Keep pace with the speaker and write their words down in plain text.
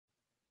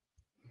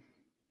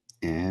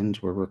And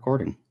we're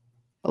recording.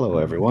 Hello,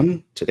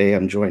 everyone. Today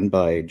I'm joined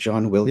by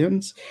John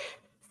Williams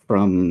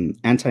from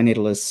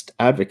Antinatalist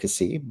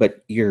Advocacy,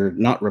 but you're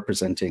not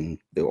representing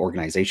the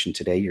organization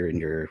today. You're in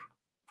your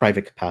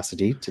private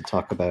capacity to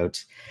talk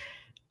about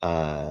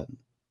antinatalists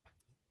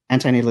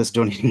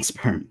donating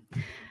sperm.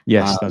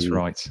 Yes, that's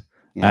right.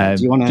 Yeah.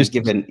 Do you want to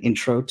give an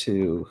intro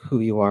to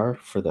who you are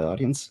for the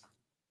audience?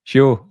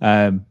 Sure.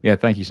 Yeah,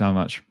 thank you so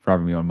much for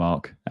having me on,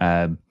 Mark.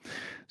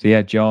 So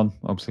yeah, John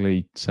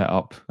obviously set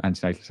up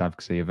Antinatalist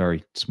Advocacy, a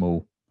very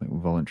small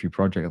voluntary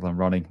project that I'm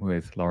running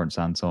with Lawrence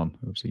Anton,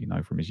 obviously you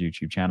know from his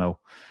YouTube channel.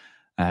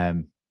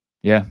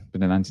 Yeah,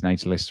 been an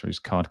antinatalist, or his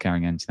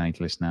card-carrying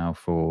antinatalist now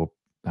for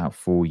about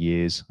 4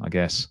 years, I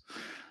guess.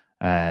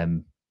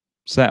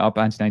 Set up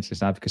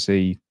Antinatalist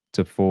Advocacy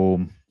to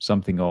form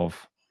something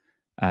of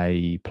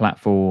a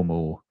platform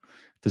or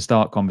to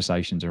start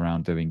conversations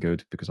around doing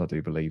good, because I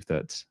do believe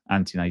that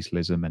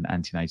antinatalism and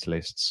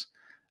antinatalists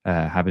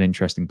have an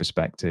interesting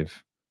perspective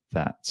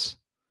that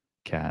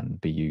can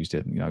be used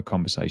in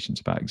conversations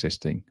about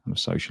existing kind of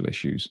social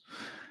issues.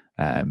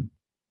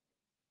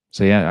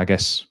 So yeah, I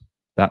guess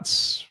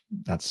that's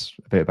a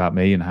bit about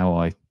me and how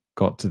I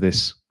got to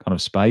this kind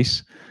of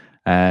space.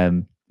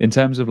 In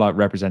terms of like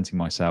representing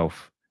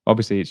myself,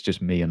 obviously it's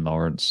just me and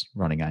Lawrence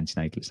running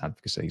Antinatalist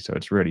Advocacy, so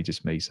it's really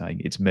just me saying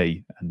it's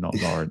me and not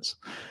Lawrence.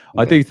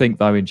 Okay. I do think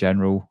though in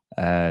general,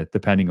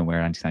 depending on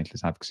where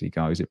Antinatalist Advocacy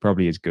goes, it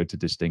probably is good to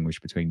distinguish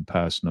between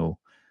personal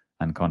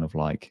and kind of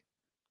like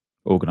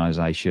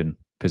organization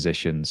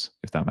positions,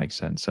 if that makes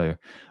sense. So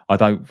I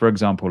don't, for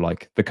example,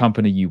 like the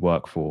company you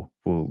work for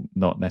will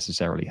not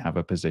necessarily have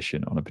a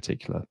position on a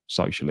particular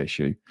social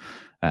issue,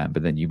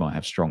 but then you might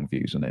have strong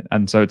views on it.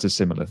 And so it's a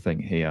similar thing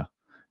here.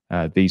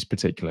 These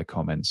particular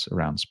comments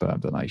around sperm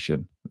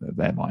donation,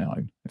 they're my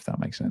own, if that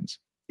makes sense.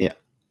 Yeah.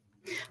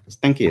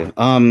 Thank you.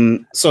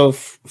 So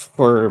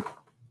for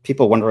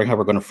people wondering how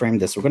we're going to frame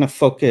this, we're going to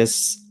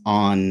focus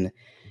on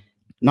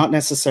not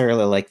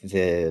necessarily like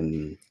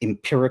the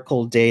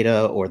empirical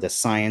data or the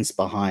science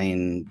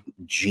behind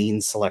gene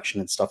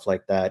selection and stuff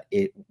like that.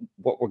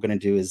 What we're going to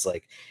do is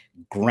like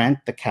grant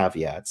the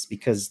caveats,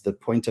 because the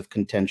point of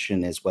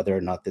contention is whether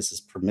or not this is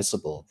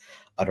permissible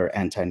under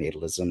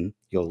antinatalism.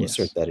 You'll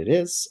assert that it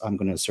is. I'm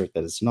going to assert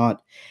that it's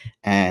not.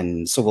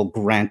 And so we'll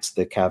grant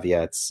the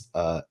caveats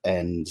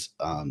and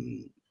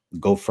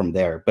go from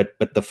there.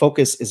 But the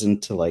focus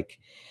isn't to like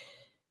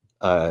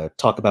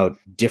talk about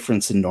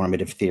difference in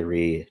normative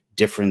theory,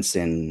 difference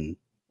in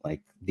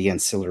like the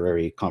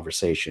ancillary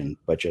conversation,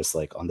 but just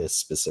like on this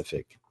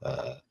specific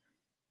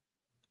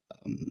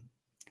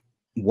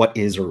what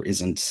is or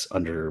isn't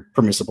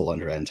permissible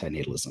under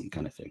antinatalism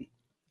kind of thing.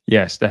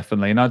 Yes,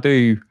 definitely. And I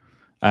do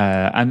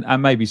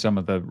and maybe some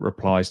of the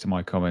replies to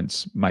my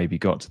comments maybe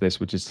got to this,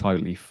 which is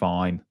totally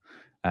fine.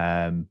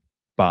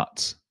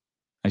 But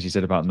as you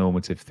said about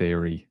normative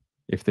theory,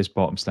 if this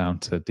bottoms down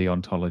to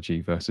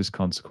deontology versus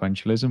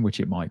consequentialism, which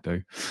it might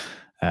do,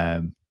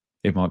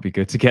 it might be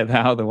good to get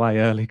that out of the way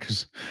early,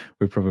 because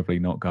we're probably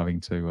not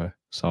going to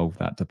solve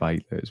that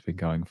debate that has been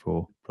going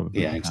for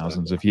probably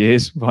thousands of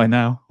years by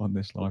now on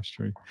this live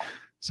stream.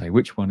 So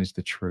which one is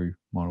the true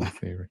moral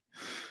theory?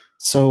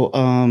 So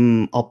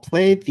I'll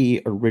play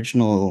the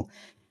original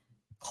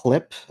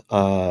clip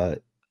from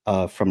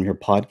your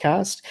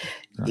podcast.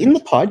 Right. In the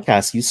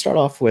podcast, you start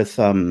off with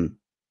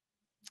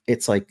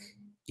it's like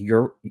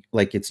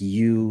it's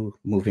you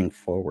moving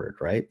forward,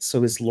 right?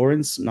 So is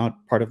Lawrence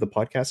not part of the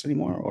podcast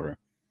anymore, or?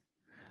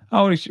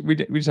 Oh, we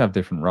just have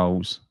different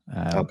roles.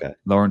 Okay.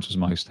 Lawrence was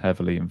most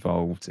heavily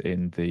involved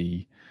in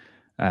the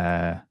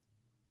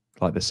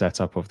like the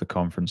setup of the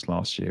conference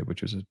last year,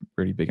 which was a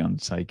really big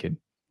undertaking.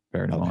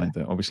 Bearing in mind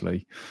that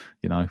obviously,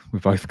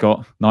 we've both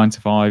got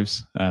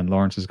 9-to-5s, and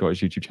Lawrence has got his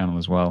YouTube channel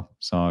as well.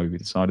 So we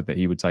decided that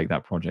he would take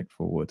that project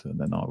forward, and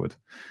then I would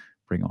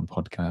bring on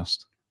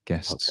podcast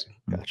guests,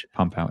 gotcha.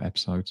 Pump out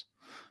episodes.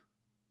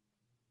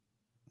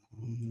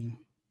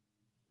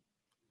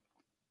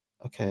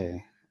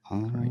 Okay.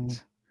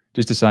 Great.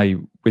 Just to say,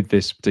 with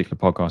this particular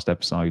podcast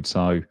episode,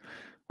 so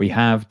we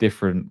have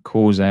different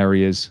cause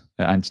areas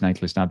at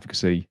Antinatalist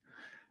Advocacy,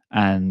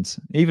 and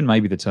even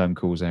maybe the term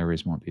cause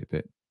areas might be a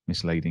bit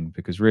misleading,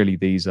 because really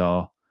these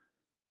are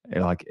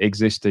like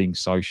existing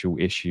social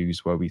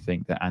issues where we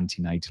think that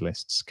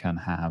antinatalists can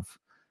have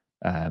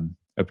a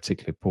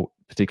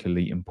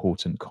particularly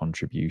important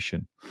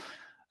contribution.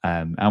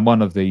 And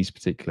one of these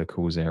particular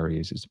cause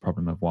areas is the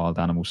problem of wild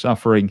animal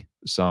suffering.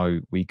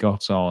 So we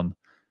got on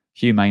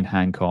Humane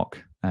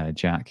Hancock,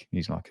 Jack.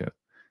 He's like a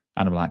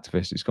animal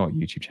activist. He's got a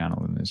YouTube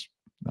channel and has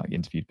like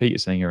interviewed Peter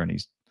Singer, and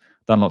he's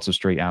done lots of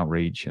street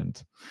outreach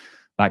and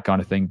that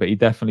kind of thing. But he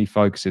definitely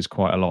focuses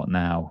quite a lot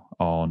now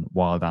on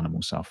wild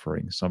animal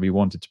suffering. So we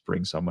wanted to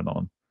bring someone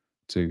on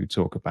to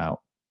talk about,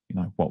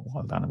 what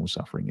wild animal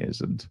suffering is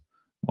and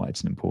why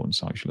it's an important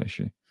social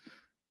issue.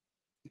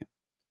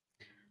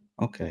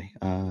 Okay.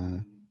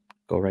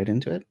 Go right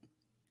into it.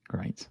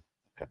 Great.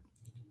 Okay.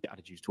 The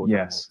attitudes towards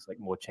animals, like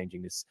more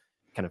changing this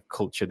kind of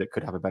culture that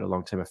could have a better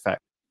long-term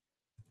effect.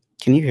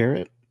 Can you hear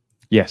it?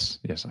 Yes,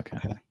 I can.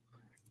 Okay.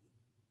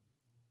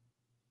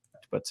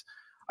 But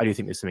I do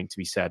think there's something to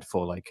be said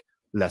for like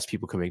less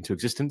people coming into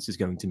existence is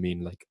going to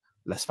mean like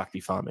less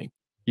factory farming.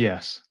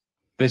 Yes,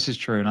 this is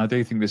true. And I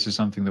do think this is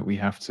something that we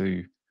have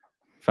to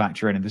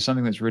factor in. And there's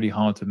something that's really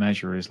hard to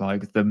measure is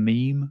like the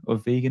meme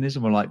of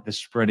veganism, or like the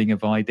spreading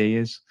of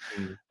ideas,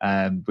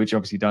 which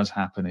obviously does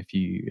happen if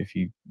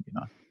you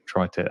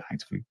try to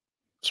actively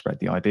spread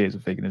the ideas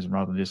of veganism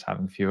rather than just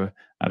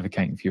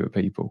advocating fewer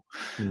people.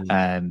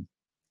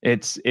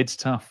 It's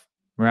tough.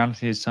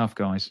 Morality is tough,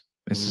 guys.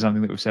 This is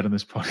something that we've said on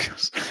this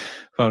podcast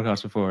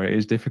before. It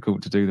is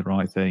difficult to do the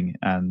right thing,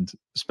 and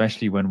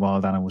especially when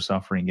wild animal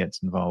suffering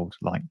gets involved.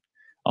 Like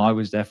I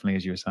was definitely,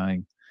 as you were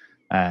saying,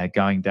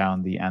 going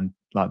down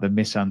the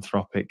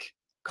misanthropic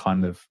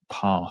kind of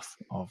path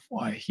of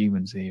why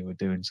humans here were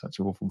doing such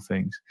awful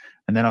things.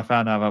 And then I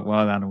found out about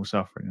wild animal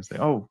suffering. I was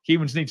like, oh,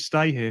 humans need to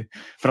stay here.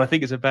 But I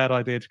think it's a bad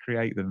idea to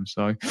create them.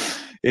 So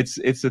it's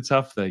a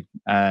tough thing.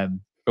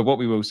 But what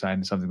we will say,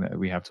 and something that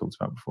we have talked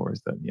about before,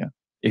 is that,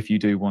 if you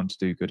do want to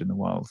do good in the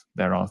world,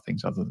 there are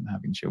things other than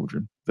having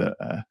children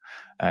that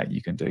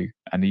you can do.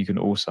 And you can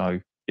also,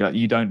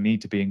 you don't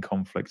need to be in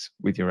conflict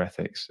with your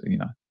ethics.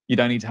 You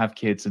don't need to have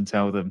kids and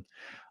tell them,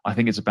 I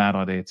think it's a bad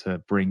idea to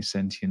bring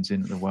sentience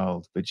into the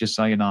world, but just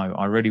so you know,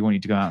 I really want you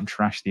to go out and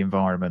trash the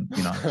environment,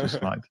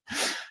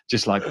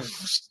 just like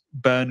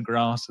burn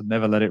grass and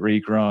never let it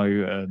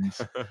regrow,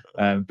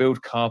 and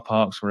build car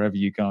parks wherever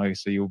you go,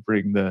 so you'll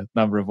bring the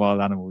number of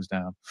wild animals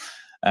down.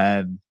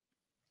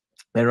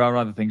 There are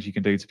other things you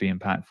can do to be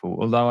impactful,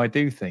 although I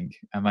do think,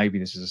 and maybe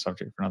this is a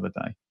subject for another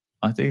day,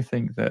 I do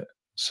think that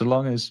so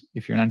long as,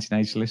 if you're an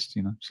antinatalist,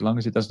 so long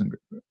as it doesn't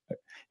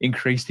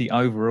increase the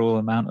overall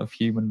amount of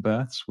human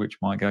births, which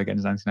might go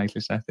against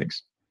antinatalist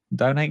ethics,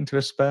 donating to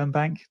a sperm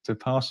bank to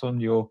pass on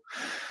your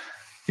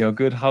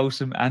good,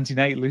 wholesome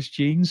antinatalist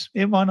genes,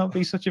 it might not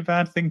be such a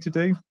bad thing to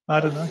do.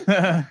 I don't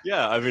know.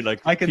 Yeah, I mean,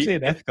 like, I can see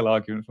an ethical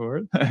argument for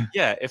it.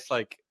 Yeah, if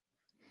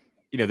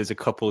there's a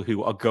couple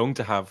who are going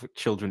to have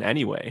children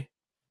anyway.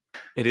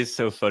 It is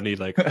so funny,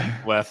 like,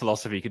 where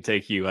philosophy can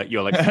take you. Like,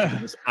 you're like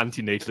this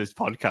antinatalist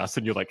podcast,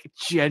 and you're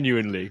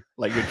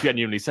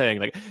genuinely saying,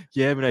 like,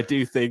 yeah, I mean, I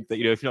do think that,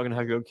 if you're not going to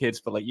have your own kids,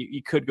 but like,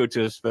 you could go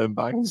to a sperm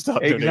bank and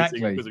start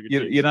donating.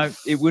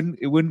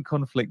 It wouldn't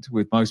conflict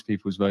with most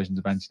people's versions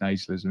of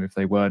antinatalism if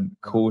they weren't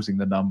causing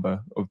the number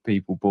of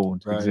people born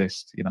to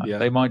exist.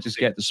 They might just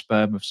get the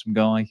sperm of some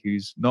guy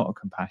who's not a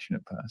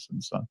compassionate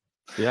person. So,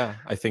 yeah,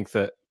 I think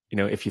that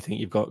if you think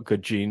you've got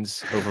good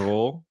genes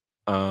overall,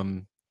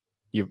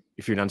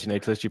 if you're an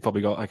antinatalist, you've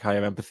probably got like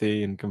higher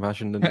empathy and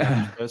compassion than the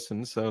average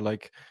person. So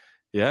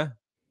yeah.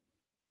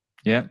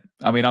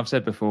 I mean, I've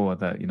said before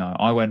that,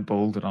 I went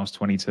bald when I was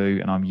 22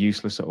 and I'm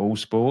useless at all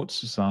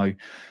sports. So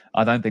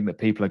I don't think that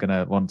people are going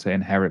to want to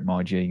inherit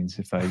my genes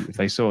if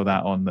they saw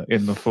that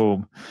in the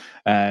form.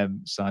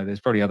 So there's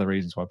probably other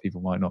reasons why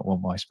people might not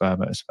want my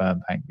sperm at a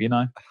sperm bank.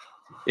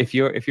 If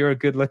you're a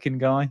good looking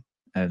guy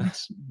and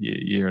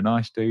you're a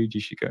nice dude,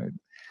 you should go.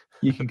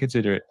 You can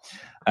consider it.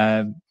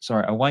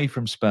 Sorry, away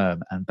from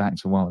sperm and back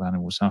to wild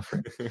animal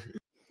suffering.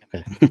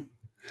 Okay.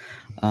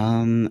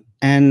 And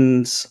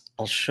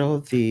I'll show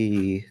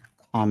the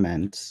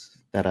comment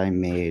that I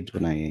made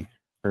when I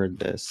heard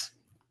this,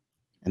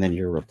 and then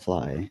your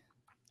reply.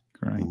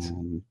 Great.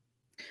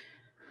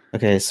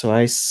 Okay, so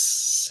I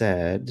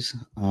said,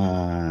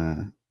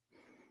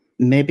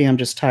 maybe I'm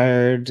just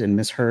tired and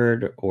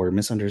misheard or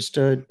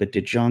misunderstood, but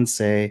did John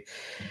say,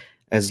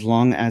 as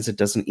long as it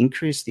doesn't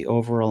increase the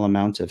overall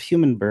amount of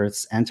human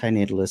births,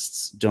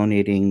 antinatalists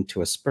donating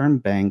to a sperm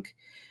bank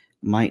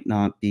might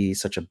not be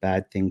such a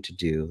bad thing to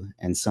do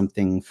and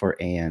something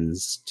for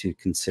ANs to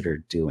consider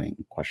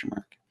doing, ?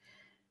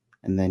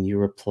 And then you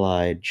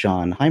replied,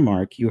 John, hi,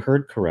 Mark, you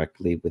heard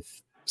correctly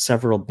with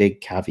several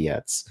big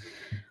caveats.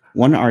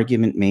 One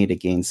argument made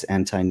against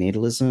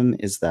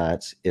antinatalism is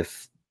that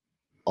if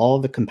all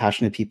the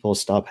compassionate people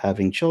stop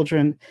having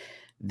children,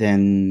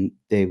 then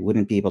they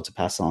wouldn't be able to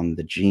pass on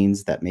the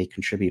genes that may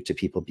contribute to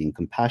people being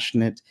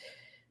compassionate.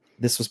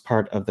 This was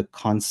part of the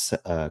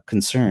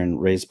concern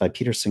raised by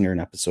Peter Singer in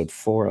episode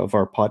 4 of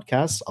our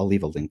podcast. I'll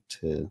leave a link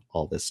to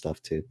all this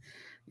stuff too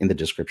in the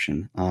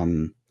description.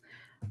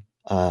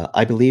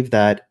 I believe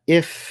that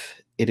if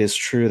it is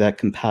true that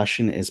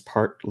compassion is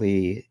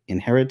partly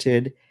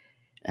inherited,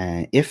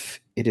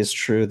 if it is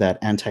true that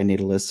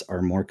antinatalists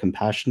are more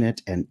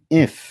compassionate, and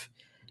if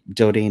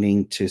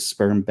donating to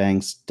sperm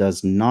banks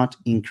does not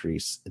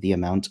increase the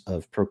amount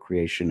of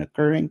procreation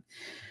occurring,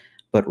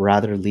 but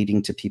rather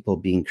leading to people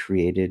being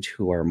created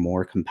who are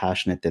more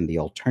compassionate than the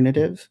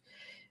alternative,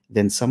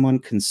 then someone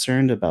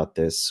concerned about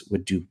this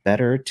would do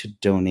better to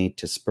donate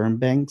to sperm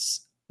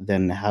banks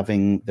than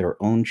having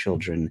their own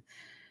children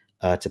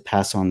to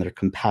pass on their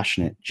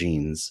compassionate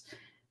genes.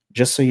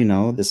 Just so you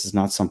know, this is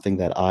not something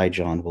that I,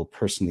 John, will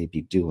personally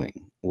be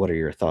doing. What are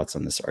your thoughts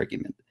on this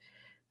argument?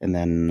 And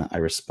then I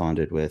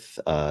responded with,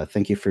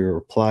 thank you for your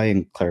reply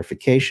and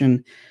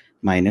clarification.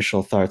 My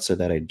initial thoughts are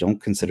that I don't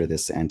consider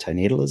this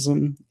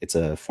antinatalism. It's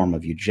a form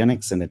of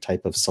eugenics and a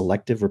type of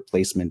selective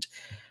replacement,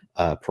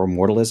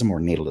 promortalism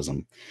or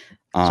natalism.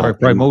 Sorry,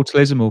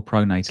 pro-mortalism or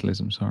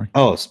pro-natalism? Sorry.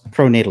 Oh,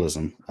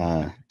 pronatalism.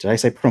 Did I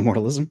say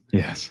promortalism?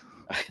 Yes.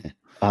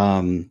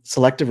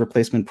 Selective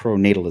replacement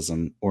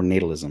pronatalism or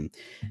natalism.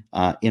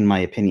 In my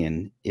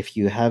opinion, if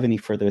you have any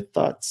further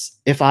thoughts,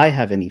 if I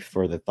have any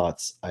further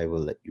thoughts, I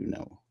will let you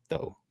know,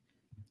 though.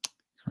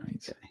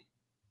 Great. Okay.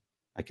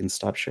 I can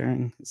stop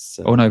sharing.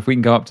 So... Oh, no, if we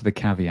can go up to the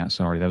caveat,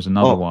 sorry. There was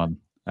another one.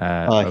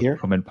 Here?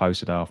 Comment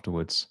posted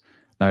afterwards.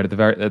 No, at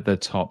the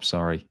top,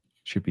 sorry.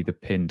 Should be the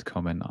pinned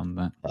comment on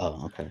that.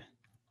 Oh, okay.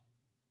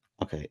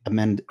 Okay.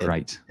 Amend.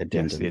 Great.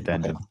 Addendum. Yes, the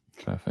addendum.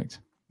 Okay. Perfect.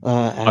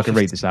 I can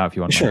read this out if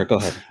you want. Sure, go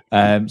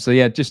ahead. So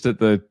yeah, just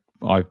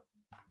I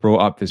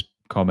brought up this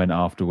comment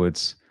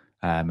afterwards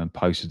and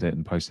posted it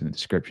in the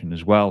description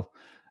as well.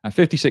 At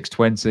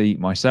 5620,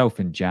 myself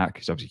and Jack,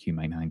 who's obviously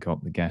Humane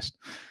Hancock, the guest,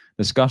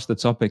 discussed the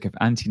topic of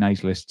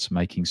antinatalists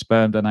making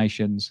sperm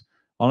donations.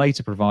 I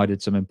later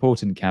provided some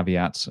important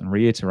caveats and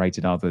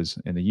reiterated others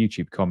in the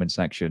YouTube comment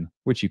section,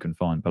 which you can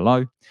find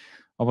below.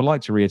 I would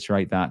like to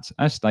reiterate that,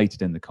 as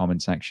stated in the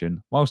comment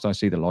section, whilst I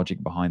see the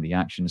logic behind the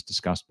actions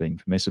discussed being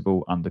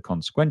permissible under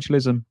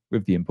consequentialism,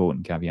 with the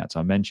important caveats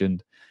I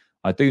mentioned,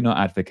 I do not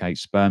advocate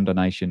sperm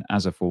donation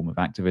as a form of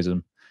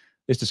activism.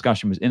 This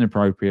discussion was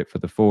inappropriate for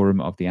the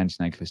forum of the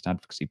Antinatalist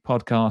Advocacy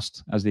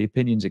Podcast, as the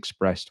opinions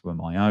expressed were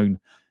my own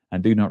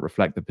and do not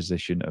reflect the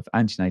position of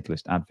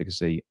antinatalist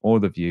advocacy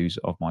or the views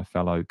of my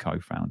fellow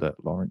co-founder,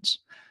 Lawrence.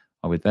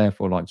 I would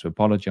therefore like to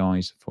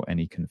apologise for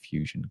any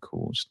confusion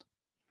caused.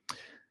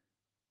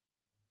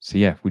 So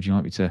yeah, would you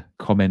like me to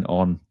comment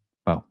on,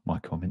 well, my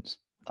comments?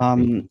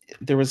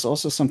 There was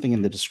also something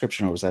in the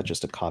description, or was that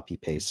just a copy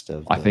paste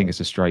of? I think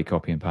it's a straight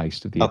copy and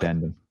paste of the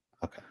addendum.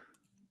 Okay.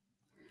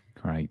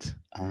 Great.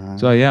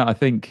 So yeah, I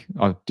think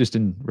just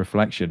in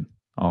reflection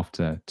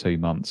after 2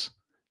 months,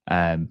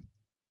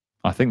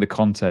 I think the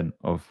content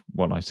of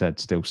what I said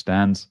still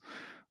stands.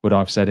 Would I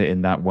have said it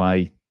in that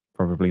way?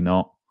 Probably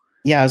not.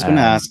 Yeah, I was going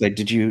to ask, like,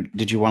 did you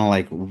want to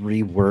like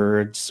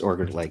rewords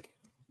or like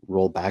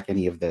roll back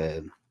any of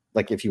the,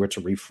 like, if you were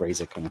to rephrase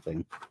it, kind of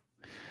thing?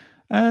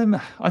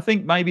 I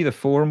think maybe the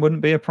forum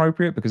wouldn't be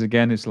appropriate because,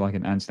 again, it's like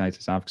an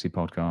Antinatalist Advocacy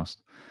Podcast.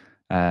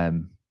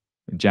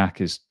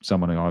 Jack is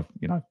someone who I've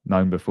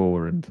known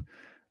before, and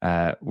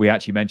we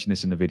actually mentioned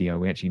this in the video.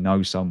 We actually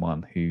know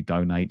someone who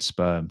donates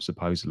sperm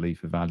supposedly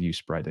for value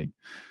spreading.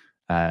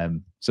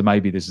 So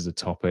maybe this is a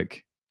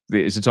topic.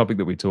 It's a topic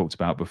that we talked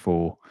about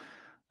before.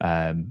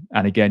 And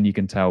again, you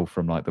can tell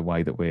from like the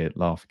way that we're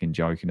laughing and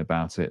joking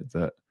about it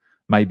that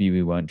maybe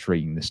we weren't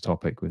treating this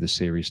topic with the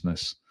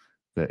seriousness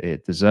that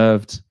it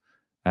deserved.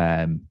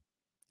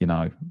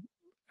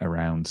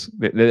 Around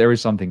there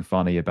is something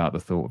funny about the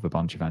thought of a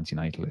bunch of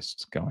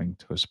antinatalists going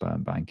to a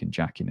sperm bank and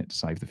jacking it to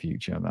save the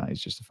future. That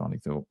is just a funny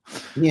thought.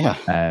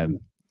 Yeah.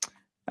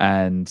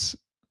 And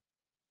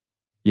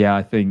yeah,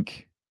 I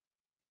think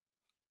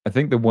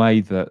the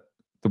way that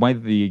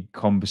the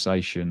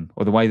conversation,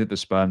 or the way that the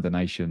sperm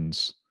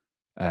donations,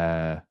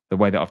 the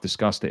way that I've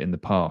discussed it in the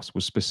past,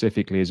 was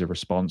specifically as a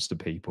response to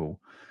people.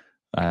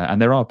 And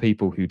there are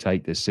people who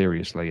take this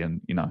seriously.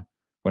 And,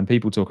 when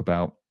people talk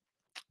about,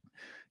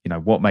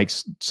 what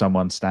makes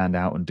someone stand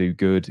out and do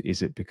good,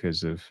 is it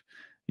because of,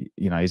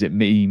 is it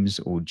memes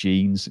or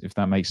genes, if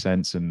that makes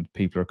sense? And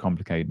people are a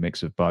complicated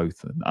mix of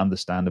both. And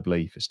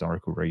understandably, for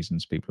historical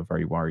reasons, people are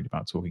very worried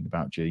about talking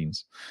about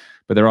genes.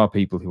 But there are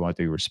people who I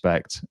do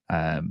respect,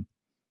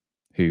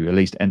 who at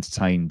least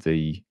entertain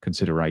the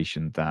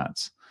consideration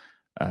that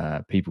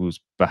people's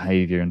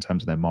behavior, in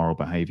terms of their moral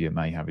behavior,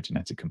 may have a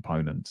genetic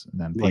component.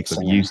 And then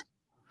people have used.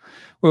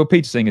 Well,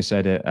 Peter Singer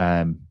said it.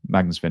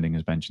 Magnus Finding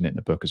has mentioned it in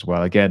the book as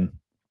well. Again,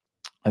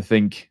 I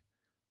think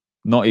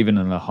not even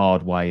in a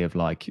hard way of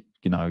like,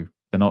 they're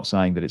not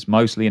saying that it's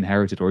mostly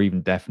inherited or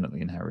even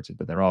definitely inherited,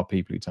 but there are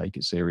people who take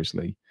it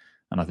seriously.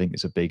 And I think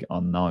it's a big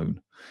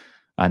unknown.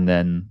 And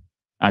then,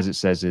 as it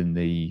says in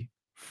the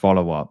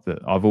follow-up, that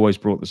I've always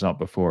brought this up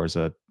before as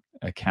a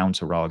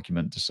counter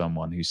argument to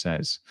someone who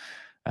says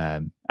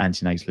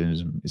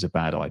antinatalism is a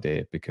bad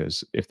idea,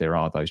 because if there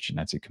are those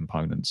genetic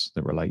components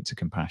that relate to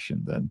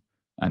compassion, then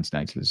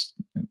antinatalists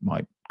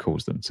might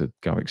cause them to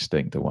go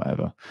extinct or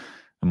whatever.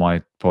 And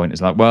my point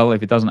is like, well,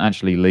 if it doesn't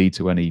actually lead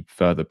to any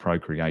further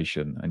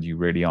procreation and you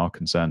really are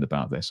concerned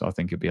about this, I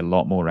think it'd be a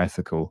lot more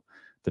ethical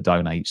to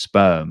donate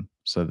sperm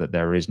so that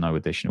there is no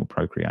additional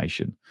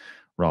procreation,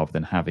 rather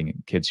than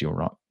having kids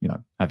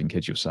having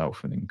kids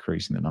yourself and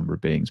increasing the number of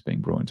beings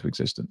being brought into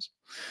existence.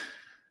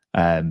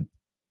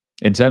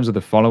 In terms of the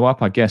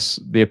follow-up, I guess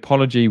the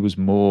apology was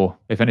more,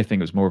 if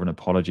anything, it was more of an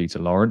apology to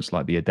Lawrence,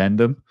 like the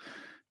addendum,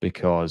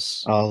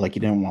 because like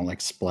you didn't want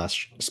like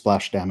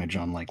splash damage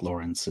on like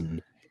Lawrence.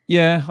 And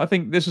yeah, I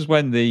think this is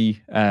when the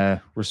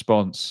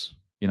response,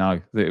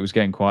 that it was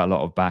getting quite a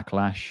lot of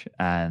backlash.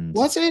 And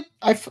was it?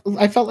 I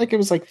felt like it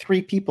was like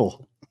 3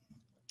 people.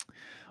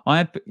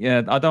 I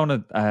don't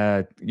want to,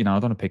 I don't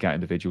want to pick out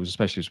individuals,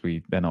 especially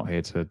as they're not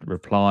here to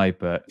reply.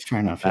 But fair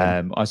enough.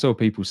 Yeah. I saw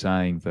people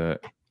saying that,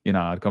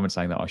 I had comments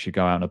saying that I should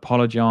go out and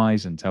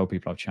apologize and tell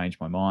people I've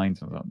changed my mind.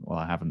 I thought, well,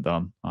 I haven't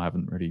done. I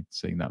haven't really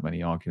seen that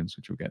many arguments,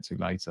 which we'll get to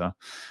later.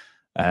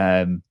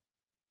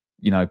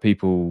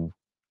 people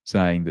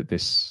saying that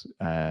this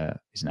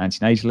is an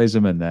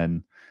antinatalism, and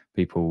then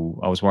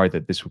I was worried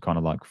that this would kind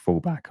of like fall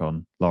back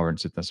on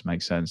Lawrence, if that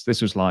makes sense.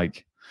 This was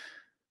like,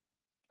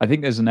 I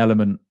think there's an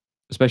element,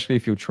 especially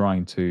if you're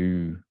trying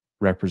to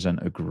represent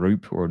a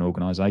group or an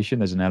organization,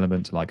 there's an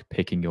element to like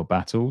picking your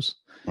battles.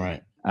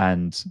 Right.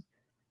 And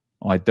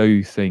I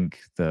do think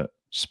that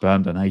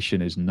sperm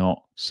donation is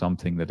not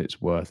something that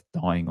it's worth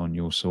dying on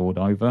your sword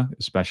over,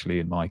 especially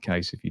in my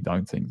case, if you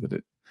don't think that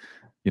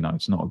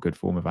it's not a good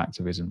form of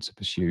activism to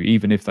pursue.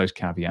 Even if those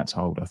caveats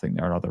hold, I think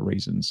there are other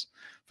reasons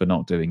for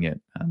not doing it,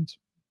 and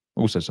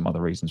also some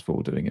other reasons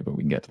for doing it, but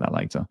we can get to that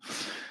later.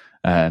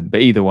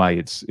 But either way,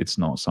 it's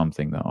not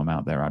something that I'm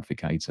out there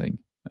advocating.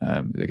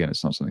 Again,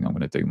 it's not something I'm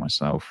going to do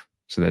myself.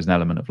 So there's an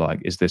element of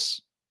like, is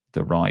this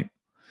the right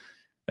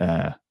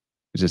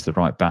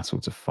battle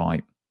to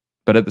fight?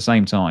 But at the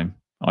same time,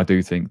 I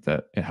do think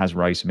that it has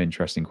raised some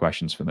interesting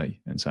questions for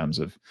me in terms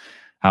of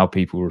how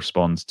people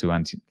respond to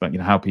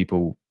how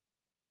people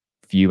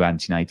view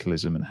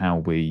antinatalism and how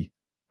we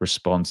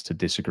respond to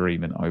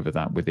disagreement over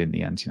that within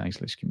the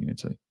antinatalist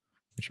community,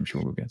 which I'm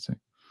sure we'll get to.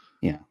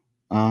 Yeah.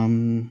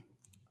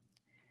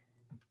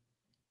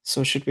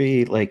 So should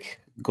we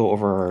go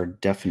over our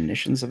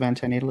definitions of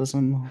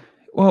antinatalism?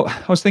 Well,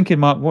 I was thinking,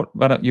 Mark, what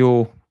about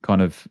your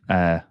kind of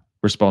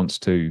response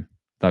to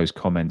those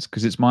comments?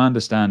 Because it's my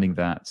understanding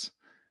that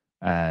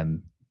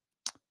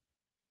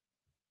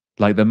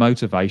the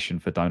motivation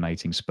for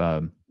donating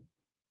sperm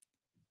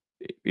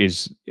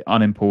is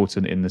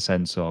unimportant in the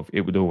sense of it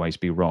would always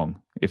be wrong,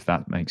 if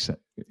that makes sense,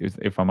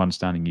 if I'm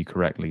understanding you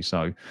correctly.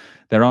 So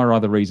there are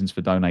other reasons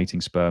for donating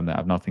sperm that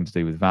have nothing to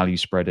do with value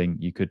spreading.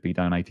 You could be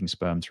donating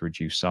sperm to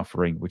reduce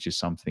suffering, which is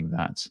something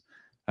that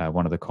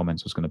one of the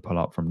comments was going to pull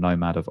up from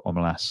Nomad of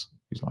Omelas,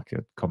 who's like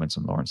a comments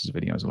on Lawrence's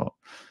videos a lot.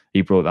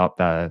 He brought up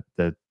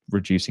the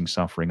reducing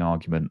suffering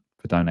argument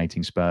for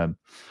donating sperm.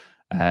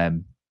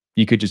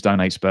 You could just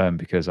donate sperm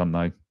because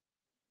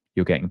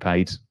you're getting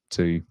paid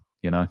to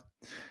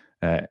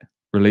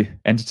really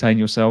entertain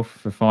yourself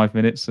for 5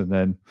 minutes, and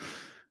then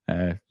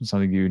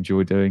something you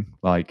enjoy doing.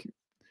 Like,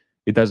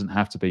 it doesn't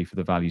have to be for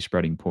the value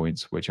spreading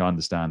points, which I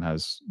understand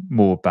has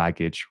more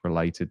baggage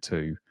related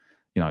to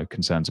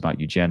concerns about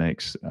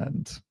eugenics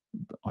and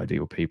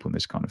ideal people and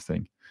this kind of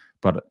thing.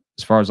 But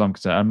as far as I'm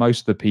concerned, and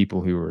most of the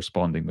people who were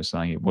responding were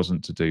saying it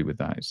wasn't to do with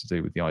that. It's to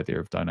do with the idea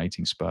of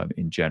donating sperm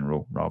in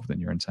general rather than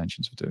your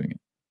intentions for doing it.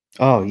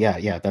 Oh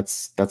yeah,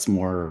 that's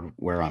more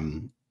where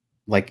I'm.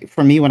 Like,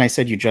 for me, when I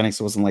said eugenics,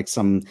 it wasn't like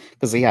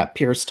because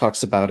Pierce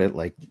talks about it,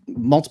 like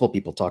multiple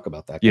people talk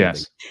about that.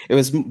 Yes,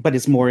 but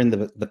it's more in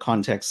the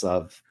context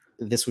of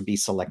this would be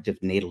selective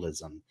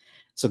natalism.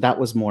 So that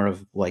was more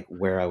of like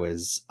where I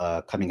was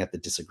coming at the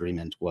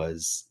disagreement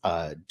was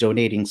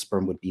donating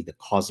sperm would be the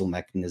causal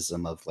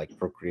mechanism of like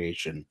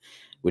procreation,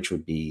 which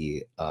would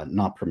be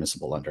not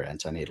permissible under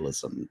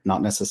antinatalism,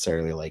 not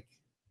necessarily like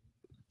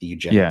the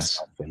eugenics.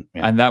 Yes,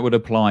 and that would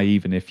apply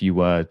even if you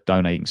were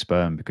donating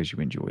sperm because you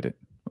enjoyed it,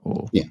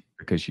 or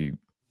because you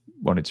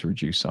wanted to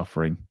reduce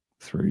suffering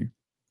through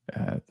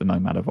the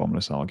Nomad of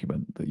Omelas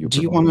argument that you're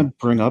Do you want to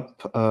bring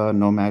up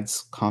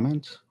Nomad's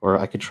comment, or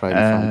I could try to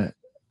find it?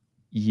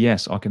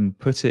 Yes, I can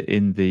put it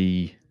in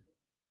the...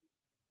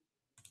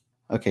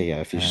 Okay, yeah,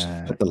 if you just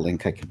put the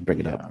link, I can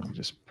bring it up. I'll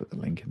just put the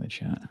link in the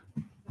chat.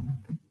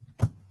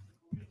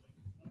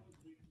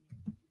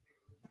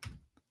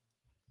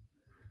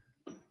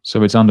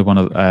 So it's under one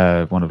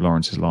of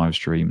Lawrence's live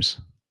streams.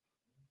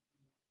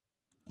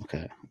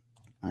 Okay,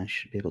 I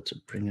should be able to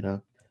bring it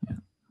up. Yeah.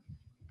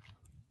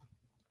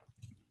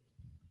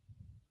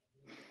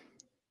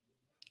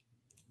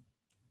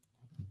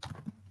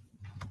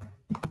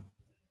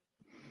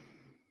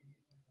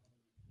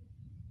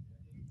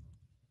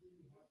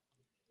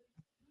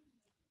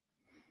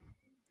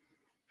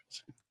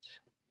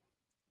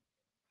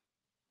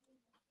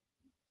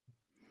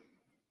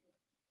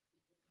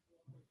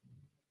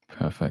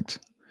 Perfect.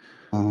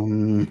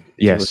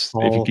 Yes,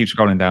 if you keep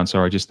scrolling down,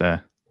 sorry, just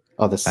there.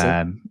 Oh, this.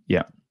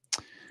 Yeah.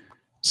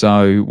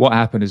 So what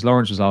happened is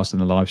Lawrence was asked in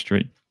the live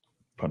stream.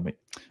 Pardon me.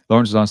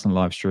 Lawrence was asked in the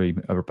live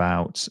stream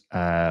about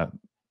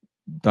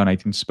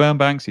donating sperm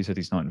banks. He said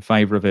he's not in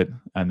favour of it,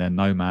 and then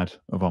Nomad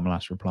of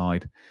Omelas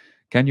replied,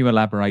 "Can you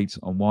elaborate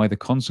on why the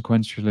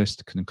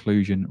consequentialist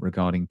conclusion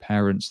regarding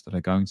parents that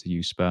are going to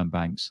use sperm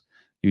banks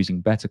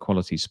using better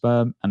quality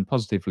sperm and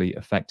positively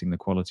affecting the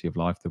quality of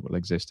life that will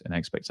exist in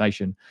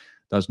expectation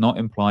does not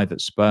imply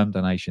that sperm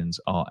donations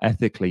are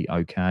ethically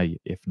okay,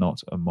 if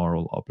not a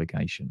moral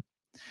obligation?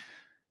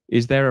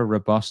 Is there a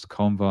robust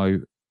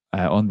convo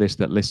on this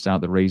that lists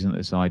out the reason that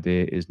this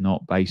idea is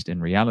not based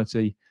in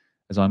reality,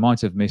 as I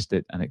might have missed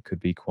it and it could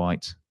be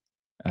quite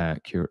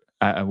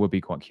would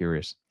be quite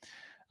curious.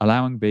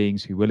 Allowing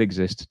beings who will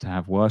exist to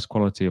have worse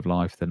quality of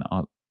life than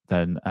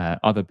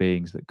other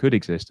beings that could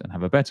exist and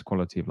have a better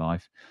quality of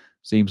life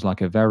seems like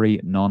a very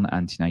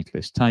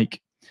non-antinatalist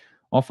take.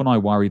 Often I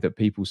worry that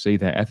people see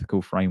their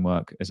ethical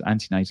framework as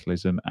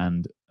antinatalism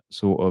and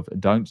sort of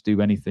don't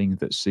do anything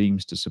that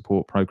seems to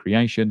support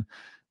procreation,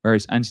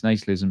 whereas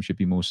antinatalism should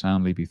be more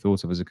soundly be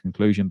thought of as a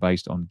conclusion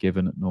based on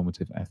given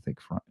normative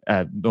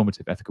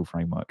ethical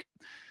framework.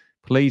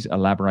 Please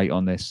elaborate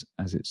on this,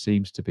 as it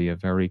seems to be a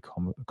very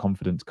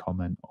confident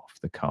comment off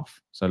the cuff.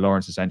 So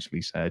Lawrence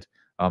essentially said,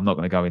 I'm not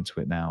going to go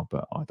into it now,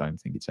 but I don't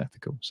think it's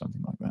ethical,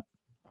 something like that.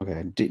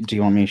 Okay. Do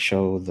you want me to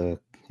show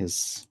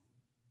his?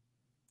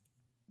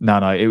 No,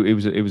 it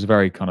was a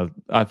very kind of,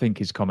 I think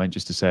his comment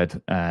just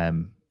said,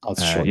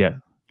 yeah,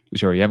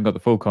 sure, you haven't got the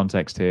full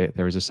context here.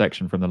 There is a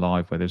section from the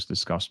live where there's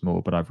discussed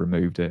more, but I've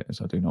removed it as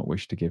I do not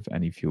wish to give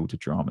any fuel to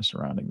drama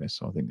surrounding this.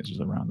 So I think this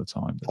was around the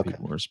time that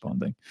people were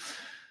responding.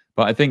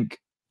 But I think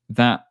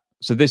that,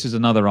 so this is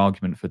another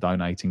argument for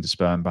donating to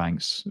sperm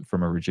banks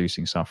from a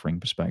reducing suffering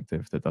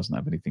perspective that doesn't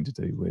have anything to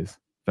do with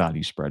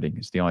value spreading.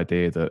 It's the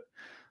idea that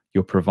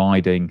you're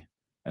providing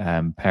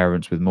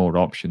parents with more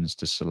options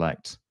to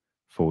select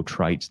for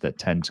traits that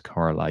tend to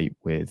correlate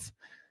with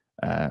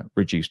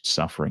reduced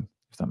suffering,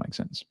 if that makes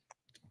sense.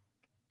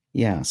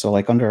 Yeah. So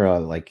like under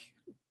I'm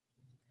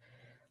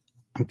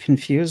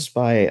confused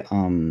by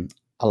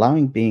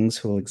allowing beings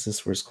who will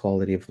exist worse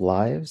quality of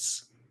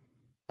life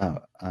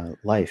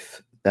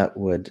that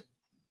would,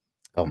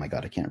 oh my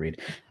God, I can't read.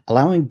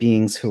 Allowing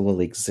beings who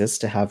will exist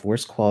to have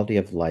worse quality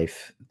of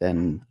life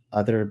than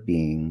other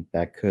being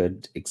that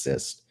could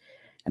exist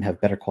and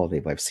have better quality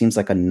of life seems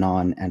like a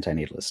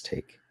non-antinatalist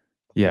take.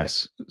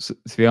 Yes. So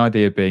the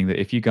idea being that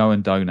if you go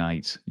and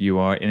donate, you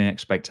are in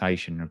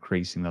expectation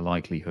increasing the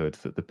likelihood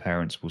that the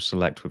parents will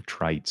select with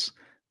traits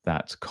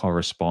that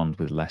correspond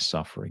with less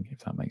suffering, if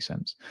that makes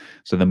sense.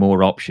 So the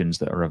more options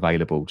that are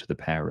available to the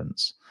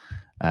parents,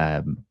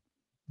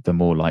 the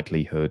more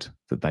likelihood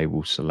that they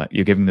will select.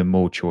 You're giving them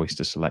more choice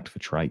to select for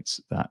traits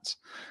that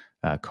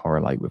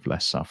correlate with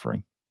less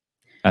suffering.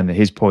 And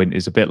his point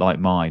is a bit like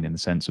mine in the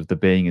sense of the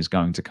being is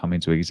going to come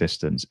into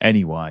existence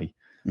anyway.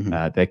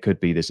 There could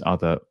be this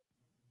other,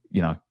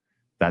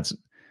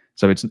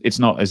 so it's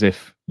not as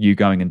if you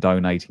going and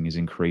donating is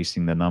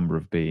increasing the number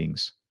of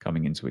beings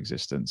coming into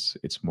existence.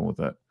 It's more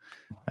that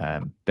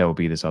there will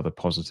be this other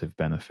positive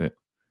benefit,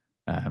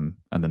 and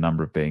the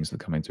number of beings that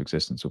come into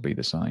existence will be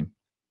the same.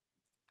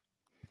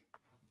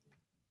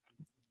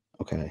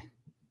 Okay.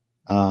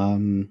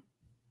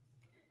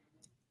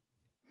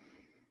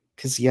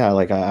 Because yeah,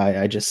 like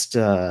I just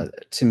to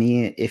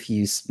me, if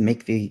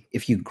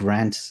you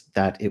grant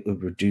that it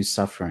would reduce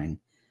suffering,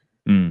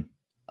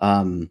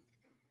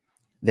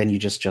 then you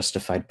just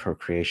justified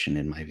procreation,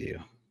 in my view.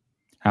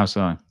 How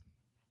so?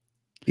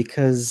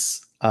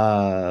 Because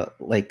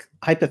like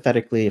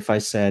hypothetically, if I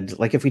said,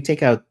 like, if we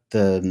take out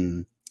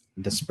the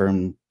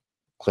sperm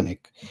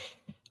clinic,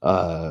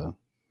 and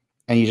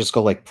you just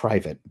go like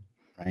private,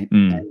 right?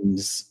 And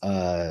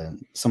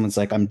someone's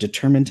like, I'm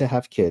determined to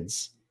have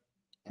kids,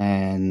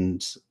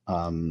 and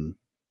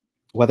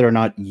whether or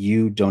not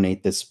you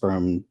donate this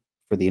sperm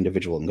for the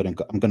individual,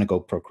 I'm gonna go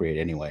procreate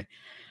anyway.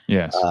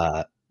 Yes.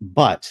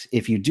 But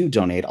if you do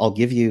donate, I'll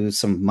give you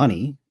some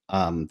money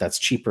that's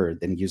cheaper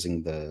than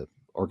using the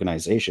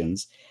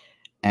organizations,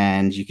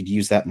 and you could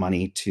use that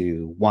money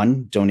to,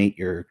 one, donate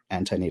your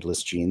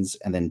antinatalist genes,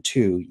 and then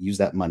two, use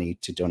that money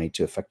to donate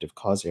to effective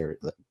cause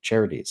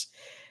charities.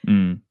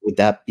 Would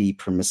that be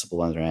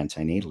permissible under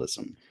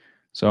antinatalism?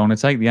 So I want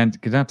to take the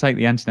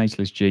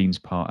antinatalist genes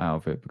part out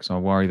of it, because I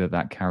worry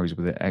that carries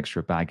with it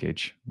extra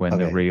baggage when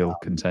the real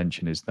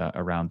contention is that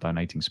around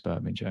donating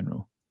sperm in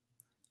general.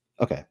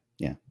 Okay.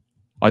 Yeah.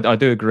 I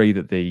do agree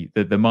that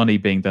the money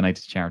being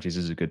donated to charities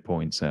is a good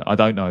point. So I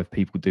don't know if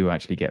people do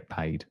actually get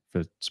paid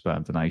for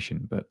sperm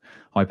donation, but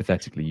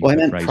hypothetically, I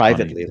meant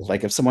privately.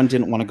 Like if someone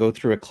didn't want to go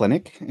through a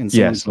clinic, and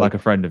yes, like a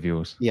friend of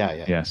yours.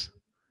 Yeah. Yes.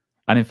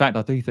 And in fact,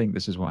 I do think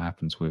this is what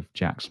happens with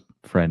Jack's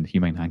friend,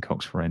 Humane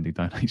Hancock's friend, who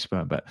donates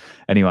sperm. But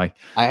anyway,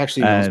 I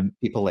actually know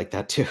people like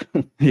that too.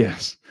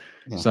 Yes.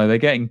 Yeah. So they're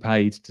getting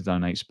paid to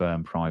donate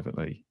sperm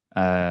privately,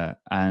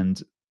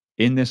 and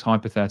in this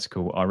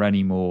hypothetical, are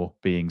any more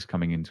beings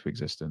coming into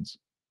existence?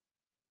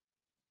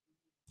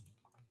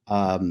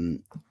 Well,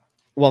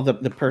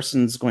 the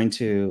person's going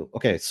to,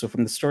 okay, so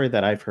from the story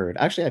that I've heard,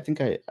 actually, I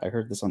think I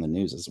heard this on the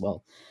news as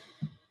well.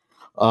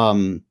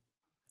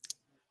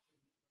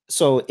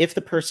 So if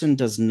the person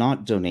does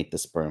not donate the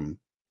sperm,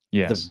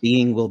 the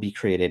being will be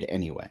created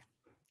anyway.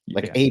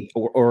 Like a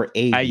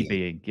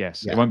being,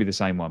 yes. Yeah. It won't be the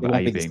same one, but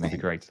a being will be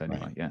created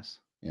anyway, right. Yes.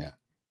 Yeah.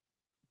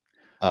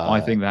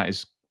 I think that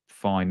is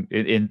fine.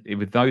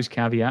 With those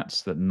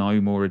caveats that no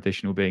more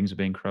additional beings are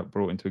being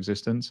brought into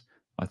existence,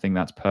 I think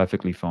that's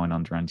perfectly fine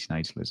under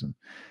antinatalism.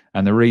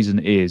 And the reason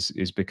is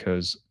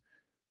because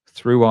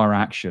through our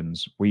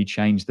actions, we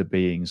change the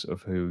beings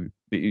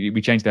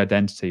we change the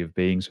identity of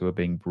beings who are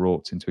being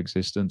brought into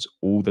existence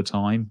all the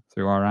time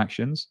through our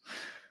actions.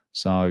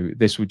 So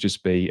this would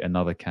just be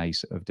another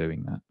case of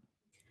doing that.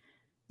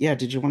 Yeah.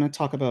 Did you want to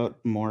talk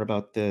more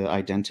about the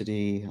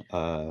identity?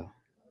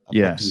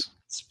 Yes.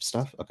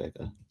 Stuff. Okay.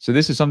 Good. So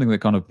this is something that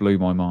kind of blew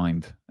my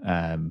mind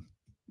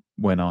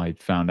when I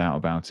found out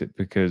about it,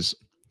 because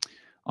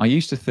I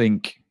used to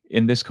think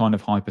in this kind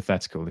of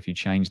hypothetical, if you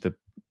change the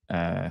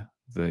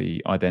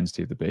the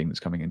identity of the being that's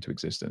coming into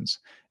existence.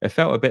 It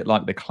felt a bit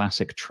like the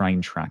classic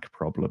train track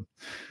problem,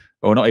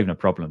 or not even a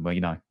problem, but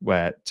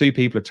where two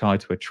people are tied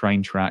to a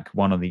train track,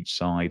 one on each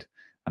side,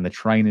 and the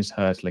train is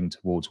hurtling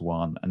towards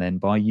one. And then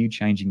by you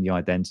changing the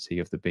identity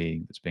of the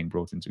being that's being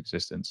brought into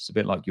existence, it's a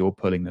bit like you're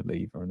pulling the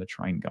lever and the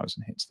train goes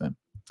and hits them.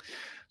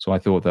 So I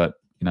thought that,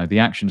 the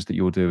actions that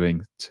you're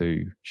doing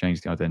to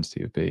change the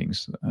identity of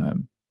beings,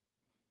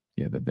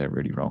 that they're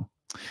really wrong.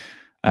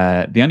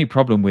 The only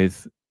problem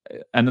with,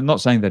 and I'm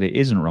not saying that it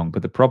isn't wrong,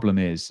 but the problem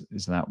is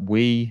that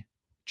we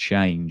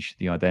change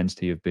the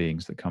identity of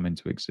beings that come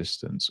into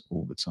existence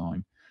all the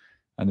time.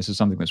 And this is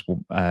something that's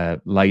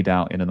laid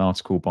out in an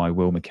article by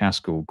Will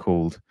MacAskill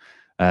called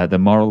The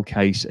Moral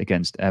Case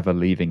Against Ever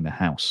Leaving the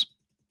House.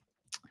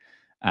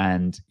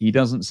 And he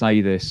doesn't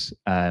say this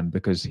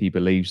because he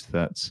believes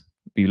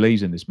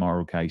in this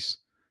moral case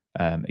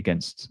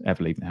against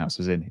ever leaving the house,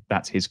 as in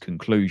that's his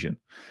conclusion.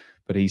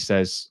 But he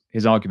says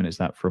his argument is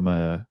that from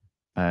a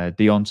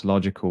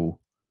deontological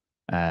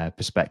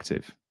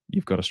perspective,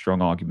 you've got a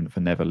strong argument for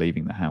never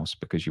leaving the house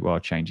because you are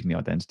changing the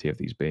identity of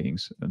these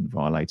beings and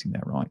violating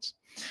their rights.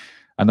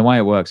 And the way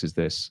it works is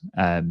this: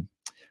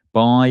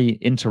 by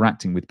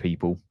interacting with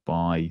people,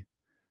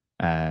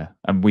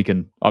 and we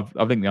can, I've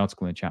linked the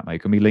article in the chat,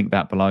 mate. Can we link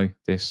that below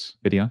this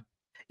video?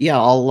 Yeah,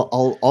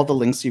 all the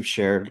links you've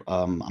shared,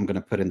 I'm going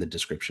to put in the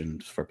description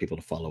for people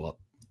to follow up.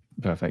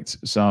 Perfect.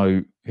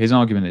 So his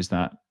argument is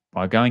that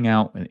by going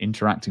out and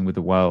interacting with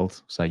the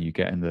world, say you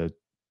get in the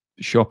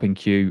shopping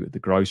queue at the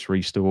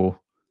grocery store,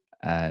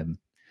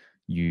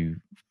 you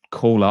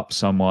call up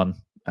someone,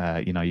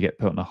 you get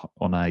put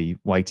on a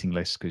waiting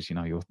list because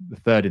you're the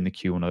third in the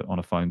queue on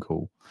a phone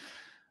call.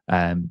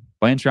 By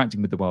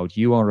interacting with the world,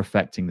 you are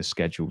affecting the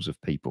schedules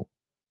of people.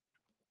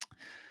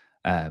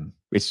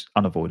 It's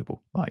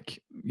unavoidable.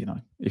 Like,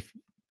 if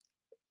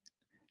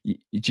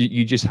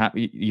you just have,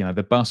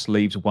 the bus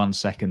leaves 1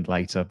 second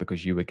later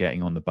because you were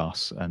getting on the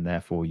bus, and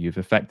therefore you've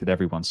affected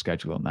everyone's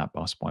schedule on that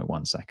bus by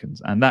 1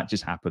 second. And that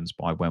just happens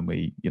by when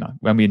we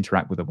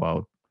interact with the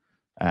world,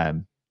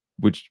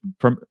 which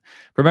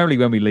primarily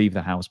when we leave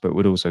the house, but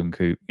would also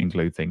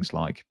include things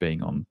like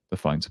being on the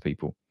phone to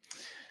people.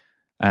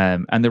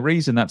 And the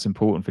reason that's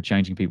important for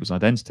changing people's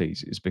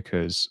identities is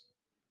because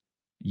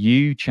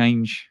you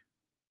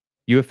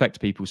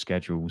affect people's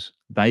schedules,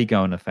 they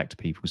go and affect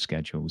people's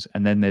schedules,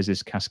 and then there's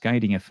this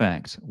cascading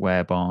effect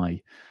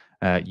whereby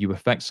you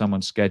affect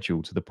someone's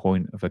schedule to the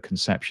point of a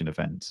conception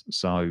event.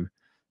 So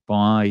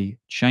by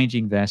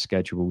changing their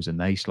schedules and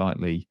they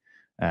slightly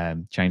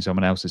change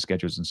someone else's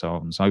schedules and so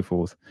on and so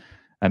forth,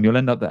 you'll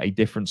end up that a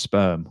different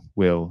sperm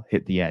will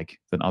hit the egg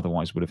than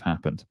otherwise would have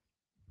happened.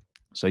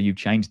 So you've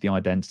changed the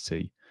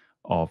identity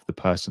of the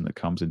person that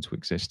comes into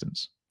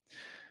existence.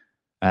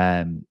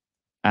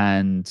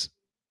 And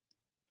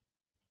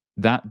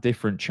that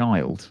different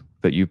child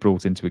that you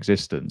brought into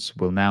existence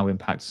will now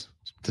impact,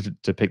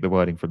 to pick the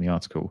wording from the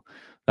article,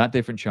 that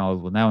different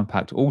child will now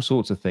impact all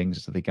sorts of things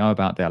as they go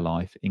about their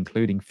life,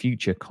 including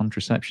future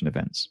contraception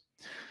events.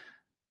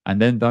 And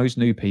then those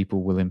new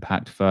people will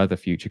impact further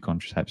future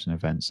contraception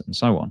events and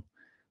so on.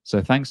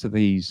 So thanks to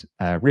these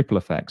ripple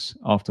effects,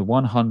 after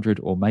 100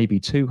 or maybe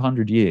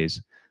 200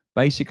 years,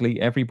 basically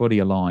everybody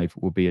alive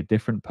will be a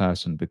different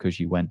person because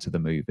you went to the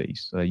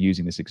movies. So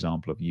using this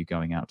example of you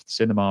going out to the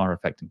cinema,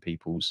 affecting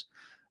people's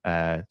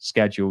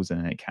schedules,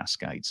 and then it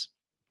cascades.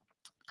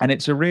 And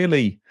it's a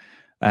really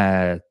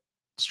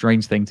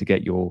strange thing to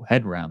get your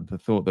head around, the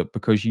thought that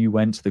because you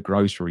went to the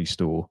grocery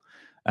store,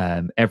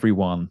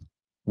 everyone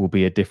will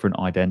be a different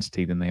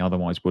identity than they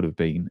otherwise would have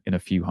been in a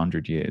few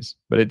hundred years.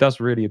 But it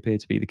does really appear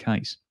to be the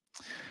case.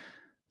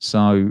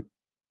 So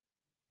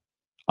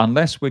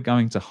unless we're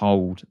going to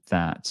hold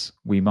that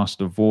we must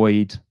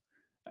avoid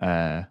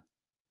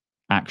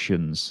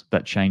actions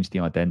that change the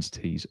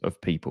identities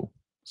of people,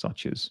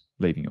 such as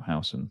leaving your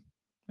house and,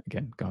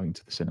 again, going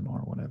to the cinema or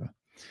whatever,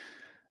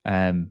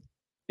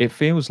 it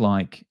feels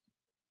like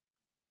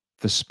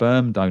the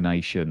sperm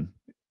donation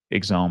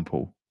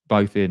example,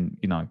 both in,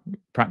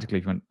 practically,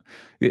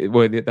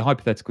 the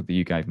hypothetical that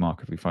you gave,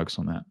 Mark, if we focus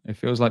on that, it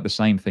feels like the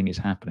same thing is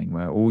happening,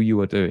 where all you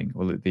are doing,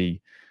 or the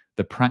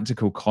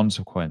practical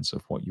consequence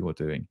of what you are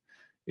doing,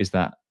 is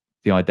that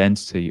the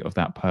identity of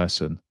that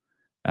person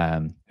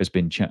has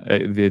been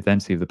the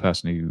identity of the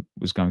person who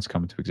was going to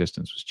come into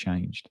existence was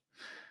changed.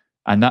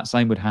 And that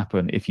same would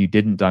happen if you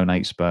didn't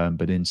donate sperm,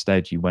 but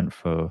instead you went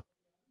for,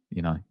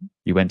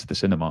 you went to the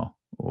cinema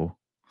or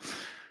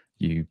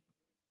you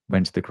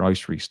went to the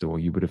grocery store.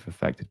 You would have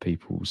affected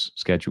people's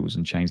schedules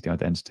and changed the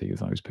identity of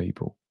those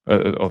people,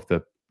 of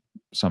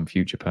some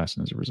future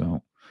person as a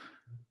result.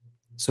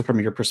 So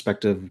from your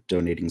perspective,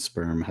 donating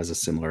sperm has a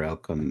similar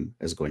outcome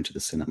as going to the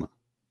cinema?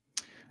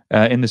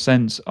 In the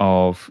sense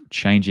of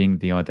changing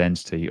the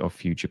identity of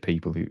future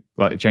people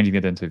changing the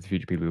identity of the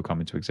future people who come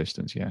into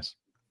existence, yes.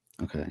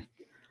 Okay.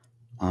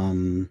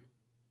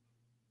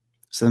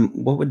 So then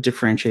what would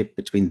differentiate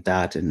between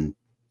that and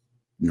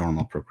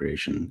normal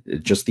procreation?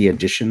 Just the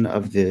addition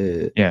of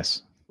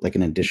yes, like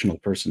an additional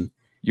person?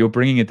 You're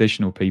bringing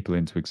additional people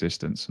into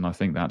existence, and I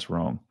think that's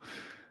wrong.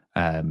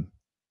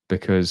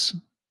 because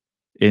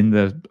in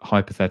the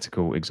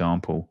hypothetical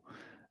example,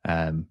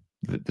 the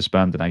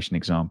sperm donation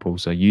example,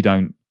 so you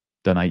don't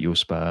donate your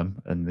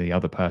sperm and the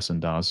other person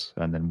does,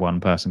 and then one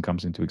person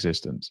comes into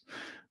existence.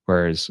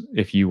 Whereas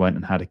if you went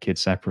and had a kid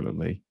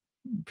separately,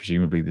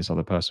 presumably this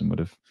other person would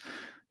have,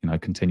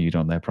 continued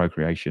on their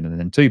procreation, and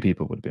then two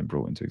people would have been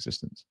brought into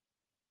existence.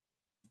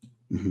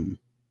 Mm-hmm.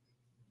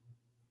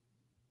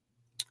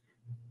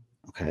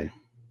 Okay.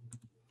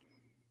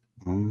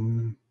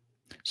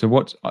 So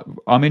what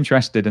I'm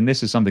interested, and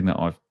this is something that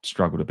I've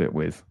struggled a bit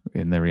with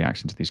in the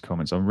reaction to these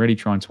comments. I'm really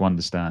trying to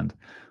understand,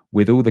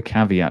 with all the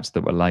caveats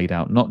that were laid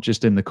out, not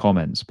just in the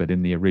comments, but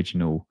in the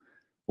original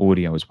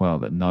audio as well,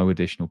 that no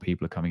additional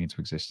people are coming into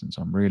existence.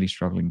 I'm really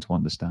struggling to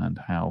understand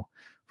how,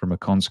 from a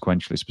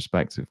consequentialist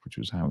perspective, which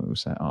was how it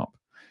was set up,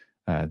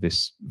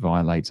 this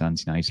violates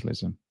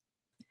antinatalism.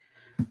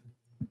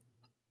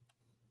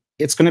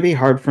 It's going to be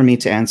hard for me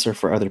to answer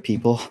for other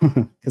people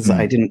because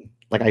I didn't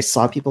I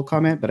saw people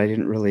comment, but I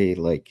didn't really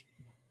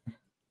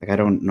I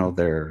don't know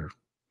their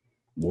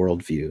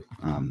worldview.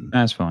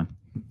 That's fine.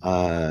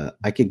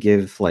 I could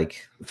give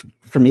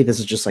for me, this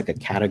is just a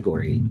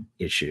category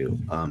issue.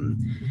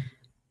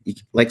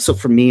 So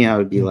for me, I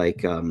would be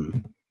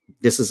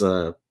this is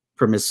a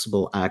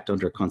permissible act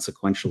under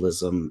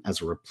consequentialism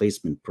as a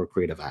replacement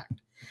procreative act.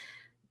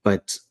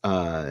 But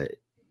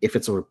if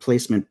it's a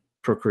replacement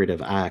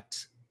procreative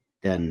act,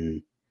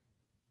 then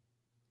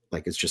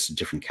it's just a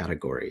different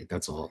category.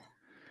 That's all.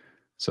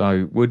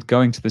 So would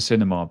going to the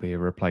cinema be a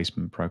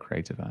replacement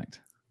procreative act?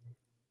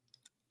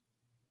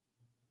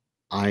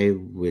 I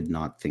would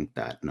not think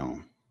that,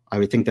 no. I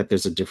would think that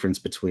there's a difference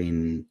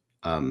between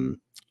not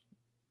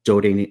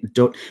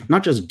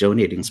just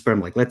donating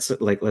sperm.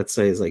 Let's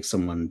say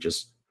someone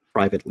just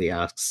privately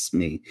asks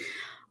me,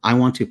 I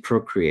want to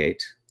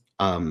procreate,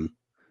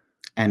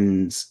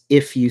 and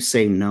if you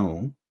say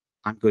no,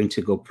 I'm going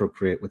to go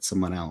procreate with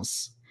someone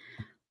else.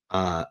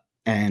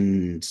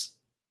 And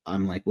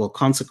I'm well,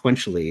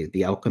 consequentially,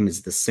 the outcome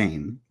is the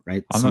same,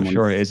 right? I'm not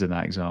sure it is in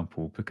that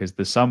example, because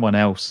there's someone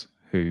else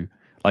who,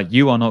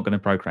 you are not going to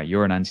procreate.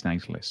 You're an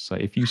antinatalist. So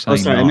if you say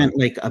sorry, no, I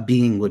meant a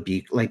being would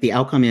be, the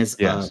outcome is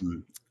yes.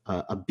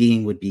 A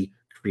being would be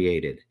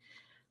created.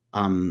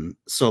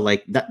 So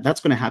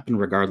that's going to happen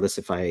regardless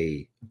if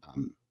I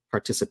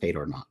participate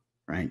or not,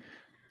 right?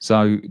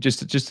 So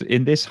just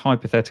in this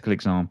hypothetical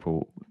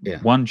example,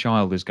 one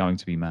child is going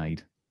to be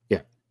made.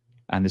 Yeah.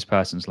 And this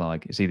person's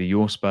it's either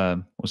your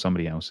sperm or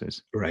somebody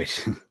else's.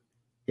 Right.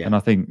 Yeah. And I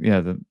think,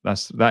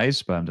 that is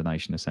sperm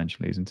donation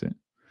essentially, isn't it?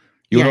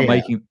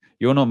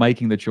 You're not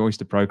making the choice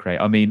to procreate.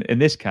 I mean, in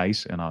this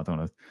case, and I don't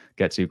want to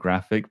get too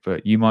graphic,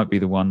 but you might be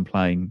the one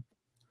playing,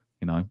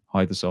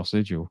 hide the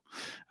sausage, or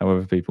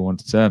however people want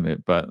to term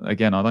it. But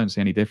again, I don't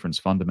see any difference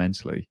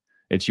fundamentally.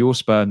 It's your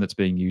sperm that's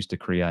being used to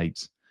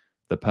create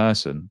the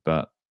person,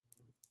 but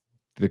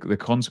the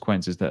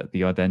consequence is that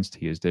the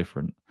identity is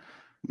different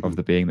of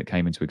the being that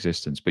came into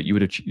existence. But you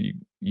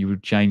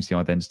would change the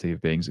identity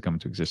of beings that come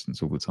into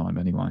existence all the time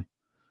anyway.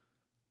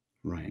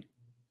 Right.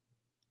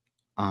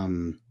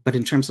 But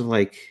in terms of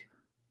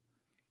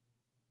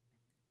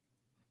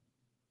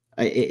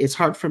it's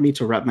hard for me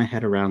to wrap my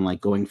head around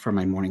going for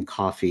my morning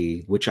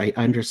coffee, which I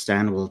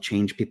understand will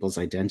change people's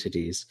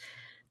identities,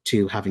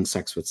 to having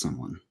sex with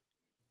someone.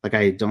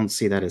 I don't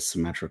see that as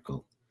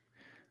symmetrical.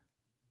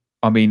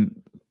 I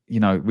mean,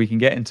 we can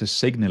get into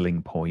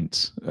signaling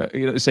points.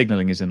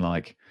 Signaling is in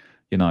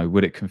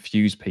would it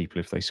confuse people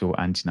if they saw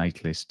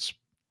antinatalists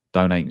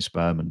donating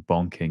sperm and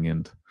bonking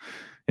and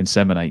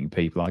inseminating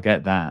people? I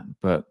get that,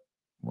 but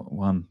no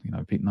one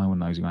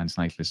knows who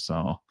antinatalists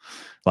are.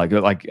 Like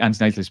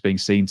antinatalists being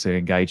seen to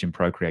engage in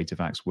procreative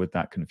acts, would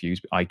that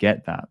confuse? I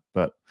get that,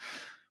 but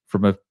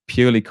from a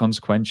purely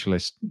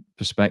consequentialist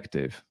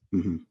perspective,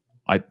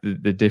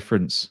 the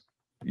difference.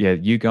 Yeah,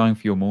 you going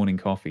for your morning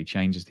coffee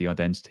changes the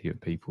identity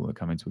of people that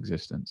come into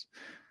existence.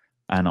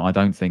 And I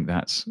don't think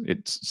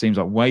it seems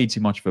like way too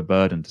much of a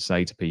burden to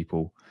say to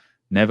people,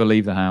 never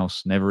leave the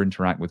house, never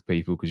interact with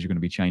people, because you're going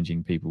to be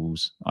changing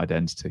people's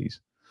identities.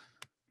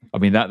 I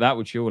mean, that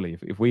would surely,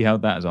 if we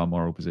held that as our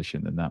moral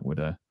position, then that would,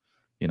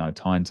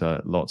 tie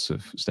into lots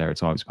of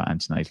stereotypes about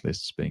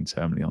antinatalists being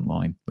terminally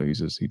online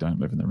losers who don't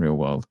live in the real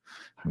world.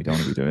 And we don't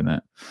want to be doing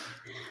that.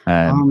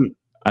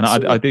 And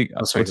I do.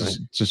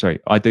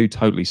 I do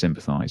totally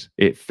sympathise.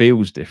 It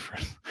feels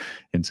different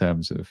in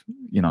terms of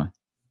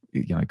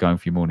going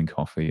for your morning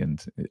coffee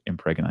and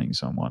impregnating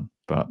someone.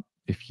 But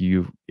if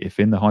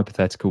in the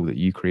hypothetical that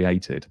you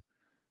created,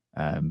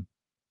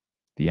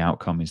 the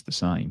outcome is the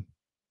same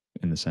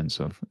in the sense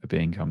of a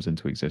being comes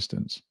into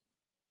existence,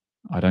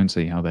 I don't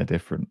see how they're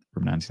different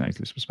from an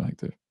antinatalist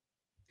perspective.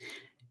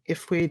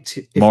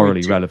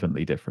 Morally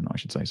relevantly different, I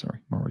should say. Sorry,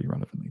 morally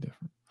relevantly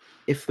different.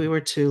 If we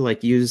were to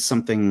use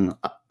something,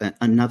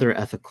 another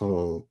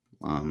ethical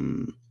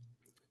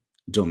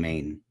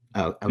domain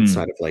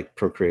outside of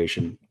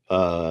procreation,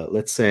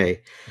 let's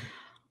say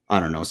I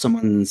don't know,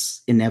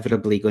 someone's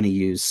inevitably going to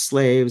use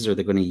slaves, or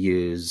they're going to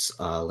use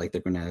like they're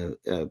going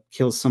to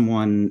kill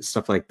someone,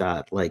 stuff like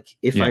that. Like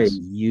if I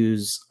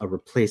use a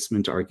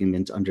replacement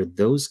argument under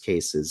those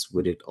cases,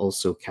 would it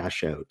also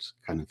cash out,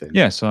 kind of thing?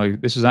 Yeah, so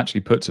this was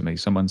actually put to me.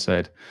 Someone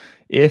said,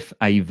 if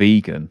a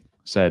vegan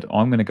said,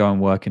 I'm going to go and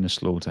work in a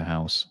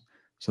slaughterhouse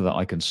so that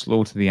I can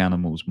slaughter the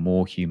animals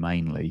more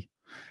humanely,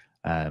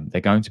 they're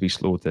going to be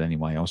slaughtered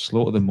anyway. I'll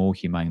slaughter them more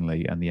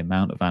humanely, and the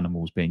amount of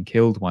animals being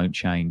killed won't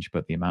change,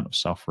 but the amount of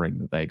suffering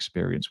that they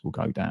experience will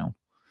go down.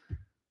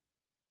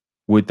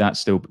 Would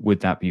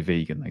that be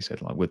vegan? They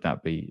said, like, would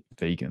that be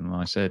vegan? And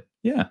I said,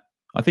 yeah,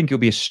 I think it'll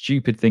be a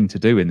stupid thing to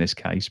do in this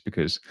case,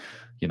 because,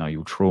 you know,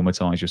 you'll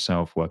traumatize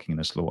yourself working in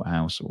a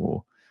slaughterhouse,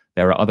 or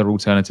there are other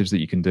alternatives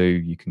that you can do.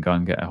 You can go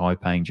and get a high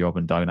paying job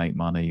and donate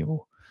money,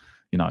 or,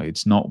 you know,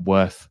 it's not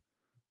worth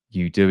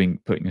you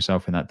putting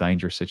yourself in that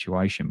dangerous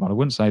situation. But I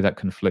wouldn't say that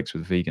conflicts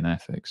with vegan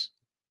ethics.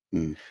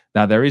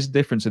 Now, there is a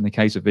difference in the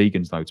case of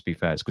vegans, though, to be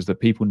fair, because the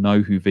people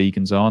know who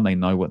vegans are and they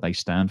know what they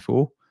stand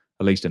for,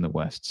 at least in the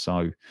West.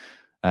 So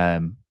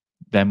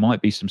there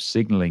might be some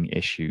signaling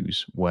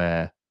issues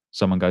where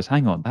someone goes,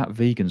 hang on, that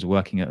vegan's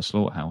working at a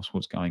slaughterhouse.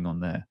 What's going on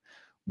there?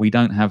 We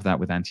don't have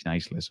that with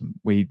antinatalism.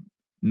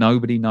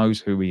 Nobody knows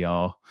who we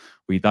are.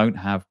 We don't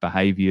have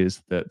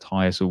behaviors that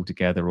tie us all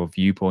together, or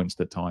viewpoints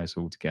that tie us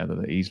all together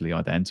that easily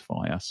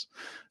identify us.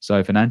 So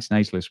if an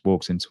antinatalist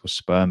walks into a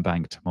sperm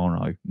bank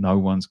tomorrow, no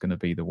one's going to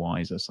be the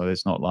wiser. So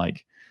it's not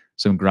like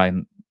they're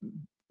going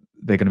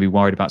to be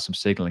worried about some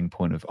signaling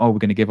point of, oh, we're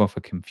going to give off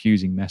a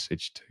confusing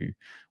message to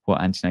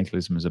what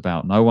antinatalism is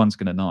about. No one's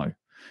going to know.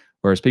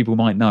 Whereas people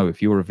might know.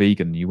 If you're a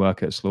vegan and you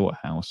work at a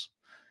slaughterhouse,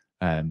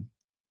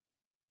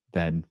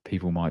 then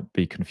people might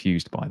be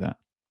confused by that.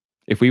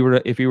 If we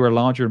were a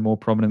larger and more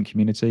prominent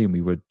community, and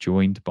we were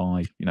joined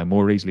by, you know,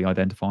 more easily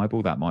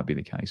identifiable, that might be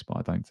the case, but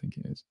I don't think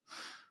it is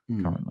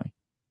currently.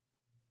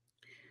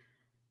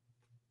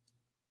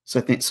 So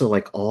I think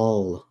like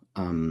all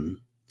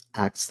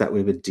acts that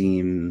we would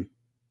deem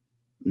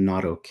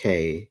not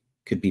okay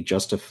could be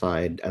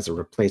justified as a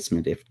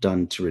replacement if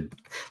done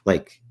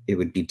like it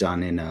would be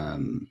done in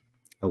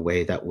a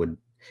way that would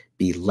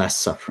be less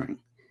suffering.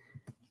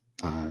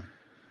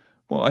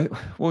 Well,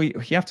 you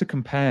have to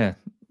compare,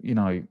 you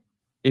know,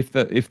 if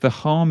the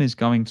harm is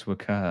going to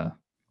occur,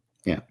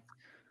 yeah,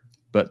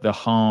 but the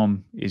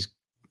harm is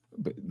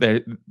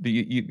there,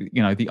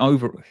 the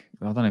over,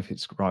 I don't know if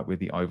it's right with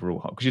the overall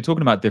harm, because you're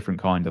talking about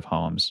different kind of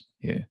harms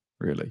here,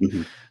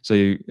 really.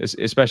 So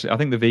especially, I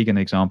think the vegan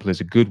example is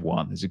a good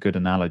one. It's a good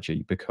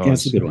analogy,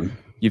 because it's a good one.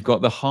 You've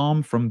got the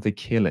harm from the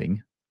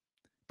killing,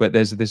 but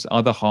there's this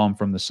other harm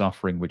from the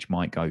suffering which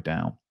might go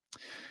down.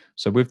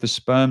 So with the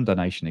sperm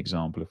donation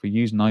example, if we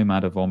use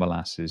Nomad of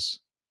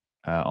Omelas's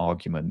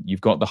argument, you've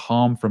got the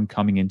harm from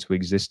coming into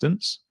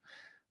existence,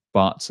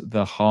 but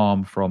the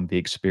harm from the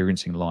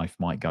experiencing life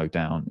might go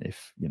down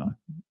if, you know,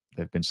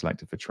 they've been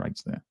selected for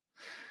traits there.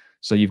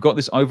 So you've got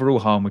this overall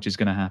harm which is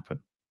going to happen,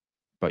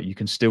 but you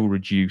can still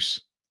reduce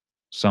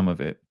some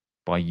of it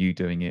by you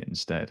doing it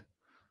instead.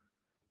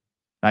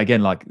 Now,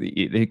 again, like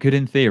it could,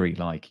 in theory,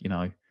 like, you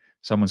know,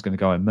 someone's going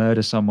to go and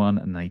murder someone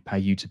and they pay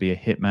you to be a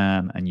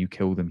hitman and you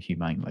kill them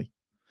humanely.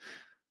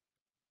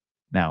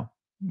 Now,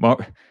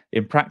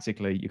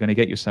 practically, you're going to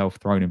get yourself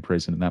thrown in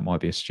prison, and that might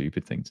be a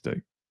stupid thing to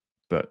do.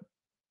 But,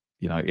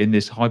 you know, in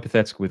this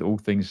hypothetical, with all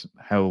things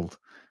held,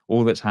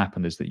 all that's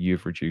happened is that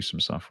you've reduced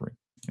some suffering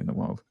in the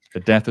world.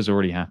 The death has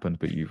already happened,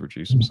 but you've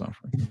reduced some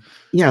suffering.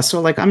 Yeah,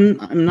 so like I'm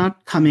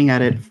not coming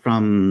at it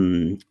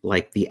from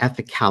like the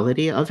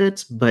ethicality of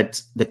it,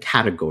 but the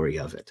category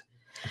of it.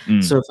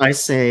 So if I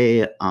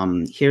say,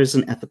 here's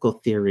an ethical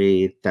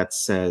theory that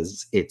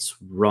says it's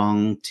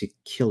wrong to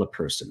kill a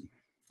person,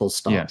 full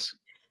stop. Yes.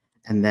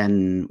 And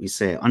then we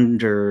say,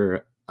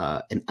 under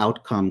an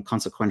outcome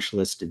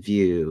consequentialist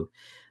view,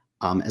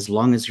 as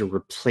long as you're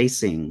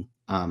replacing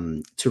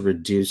to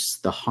reduce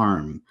the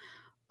harm,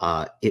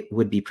 it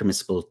would be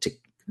permissible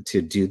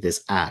to do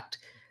this act.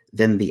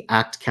 Then the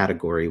act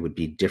category would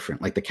be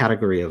different, like the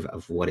category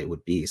of what it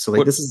would be. So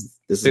like this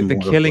is the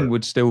killing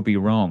would still be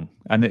wrong.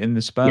 And in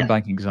the sperm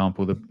bank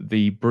example,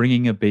 the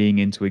bringing a being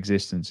into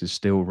existence is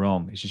still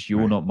wrong. It's just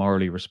you're not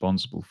morally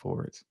responsible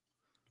for it.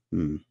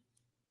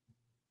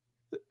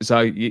 So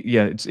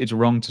yeah, it's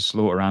wrong to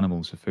slaughter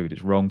animals for food.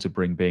 It's wrong to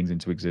bring beings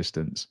into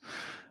existence.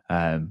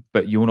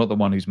 But you're not the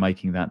one who's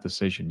making that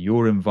decision.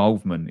 Your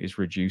involvement is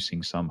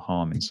reducing some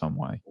harm in some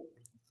way.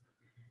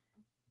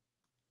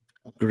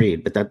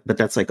 Agreed, but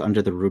that's like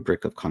under the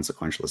rubric of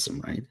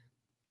consequentialism, right?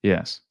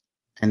 Yes.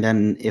 And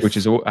then which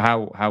is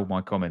how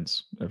my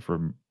comments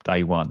from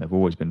day one, they've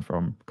always been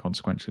from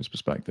consequentialist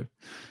perspective.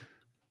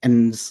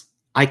 And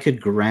I could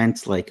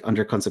grant like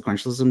under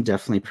consequentialism,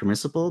 definitely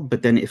permissible.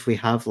 But then if we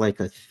have like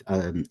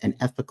an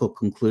ethical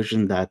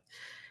conclusion that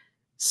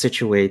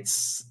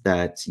situates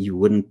that you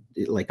wouldn't,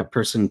 like a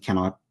person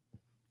cannot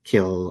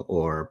kill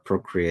or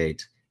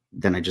procreate,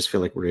 then I just feel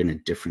like we're in a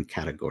different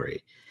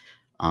category.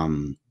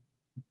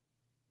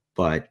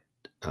 But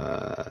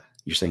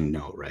you're saying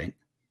no, right?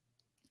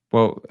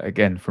 Well,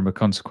 again, from a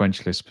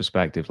consequentialist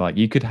perspective, like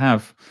you could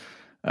have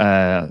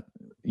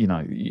you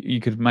know, you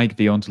could make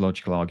the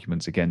ontological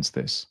arguments against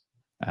this,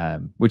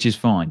 which is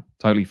fine,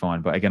 totally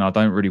fine. But again, I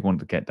don't really want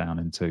to get down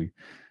into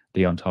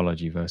the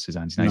ontology versus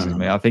antinatalism.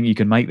 No. I think you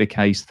can make the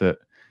case that,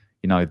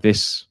 you know,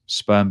 this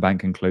sperm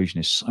bank conclusion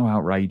is so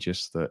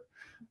outrageous that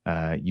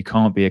you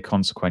can't be a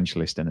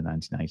consequentialist and an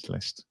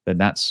antinatalist. Then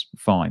that's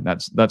fine.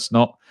 That's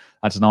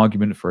an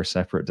argument for a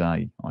separate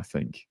day. I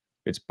think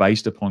it's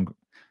based upon.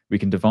 We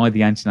can divide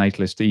the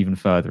antinatalist even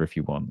further if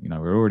you want. You know,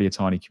 we're already a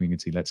tiny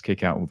community. Let's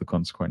kick out all the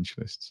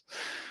consequentialists.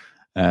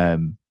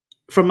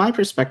 From my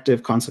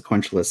perspective,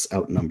 consequentialists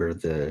outnumber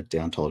the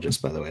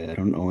deontologists. By the way, I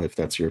don't know if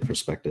that's your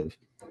perspective.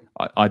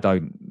 I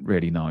don't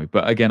really know,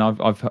 but again,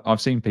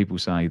 I've seen people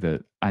say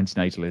that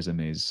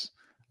antinatalism is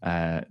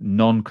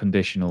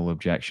non-conditional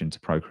objection to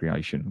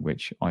procreation,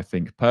 which I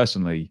think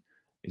personally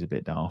is a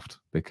bit daft,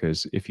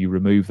 because if you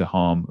remove the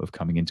harm of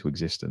coming into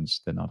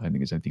existence, then I don't think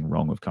there's anything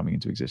wrong with coming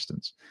into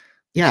existence.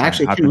 Yeah,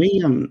 actually,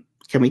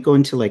 can we go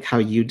into like how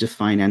you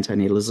define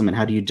antinatalism and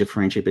how do you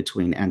differentiate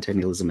between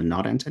antinatalism and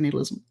not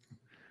antinatalism?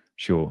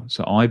 Sure.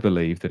 So I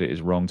believe that it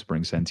is wrong to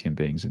bring sentient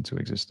beings into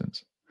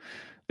existence.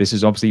 This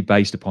is obviously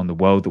based upon the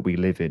world that we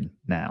live in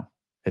now.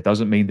 It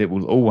doesn't mean that it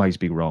will always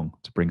be wrong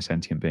to bring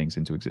sentient beings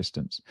into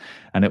existence.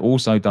 And it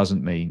also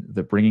doesn't mean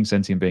that bringing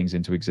sentient beings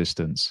into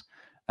existence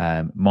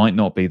might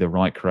not be the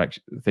right correct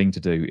thing to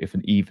do if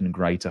an even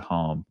greater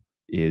harm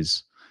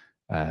is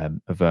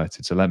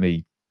averted. So let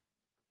me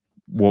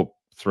walk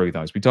through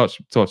those. We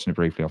touched on it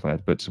briefly off air,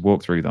 but to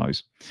walk through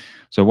those.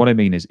 So what I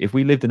mean is, if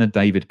we lived in a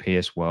David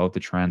Pearce world, the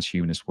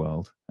transhumanist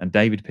world, and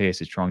David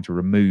Pearce is trying to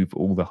remove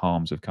all the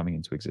harms of coming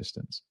into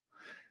existence.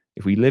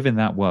 If we live in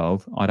that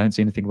world, I don't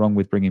see anything wrong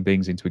with bringing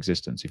beings into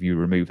existence if you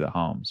remove the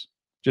harms.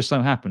 Just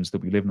so happens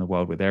that we live in a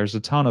world where there is a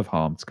ton of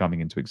harm coming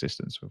into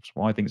existence, which is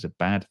why I think it's a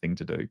bad thing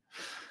to do.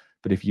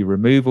 But if you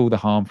remove all the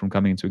harm from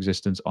coming into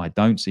existence, I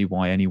don't see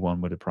why anyone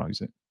would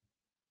oppose it,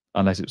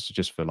 unless it's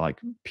just for like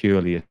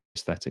purely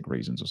aesthetic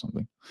reasons or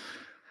something.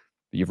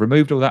 But you've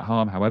removed all that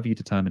harm, however you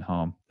determine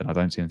harm, then I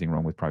don't see anything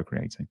wrong with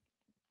procreating.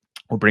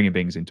 Or bringing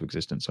beings into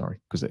existence, sorry,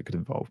 because it could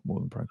involve more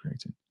than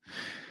procreating.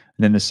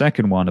 And then the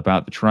second one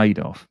about the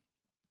trade-off.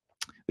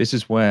 This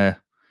is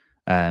where,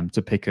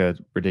 to pick a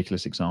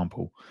ridiculous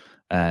example,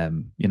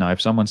 you know,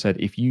 if someone said,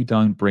 if you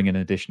don't bring an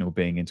additional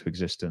being into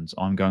existence,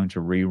 I'm going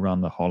to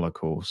rerun the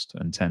Holocaust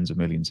and tens of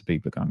millions of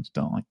people are going to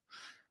die.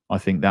 I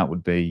think that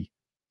would be,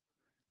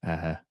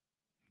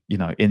 you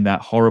know, in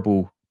that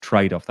horrible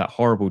trade-off, that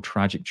horrible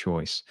tragic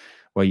choice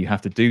where you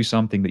have to do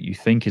something that you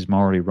think is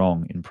morally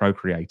wrong in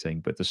procreating,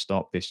 but to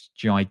stop this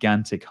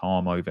gigantic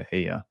harm over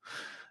here,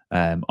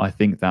 I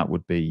think that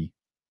would be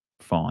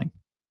fine.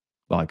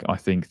 Like, I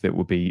think that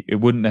would be, it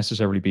wouldn't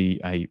necessarily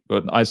be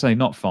but I say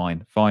not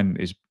fine. Fine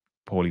is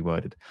poorly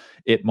worded.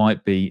 It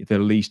might be the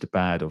least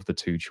bad of the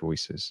two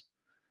choices,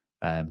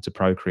 to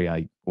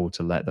procreate or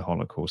to let the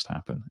Holocaust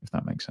happen, if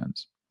that makes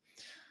sense.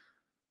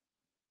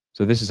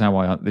 So this is how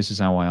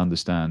I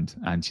understand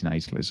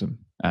antinatalism.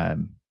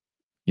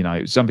 You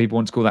know, some people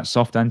want to call that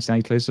soft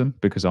antinatalism,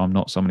 because I'm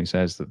not someone who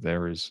says that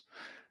there is,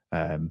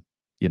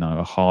 you know,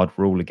 a hard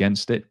rule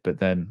against it. But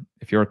then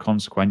if you're a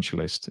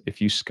consequentialist, if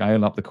you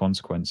scale up the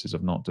consequences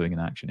of not doing an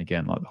action,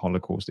 again, like the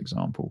Holocaust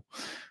example,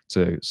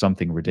 to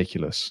something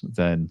ridiculous,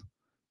 then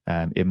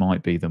it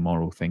might be the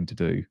moral thing to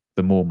do,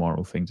 the more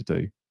moral thing to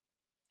do,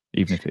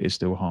 even if it is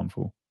still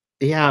harmful.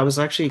 Yeah, I was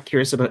actually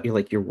curious about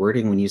your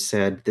wording when you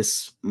said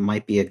this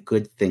might be a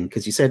good thing,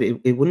 because you said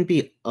it wouldn't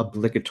be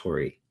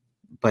obligatory,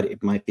 but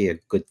it might be a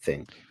good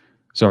thing.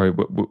 Sorry,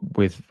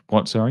 with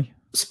what? Sorry?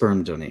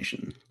 Sperm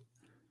donation.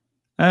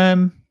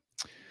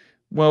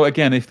 Well,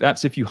 again,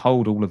 if you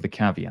hold all of the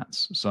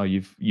caveats. So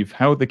you've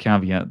held the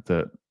caveat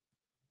that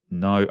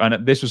no,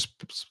 and this was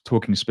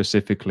talking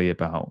specifically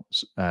about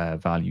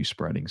value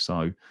spreading.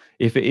 So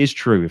if it is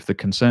true, if the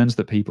concerns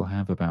that people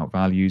have about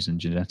values and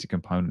genetic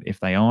component,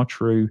 if they are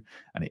true,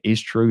 and it is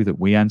true that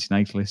we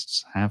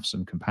antinatalists have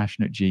some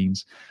compassionate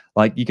genes,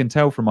 like you can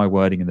tell from my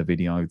wording in the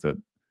video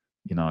that,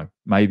 you know,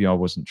 maybe I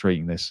wasn't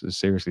treating this as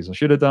seriously as I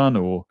should have done,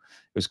 or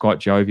it was quite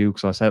jovial,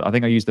 because I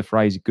think I used the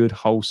phrase good,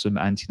 wholesome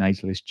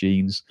antinatalist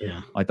genes.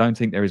 Yeah. I don't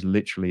think there is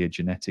literally a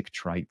genetic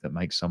trait that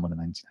makes someone an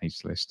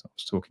antinatalist. I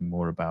was talking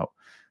more about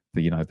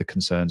the, you know, the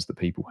concerns that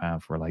people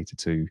have related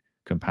to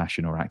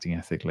compassion or acting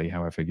ethically,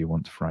 however you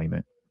want to frame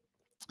it.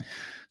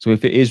 So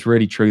if it is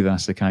really true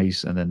that's the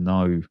case, and then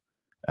no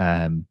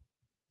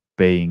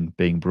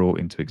being brought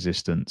into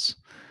existence,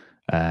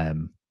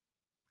 and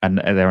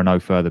there are no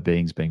further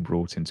beings being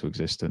brought into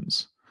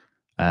existence,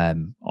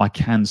 I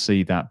can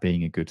see that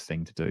being a good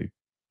thing to do.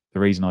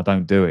 The reason I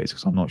don't do it is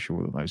because I'm not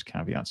sure that those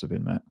caveats have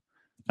been met,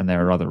 and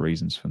there are other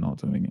reasons for not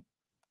doing it.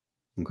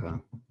 Okay.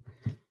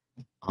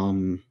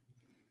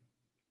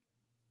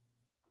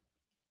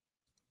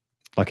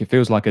 Like, it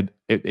feels like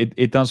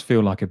it does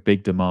feel like a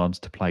big demand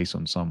to place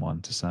on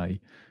someone to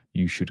say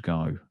you should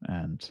go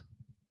and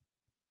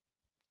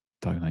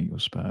donate your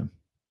sperm.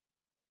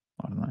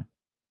 I don't know.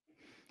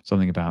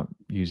 Something about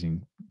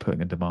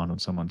putting a demand on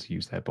someone to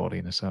use their body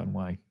in a certain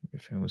way.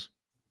 It feels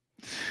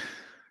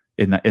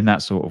in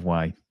that sort of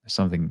way. There's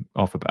something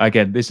off about.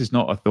 Again, this is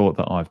not a thought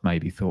that I've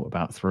maybe thought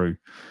about through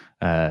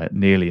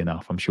nearly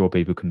enough. I'm sure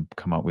people can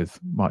come up with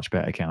much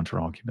better counter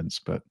arguments,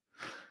 but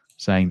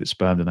saying that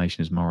sperm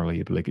donation is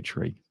morally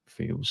obligatory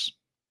feels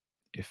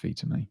iffy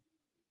to me.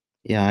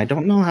 Yeah, I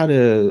don't know how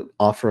to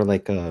offer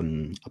like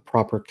a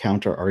proper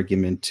counter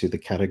argument to the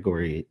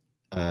category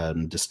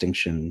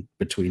distinction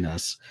between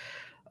us.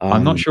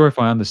 I'm not sure if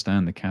I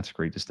understand the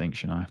category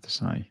distinction, I have to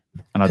say.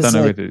 And I don't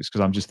know if it's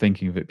because I'm just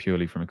thinking of it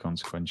purely from a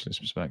consequentialist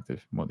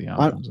perspective and what the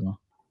outcomes are.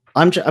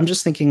 I'm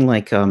just thinking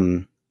like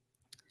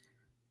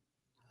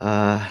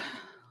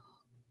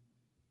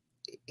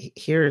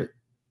here,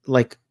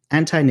 like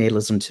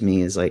antinatalism to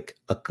me is like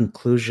a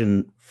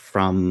conclusion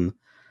from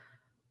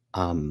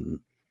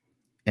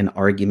an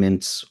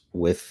argument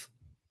with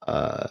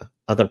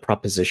other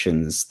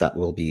propositions that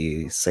will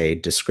be, say,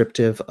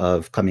 descriptive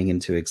of coming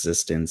into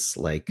existence,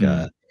 like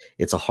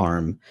it's a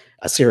harm,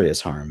 a serious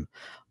harm,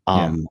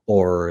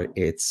 or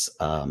it's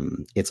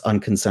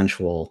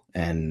unconsensual,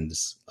 and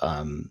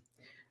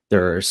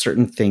there are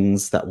certain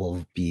things that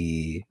will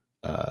be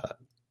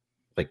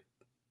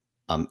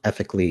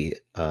ethically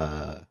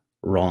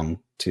wrong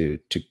to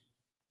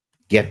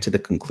get to the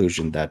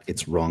conclusion that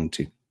it's wrong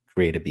to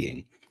create a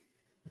being.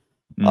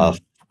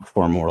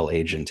 For a moral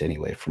agent,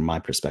 anyway, from my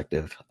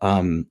perspective.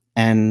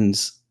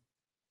 And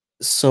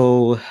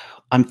so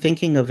I'm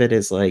thinking of it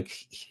as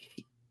like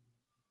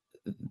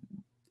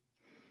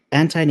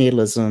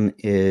antinatalism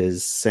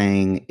is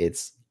saying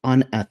it's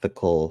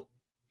unethical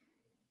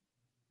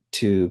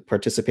to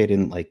participate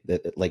in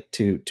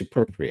to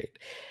procreate.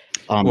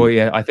 Well,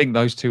 yeah, I think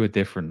those two are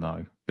different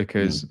though,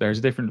 because there's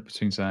a difference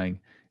between saying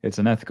it's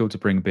unethical to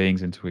bring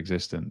beings into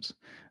existence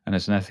and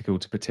it's unethical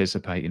to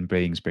participate in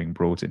beings being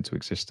brought into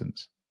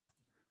existence.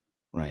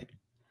 Right.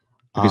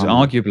 Because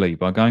arguably,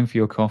 by going for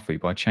your coffee,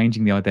 by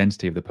changing the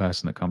identity of the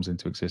person that comes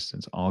into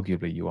existence,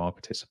 arguably you are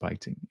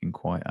participating in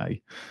quite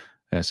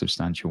a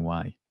substantial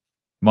way. It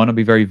might not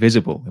be very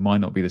visible. It might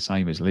not be the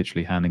same as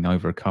literally handing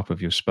over a cup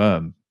of your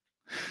sperm,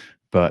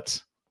 but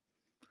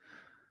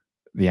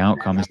the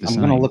outcome is the same.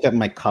 I'm going to look at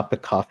my cup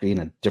of coffee in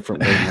a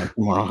different way than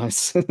tomorrow.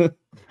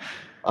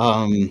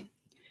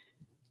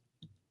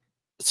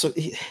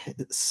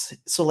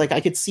 So like I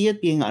could see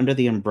it being under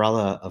the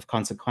umbrella of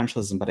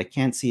consequentialism, but I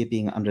can't see it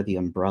being under the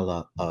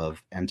umbrella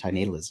of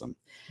antinatalism.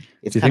 Do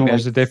you think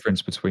there's a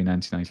difference between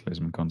antinatalism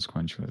and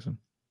consequentialism?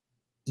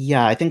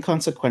 Yeah, I think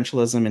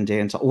consequentialism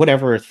and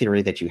whatever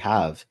theory that you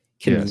have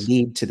can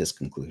lead to this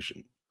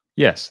conclusion.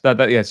 Yes,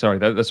 sorry,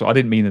 that's what I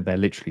didn't mean that they're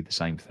literally the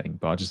same thing,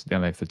 but I just don't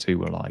know if the two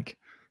were like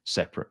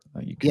separate.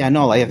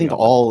 I think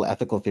all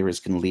ethical theories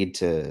can lead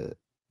to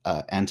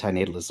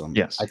antinatalism.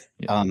 Yes.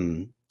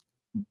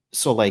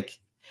 So like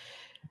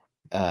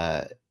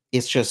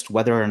it's just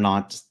whether or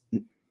not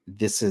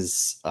this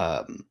is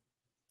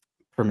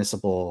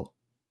permissible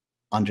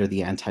under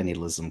the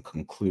antinatalism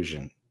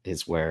conclusion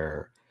is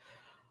where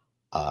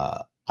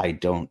I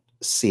don't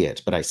see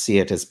it, but I see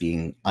it as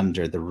being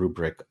under the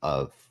rubric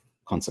of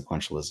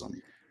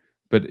consequentialism.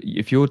 But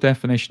if your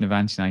definition of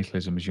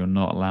antinatalism is you're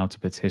not allowed to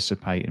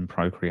participate in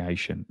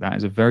procreation, that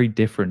is a very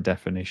different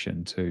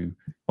definition to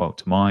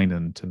mine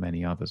and to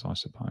many others, I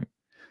suppose.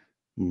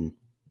 And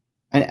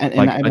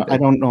I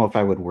don't know if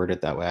I would word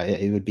it that way.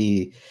 It would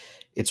be,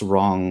 it's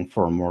wrong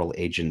for a moral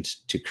agent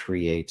to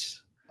create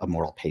a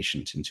moral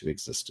patient into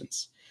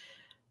existence.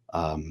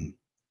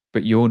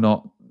 But you're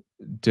not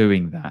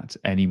doing that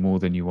any more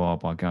than you are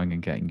by going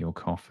and getting your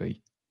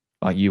coffee.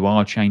 Like you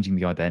are changing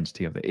the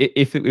identity of it.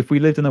 If we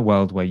lived in a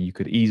world where you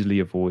could easily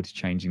avoid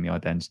changing the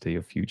identity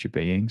of future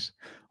beings,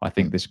 I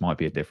think this might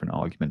be a different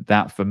argument.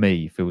 That for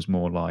me feels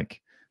more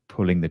like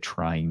pulling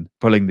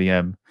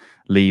the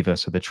lever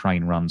so the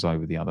train runs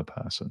over the other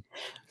person.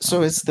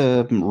 So is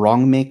the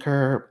wrong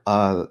maker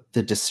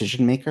the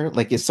decision maker?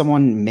 Like is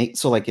someone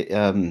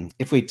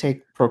if we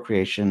take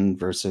procreation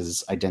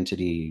versus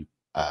identity,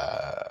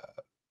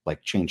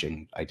 like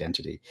changing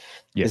identity,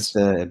 is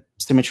the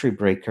symmetry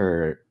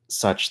breaker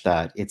such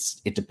that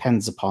it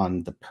depends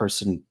upon the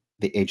person,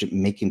 the agent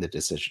making the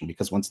decision?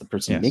 Because once the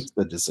person makes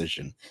the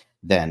decision,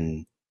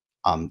 then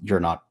you're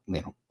not,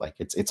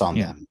 it's on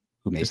them.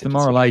 It's the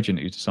moral agent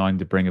who's deciding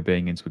to bring a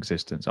being into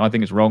existence. I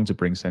think it's wrong to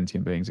bring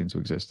sentient beings into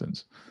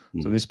existence.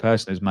 So this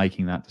person is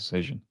making that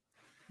decision.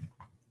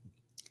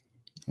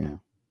 Yeah.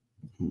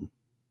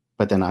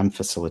 But then I'm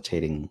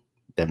facilitating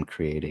them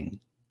creating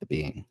the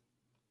being.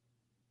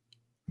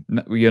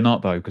 No, you're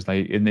not though, because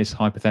in this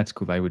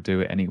hypothetical, they would do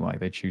it anyway.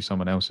 They choose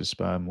someone else's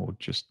sperm or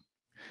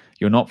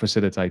you're not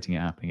facilitating it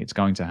happening. It's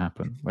going to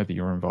happen whether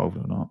you're involved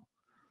or not.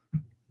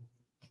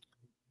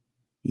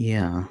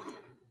 Yeah.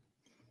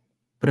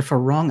 But if a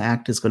wrong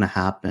act is going to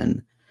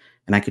happen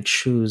and I could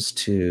choose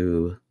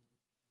to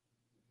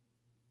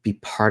be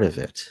part of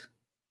it.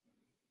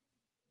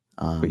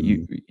 But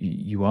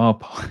you are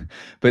part,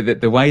 but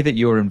the way that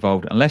you're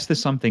involved, unless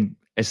there's something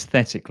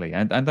aesthetically,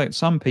 and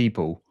some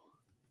people,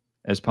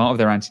 as part of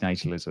their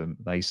antinatalism,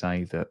 they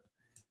say that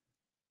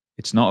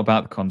it's not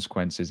about the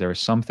consequences. There is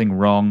something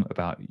wrong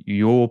about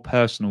your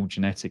personal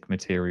genetic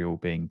material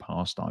being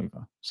passed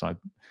over. So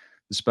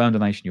the sperm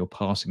donation, you're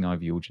passing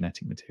over your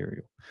genetic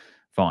material.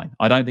 Fine.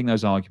 I don't think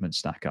those arguments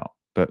stack up,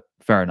 but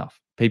fair enough.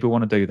 People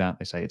want to do that.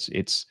 They say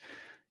it's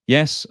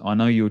yes, I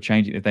know you're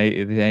changing.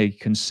 They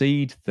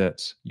concede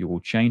that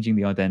you're changing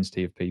the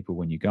identity of people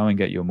when you go and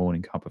get your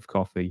morning cup of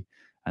coffee,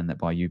 and that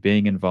by you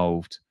being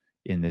involved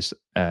in this,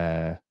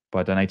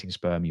 by donating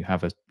sperm, you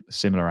have a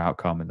similar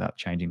outcome in that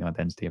changing the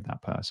identity of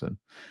that person.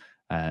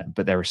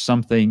 But there is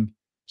something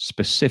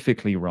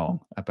specifically wrong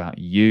about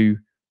you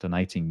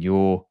donating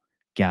your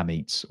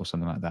gametes or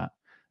something like that.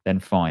 Then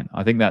fine.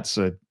 I think that's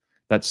a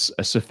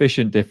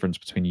sufficient difference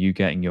between you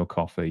getting your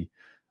coffee,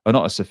 or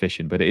not a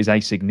sufficient, but it is a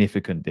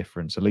significant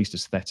difference, at least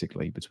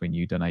aesthetically, between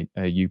you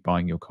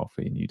buying your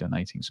coffee and you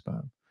donating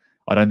sperm.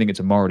 I don't think it's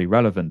a morally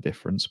relevant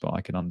difference, but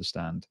I can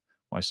understand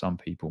why some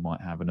people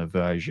might have an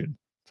aversion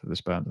to the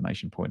sperm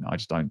donation point. I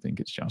just don't think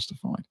it's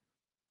justified.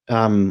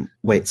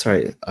 Wait,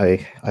 sorry,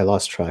 I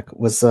lost track.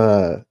 Was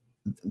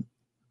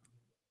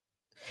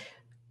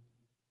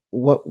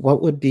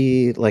what would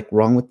be like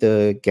wrong with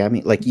the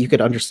gamete? Like, you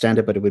could understand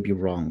it, but it would be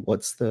wrong.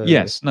 What's the?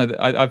 Yes, no,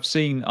 I've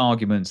seen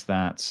arguments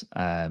that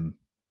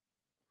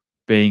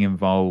being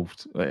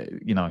involved,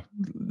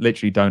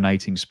 literally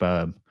donating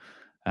sperm,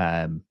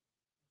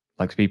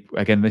 like people,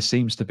 again, this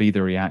seems to be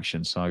the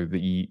reaction. So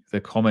the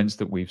comments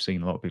that we've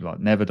seen, a lot of people like,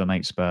 never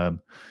donate sperm.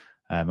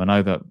 I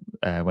know that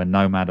when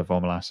Nomad of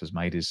Omelas has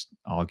made his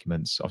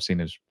arguments, I've seen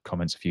his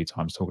comments a few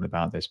times talking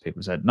about this.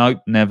 People said, no,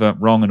 never,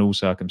 wrong in all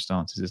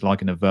circumstances. It's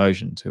like an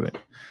aversion to it.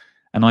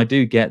 And I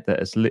do get that,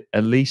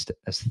 at least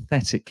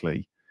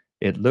aesthetically,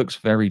 it looks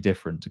very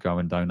different to go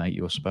and donate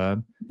your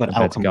sperm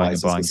compared to going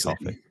and buying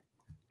coffee.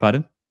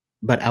 Pardon?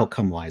 But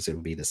outcome-wise, it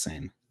would be the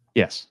same.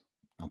 Yes.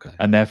 Okay.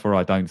 And therefore,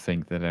 I don't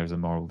think that there's a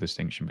moral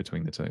distinction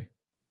between the two.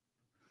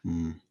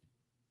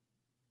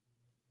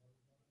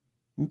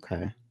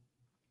 Okay.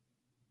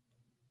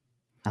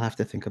 I'll have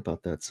to think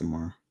about that some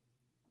more.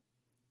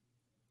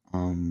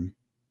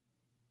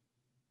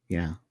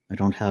 Yeah, I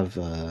don't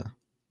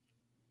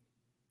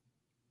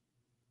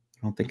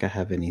think I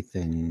have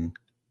anything.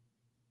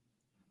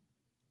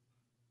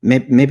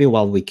 Maybe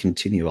while we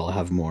continue, I'll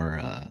have more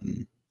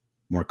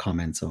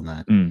comments on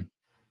that.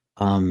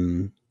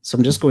 So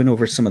I'm just going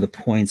over some of the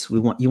points.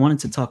 You wanted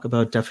to talk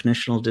about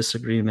definitional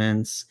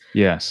disagreements.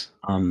 Yes.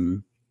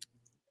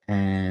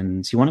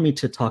 And you wanted me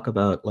to talk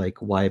about like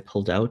why I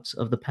pulled out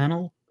of the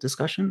panel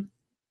discussion?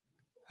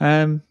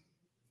 You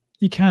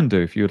can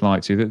do if you would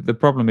like to. The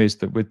problem is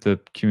that with the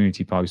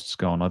community posts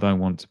gone, I don't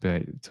want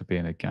to be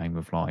in a game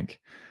of like,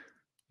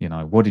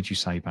 what did you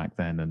say back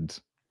then? And,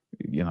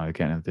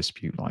 getting a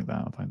dispute like that.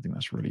 I don't think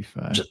that's really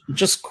fair.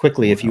 Just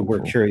quickly, if you were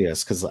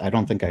curious, because I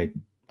don't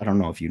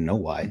know if you know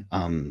why.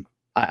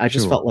 I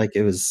just felt like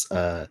it was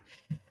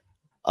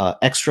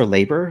extra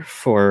labor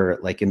for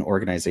like an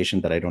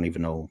organization that I don't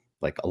even know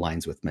like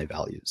aligns with my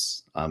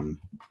values.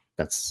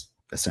 That's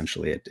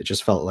essentially it. It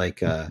just felt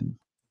like a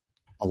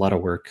lot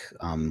of work,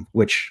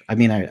 which I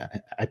mean,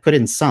 I put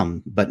in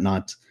some, but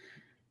not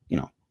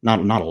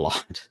a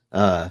lot.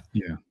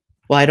 Yeah.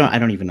 Well, I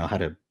don't even know how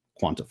to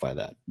quantify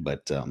that,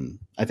 but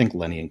I think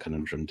Lenny and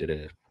Conundrum did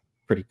a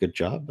pretty good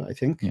job, I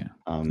think. Yeah,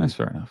 that's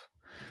fair enough.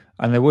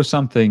 And there was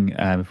something,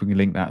 if we can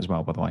link that as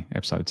well, by the way,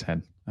 episode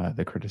 10,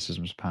 the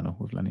criticisms panel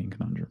with Lenny and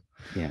Conundrum.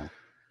 Yeah.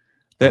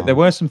 There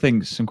were some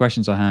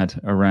questions I had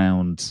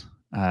around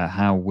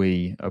how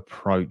we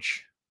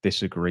approach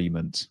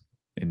disagreement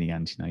in the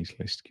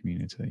antinatalist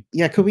community.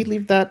 Yeah, could we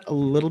leave that a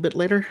little bit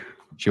later?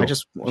 Sure. I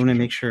just want to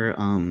make sure,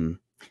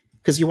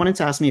 because you wanted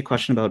to ask me a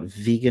question about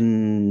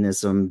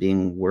veganism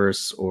being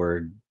worse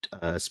or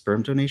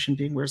sperm donation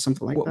being worse,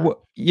 something like that.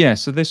 Yeah,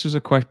 so this was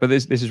a question, but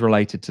this is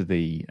related to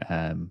the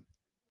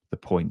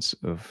points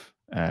of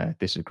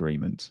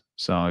disagreement.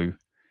 So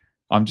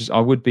I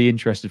would be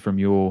interested from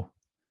your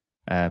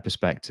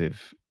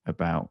perspective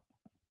about.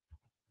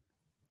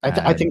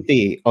 I think do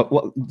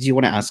you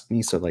want to ask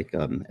me? So like,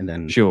 and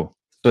then sure.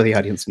 So the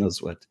audience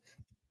knows what.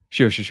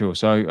 Sure.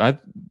 So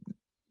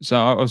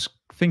I was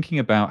thinking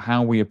about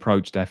how we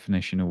approach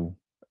definitional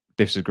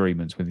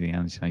disagreements within the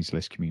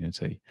antinatalist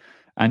community,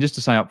 and just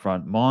to say up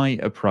front, my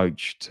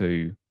approach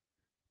to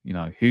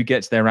who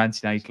gets their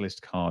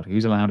antinatalist card,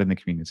 who's allowed in the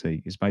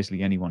community, is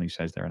basically anyone who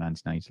says they're an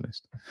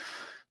antinatalist,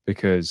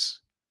 because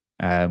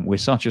we're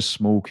such a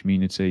small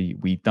community.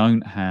 We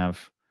don't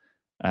have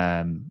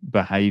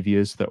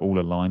behaviors that all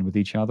align with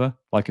each other.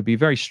 Like, it'd be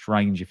very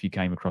strange if you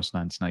came across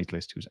an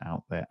antinatalist who's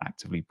out there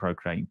actively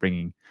procreating,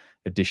 bringing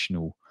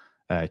additional,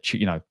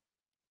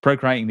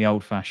 procreating the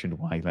old-fashioned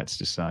way, let's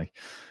just say.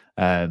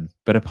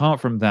 But apart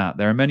from that,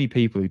 there are many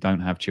people who don't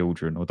have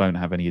children or don't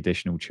have any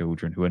additional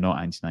children who are not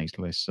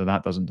antinatalists, so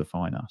that doesn't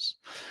define us.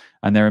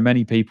 And there are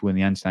many people in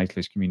the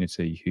antinatalist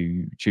community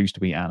who choose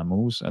to eat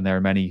animals, and there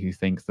are many who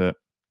think that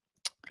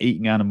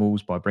eating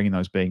animals by bringing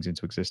those beings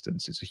into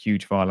existence is a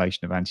huge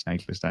violation of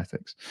antinatalist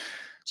ethics.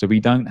 So we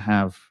don't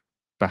have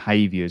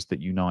behaviors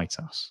that unite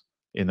us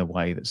in the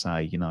way that,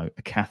 say,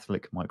 a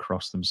Catholic might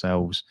cross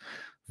themselves,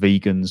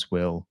 vegans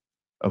will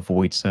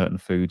avoid certain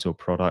foods or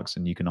products,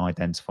 and you can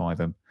identify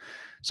them.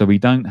 So we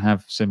don't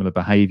have similar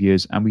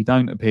behaviors, and we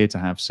don't appear to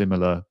have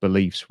similar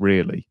beliefs,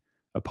 really,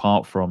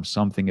 apart from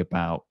something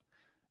about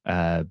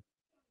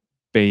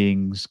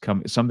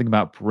something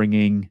about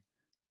bringing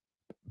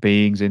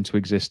beings into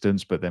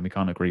existence, but then we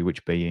can't agree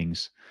which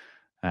beings.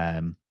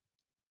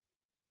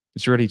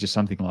 It's really just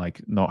something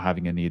like not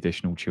having any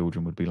additional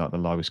children would be like the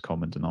lowest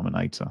common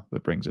denominator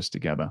that brings us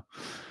together.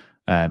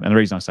 And the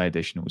reason I say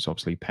additional is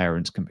obviously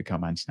parents can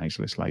become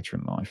antinatalists later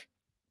in life.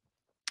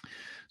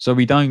 So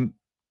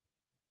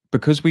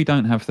because we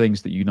don't have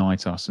things that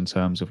unite us in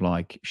terms of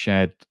like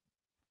shared,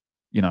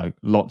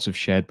 lots of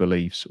shared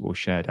beliefs or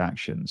shared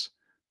actions.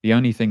 The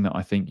only thing that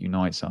I think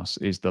unites us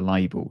is the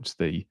labels,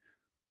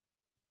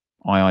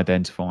 I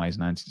identify as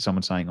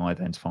someone saying I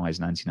identify as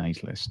an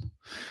antinatalist.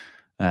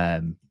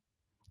 And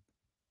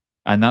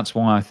that's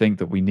why I think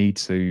that we need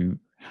to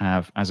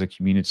have, as a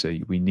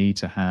community, we need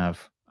to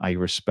have a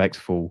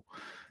respectful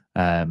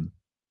and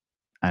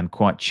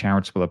quite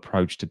charitable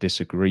approach to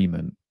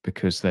disagreement,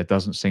 because there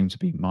doesn't seem to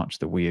be much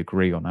that we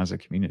agree on as a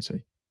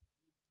community.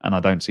 And I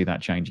don't see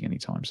that changing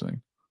anytime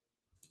soon.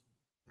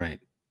 Right.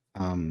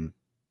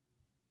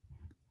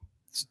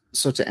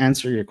 So to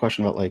answer your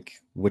question about like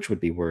which would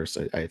be worse,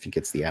 I think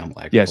it's the animal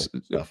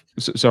agriculture stuff.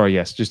 Sorry,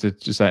 yes. Just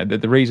to say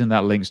the reason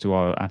that links to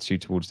our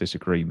attitude towards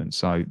disagreement.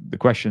 So the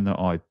question that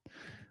I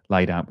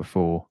laid out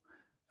before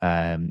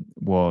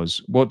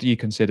was, what do you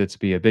consider to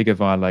be a bigger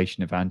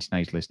violation of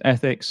antinatalist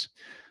ethics?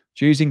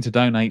 Choosing to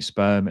donate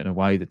sperm in a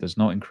way that does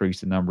not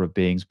increase the number of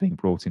beings being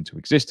brought into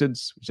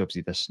existence, which is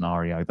obviously the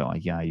scenario that I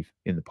gave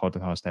in the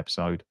podcast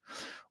episode.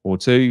 Or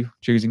 2,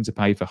 choosing to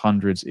pay for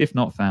hundreds, if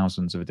not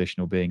thousands, of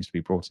additional beings to be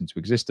brought into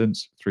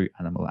existence through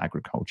animal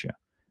agriculture,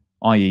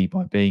 i.e.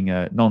 by being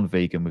a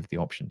non-vegan with the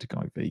option to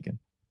go vegan.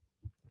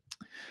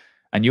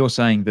 And you're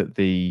saying that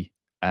the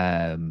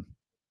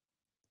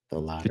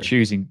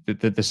choosing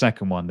the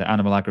second one, the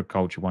animal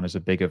agriculture one, is a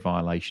bigger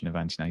violation of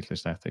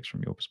antinatalist ethics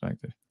from your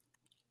perspective?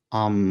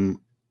 I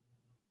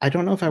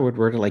don't know if I would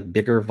word it like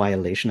bigger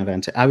violation of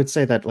I would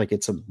say that like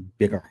it's a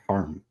bigger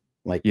harm.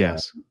 Like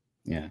yes,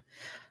 yeah.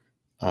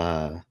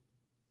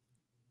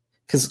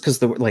 Because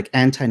the like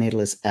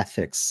antinatalist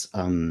ethics,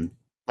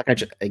 like I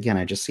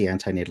just see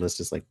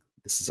antinatalist as like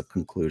this is a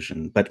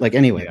conclusion, but like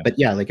anyway, but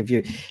yeah, like if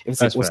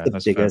it's like what's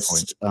the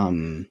biggest,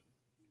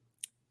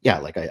 yeah,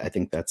 like I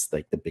think that's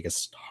like the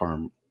biggest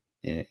harm.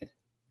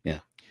 Yeah,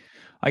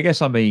 I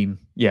guess I mean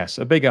yes,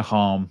 a bigger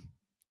harm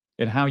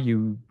in how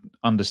you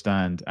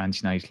understand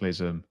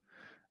antinatalism.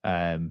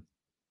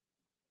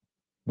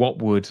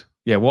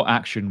 What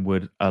action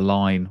would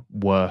align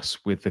worse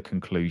with the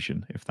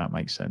conclusion, if that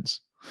makes sense,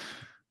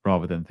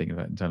 rather than thinking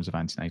of it in terms of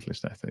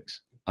antinatalist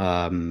ethics?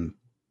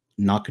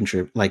 Not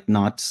contribute, like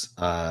not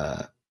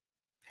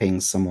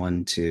paying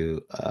someone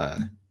to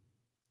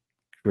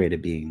create a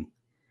being.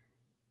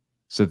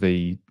 So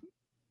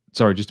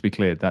sorry, just to be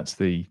clear, that's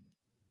the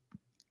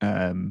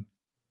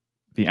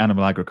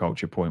animal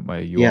agriculture point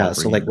where you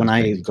so like when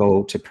I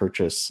go to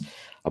purchase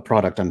a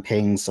product, I'm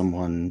paying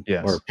someone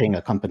or paying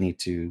a company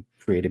to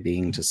create a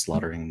being to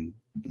slaughtering,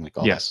 like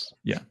all that stuff.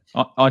 Yeah,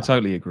 I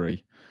totally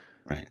agree.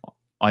 Right.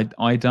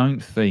 I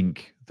don't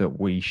think that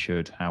we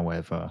should,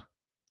 however,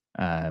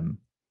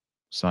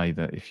 say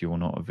that if you're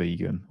not a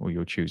vegan or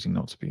you're choosing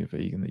not to be a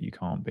vegan, that you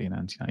can't be an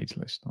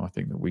antinatalist. I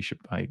think that we should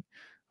make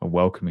a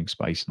welcoming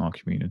space in our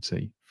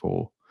community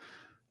for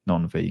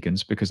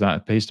non-vegans, because that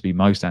appears to be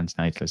most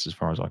antinatalists, as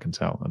far as I can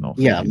tell, are not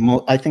vegan.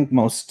 I think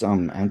most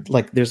and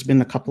like there's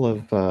been a couple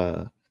of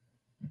I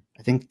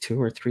think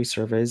 2 or 3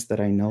 surveys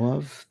that I know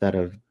of that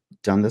have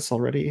done this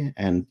already,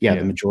 and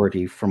the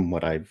majority, from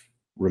what I've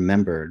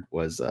remembered,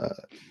 was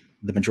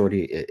the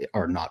majority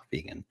are not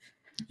vegan.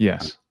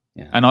 Yes.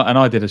 And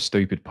I did a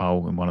stupid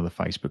poll in one of the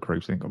Facebook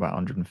groups. I think about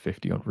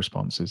 150 odd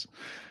responses,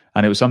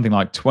 and it was something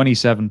like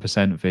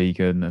 27%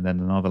 vegan, and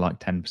then another like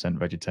 10%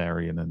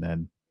 vegetarian, and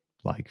then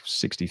like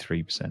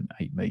 63%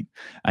 ate meat.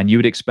 And you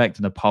would expect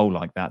in a poll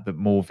like that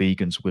more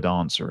vegans would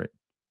answer it.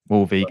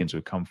 More vegans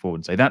would come forward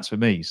and say, that's for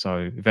me.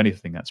 So if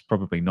anything, that's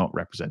probably not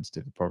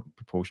representative. The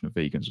proportion of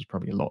vegans was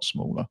probably a lot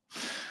smaller.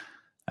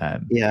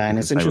 And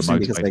it's interesting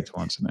because like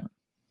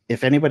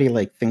if anybody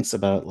like thinks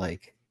about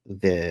like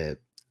the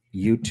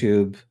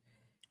YouTube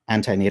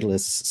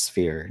antinatalist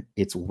sphere,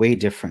 it's way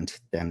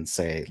different than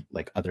say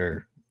like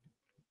other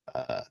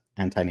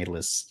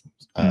antinatalist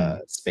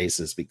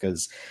spaces,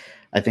 because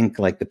I think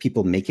like the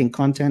people making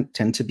content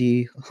tend to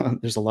be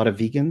there's a lot of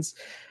vegans,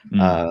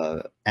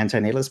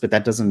 antinatalists, but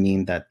that doesn't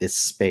mean that this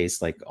space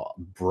like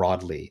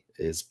broadly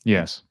is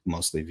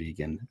mostly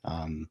vegan.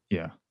 So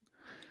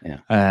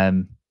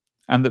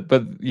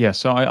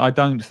I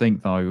don't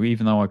think, though,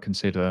 even though I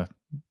consider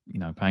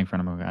paying for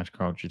animal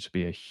agriculture to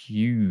be a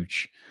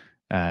huge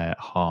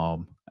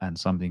harm and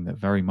something that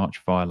very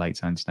much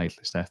violates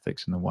antinatalist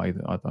ethics in a way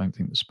that I don't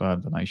think the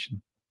sperm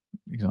donation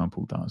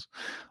example does.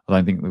 I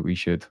don't think that we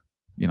should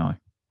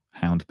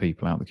hound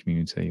people out of the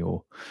community,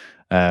 or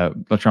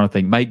I'm trying to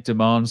think, make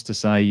demands to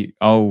say,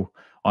 oh,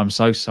 I'm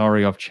so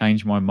sorry, I've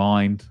changed my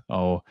mind,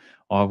 or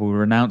I will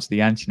renounce the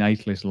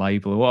antinatalist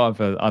label, or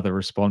whatever other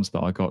response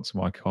that I got to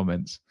my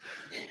comments.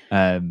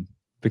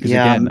 Because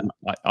again,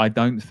 I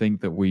don't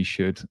think that we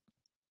should.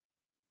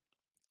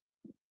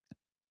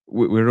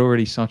 We're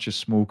already such a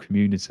small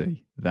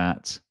community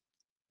that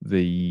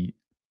the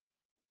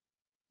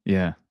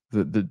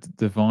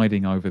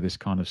dividing over this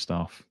kind of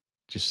stuff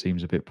just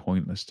seems a bit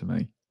pointless to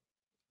me.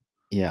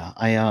 Yeah,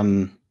 I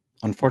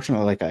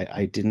unfortunately, like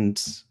I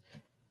didn't.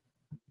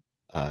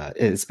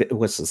 It's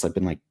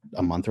been like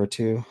a month or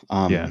two.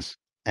 Yes.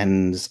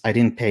 And I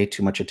didn't pay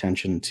too much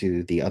attention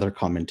to the other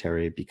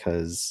commentary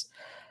because,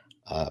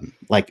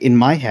 like in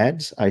my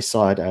head, I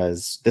saw it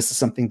as this is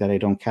something that I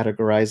don't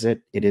categorize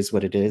it. It is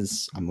what it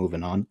is. I'm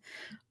moving on.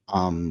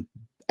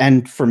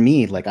 And for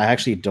me, like I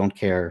actually don't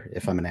care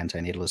if I'm an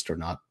antinatalist or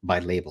not by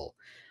label.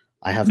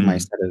 I have my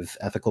set of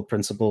ethical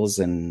principles,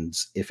 and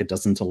if it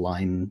doesn't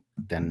align,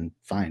 then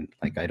fine.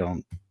 Like I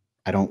don't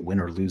win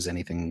or lose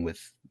anything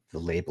with the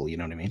label. You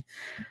know what I mean?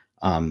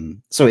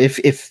 So if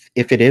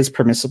it is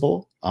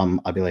permissible,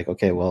 I'll be like,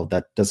 okay, well,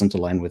 that doesn't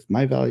align with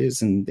my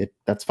values, and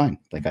that's fine.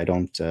 Like I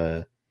don't.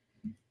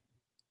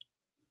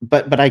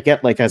 But I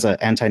get, like, as an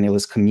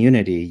anti-nihilist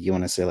community, you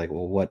want to say like,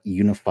 well, what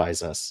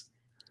unifies us,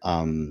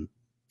 and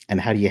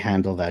how do you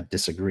handle that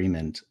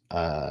disagreement?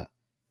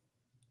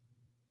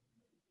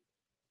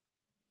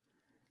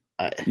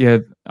 Yeah,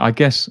 I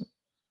guess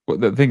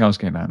the thing I was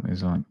getting at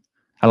is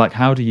like,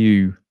 how do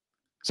you?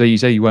 So you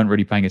say you weren't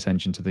really paying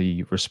attention to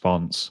the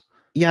response.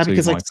 Yeah,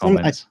 because my like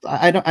comments.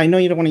 I know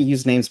you don't want to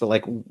use names, but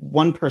like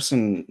one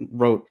person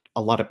wrote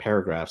a lot of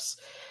paragraphs,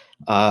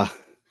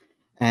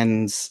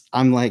 and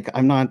I'm like,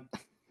 I'm not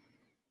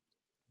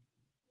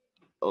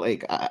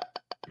like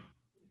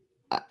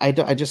I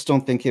just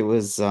don't think it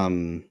was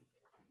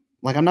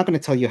like, I'm not going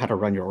to tell you how to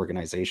run your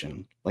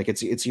organization. Like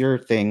it's your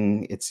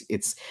thing.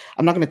 It's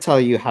I'm not going to tell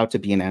you how to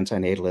be an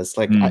antinatalist.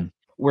 Like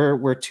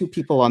we're two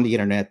people on the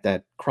internet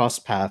that cross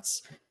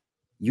paths.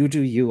 You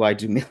do you, I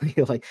do me.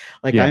 like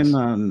yes.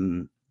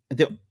 I'm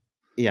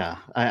yeah.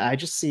 I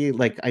just see,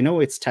 like, I know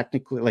it's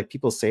technically, like,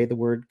 people say the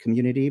word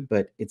community,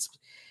 but it's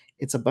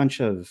a bunch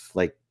of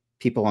like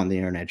people on the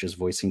internet just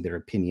voicing their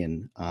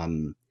opinion.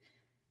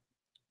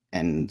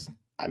 And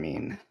I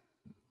mean,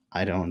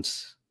 I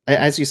don't.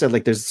 As you said,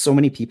 like, there's so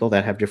many people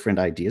that have different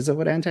ideas of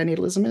what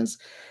antinatalism is.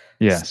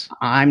 Yes. So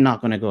I'm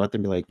not going to go out there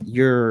and be like,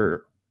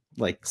 you're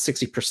like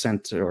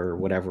 60% or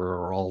whatever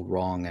are all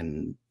wrong.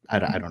 And I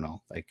don't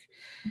know. Like,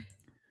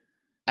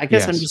 I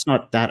guess I'm just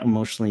not that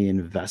emotionally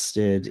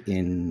invested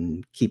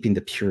in keeping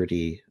the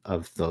purity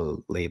of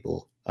the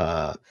label.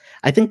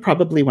 I think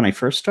probably when I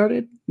first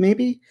started,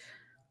 maybe.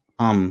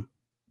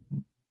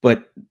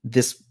 But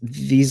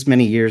these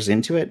many years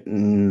into it,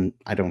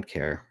 I don't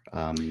care.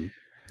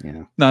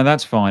 Yeah. No,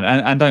 that's fine.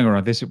 And don't get me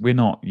wrong, we're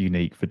not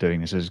unique for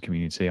doing this as a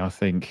community. I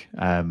think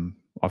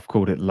I've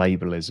called it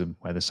labelism,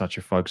 where there's such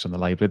a focus on the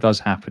label. It does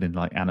happen in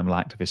like animal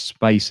activist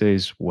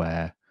spaces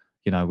where,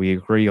 you know, we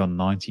agree on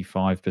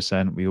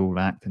 95%, we all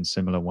act in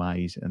similar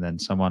ways, and then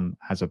someone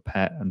has a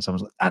pet and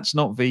someone's like, that's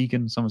not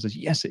vegan. Someone says,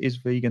 yes, it is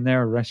vegan,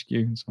 they're a rescue.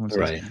 And someone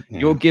says,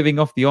 you're giving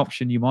off the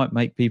option, you might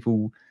make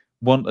people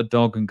want a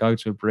dog and go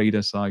to a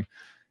breeder. So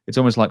it's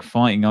almost like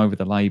fighting over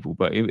the label.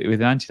 But with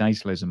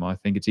antinatalism, I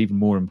think it's even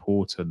more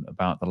important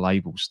about the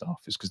label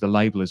stuff, is because the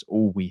label is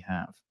all we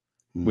have.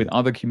 With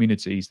other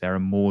communities, there are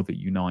more that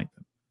unite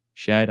them: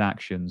 shared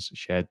actions,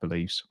 shared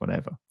beliefs,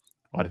 whatever.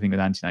 But I think with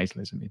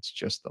antinatalism, it's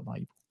just the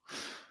label.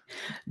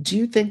 Do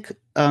you think,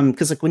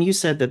 because like when you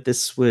said that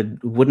this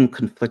wouldn't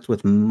conflict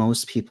with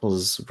most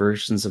people's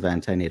versions of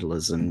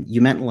antinatalism, you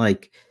meant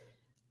like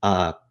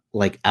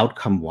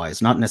outcome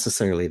wise, not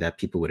necessarily that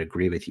people would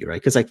agree with you,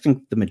 right? Because I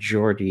think the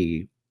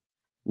majority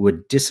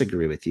would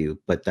disagree with you,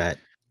 but that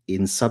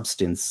in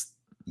substance,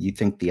 you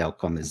think the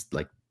outcome is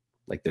like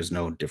there's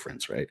no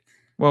difference, right?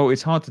 Well,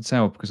 it's hard to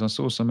tell, because I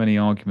saw so many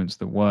arguments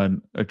that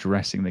weren't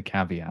addressing the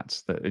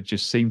caveats, that it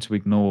just seemed to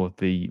ignore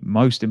the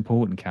most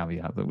important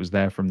caveat that was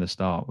there from the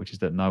start, which is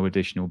that no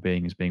additional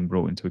being is being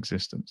brought into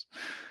existence.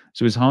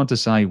 So it's hard to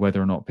say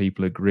whether or not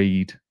people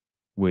agreed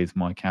with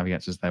my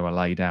caveats as they were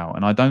laid out.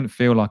 And I don't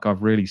feel like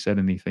I've really said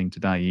anything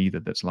today either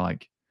that's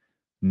like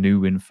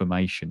new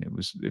information.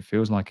 It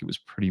feels like it was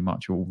pretty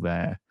much all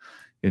there,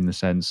 in the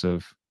sense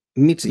of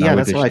me too. Yeah,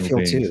 that's how I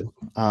feel too.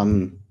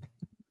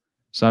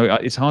 So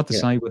it's hard to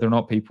say whether or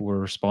not people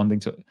were responding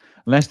to it,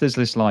 unless there's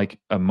this like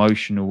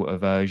emotional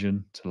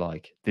aversion to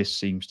like, this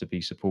seems to be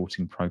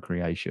supporting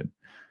procreation,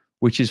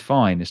 which is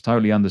fine. It's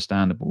totally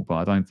understandable, but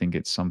I don't think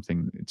it's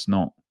something, it's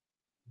not,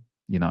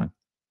 you know,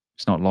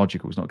 it's not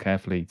logical. It's not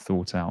carefully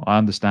thought out. I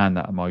understand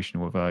that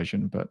emotional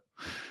aversion, but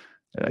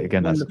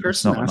again,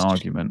 that's not an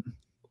argument.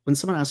 When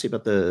someone asked you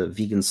about the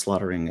vegan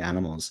slaughtering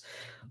animals,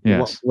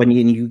 yes, when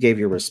you gave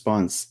your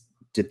response,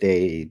 did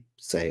they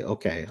say,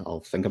 okay, I'll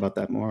think about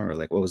that more? Or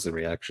like, what was the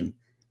reaction?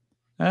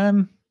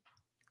 I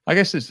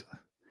guess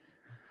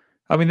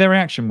their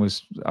reaction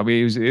was,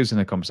 it was in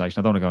a conversation.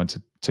 I don't want to go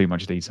into too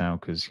much detail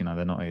because, you know,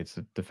 they're not here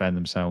to defend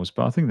themselves,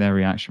 but I think their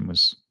reaction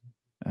was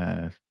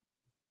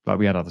Like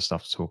we had other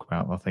stuff to talk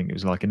about. I think it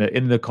was like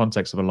in the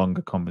context of a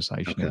longer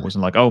conversation. Okay. It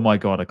wasn't like, oh my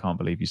God, I can't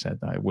believe you said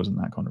that. It wasn't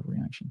that kind of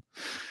reaction.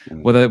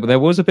 Mm. Well, there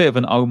was a bit of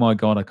an, oh my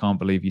God, I can't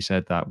believe you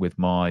said that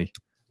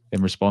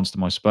in response to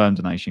my sperm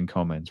donation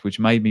comments, which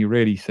made me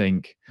really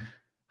think,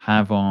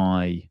 have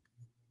I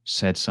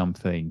said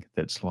something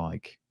that's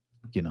like,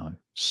 you know,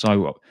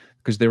 so,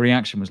 because the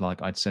reaction was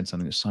like, I'd said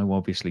something that's so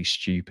obviously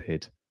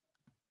stupid.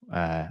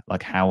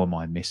 Like, how am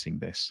I missing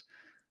this?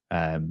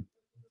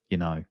 You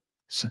know,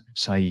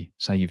 say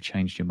you've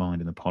changed your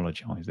mind and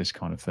apologize, this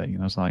kind of thing.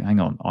 And I was like,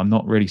 hang on, I'm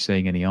not really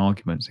seeing any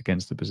arguments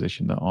against the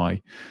position that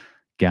I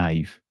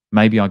gave.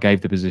 Maybe I gave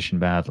the position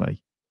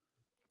badly.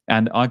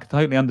 And I could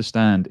totally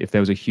understand if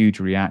there was a huge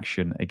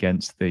reaction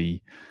against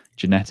the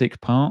genetic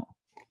part,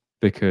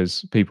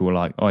 because people were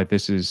like, oh,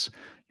 this is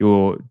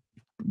your,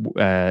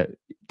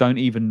 don't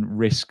even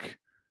risk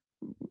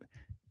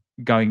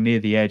going near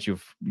the edge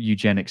of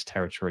eugenics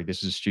territory.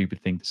 This is a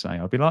stupid thing to say.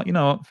 I'd be like, you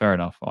know what, fair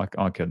enough.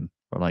 I can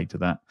relate to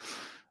that.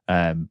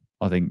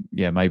 I think,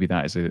 yeah, maybe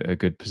that is a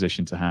good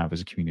position to have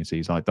as a community.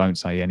 Is like, don't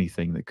say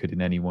anything that could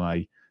in any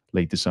way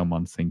lead to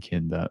someone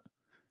thinking that,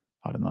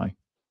 I don't know,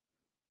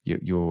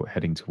 you're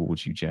heading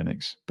towards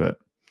eugenics. But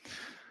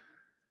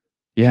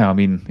yeah, I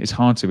mean, it's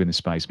hard to in this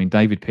space. I mean,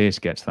 David Pearce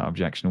gets that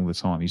objection all the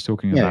time. He's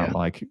talking about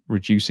like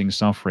reducing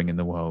suffering in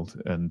the world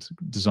and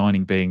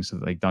designing beings so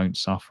that they don't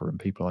suffer. And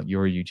people are like,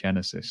 you're a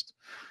eugenicist.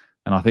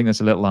 And I think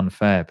that's a little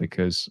unfair,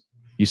 because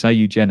you say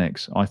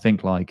eugenics, I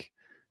think like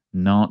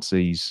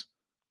Nazis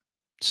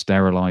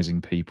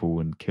sterilizing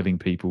people and killing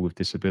people with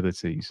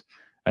disabilities.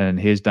 And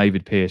here's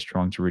David Pearce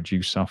trying to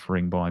reduce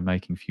suffering by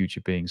making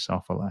future beings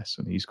suffer less.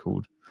 And he's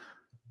called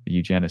a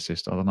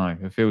eugenicist. I don't know.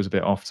 It feels a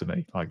bit off to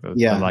me. Like the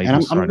and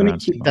I'm going to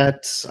keep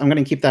that. I'm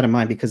going to keep that in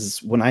mind,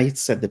 because when I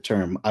said the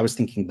term, I was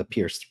thinking the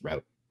Pearce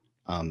route.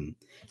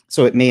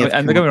 So it may have.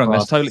 And don't get me wrong,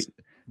 that's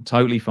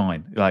totally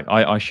fine. Like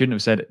I shouldn't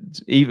have said it.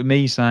 Even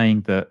me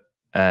saying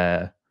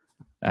that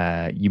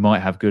you might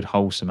have good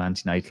wholesome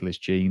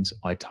antinatalist genes.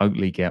 I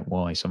totally get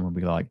why someone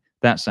would be like,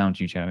 that sounds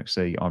eugenics.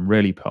 I'm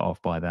really put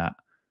off by that.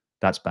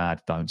 That's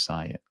bad. Don't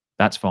say it.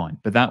 That's fine.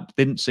 But that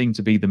didn't seem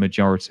to be the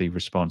majority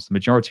response. The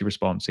majority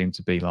response seemed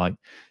to be like,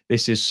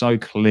 this is so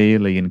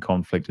clearly in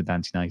conflict with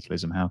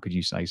antinatalism. How could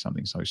you say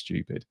something so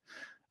stupid?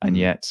 And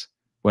yet,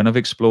 when I've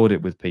explored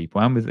it with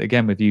people, and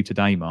with you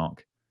today,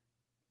 Mark,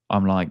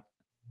 I'm like,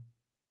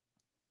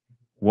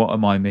 what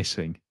am I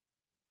missing?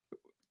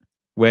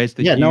 Where's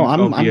the I'm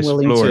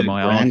willing flaw to in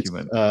my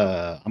argument?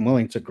 I'm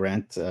willing to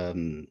grant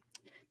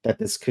that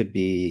this could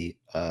be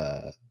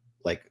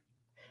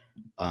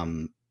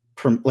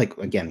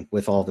again,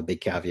 with all the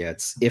big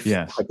caveats, if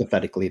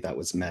hypothetically that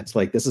was met.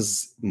 Like, this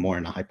is more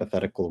in a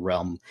hypothetical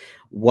realm.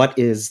 What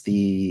is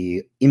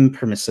the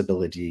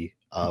impermissibility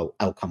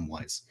outcome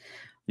wise?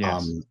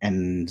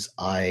 And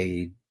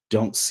I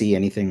don't see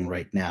anything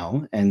right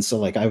now. And so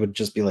like I would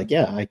just be like,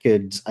 yeah, I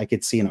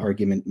could see an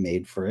argument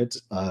made for it.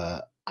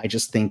 I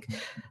just think,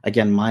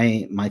 again,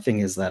 my thing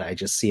is that I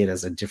just see it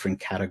as a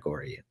different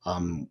category.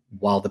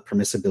 While the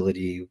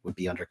permissibility would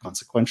be under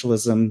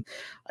consequentialism,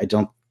 I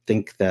don't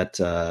think that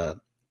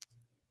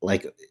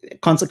like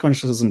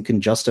consequentialism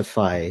can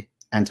justify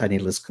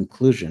antinatalist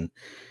conclusion,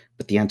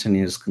 but the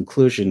antinatalist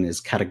conclusion is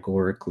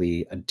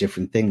categorically a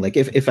different thing. Like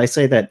if I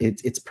say that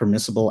it's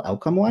permissible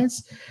outcome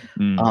wise,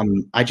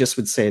 I just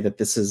would say that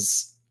this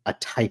is a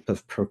type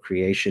of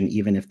procreation,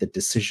 even if the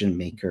decision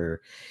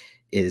maker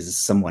is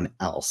someone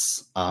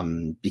else,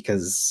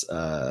 because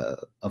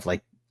of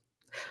like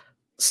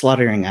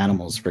slaughtering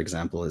animals, for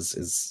example,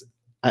 is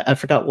I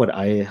forgot what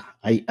I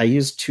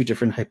used two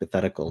different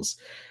hypotheticals,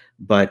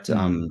 but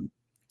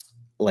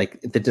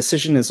like the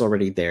decision is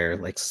already there.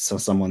 Like, so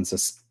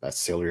someone's a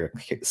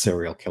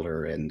serial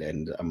killer,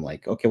 and I'm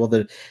like, okay,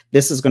 well,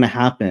 this is going to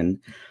happen.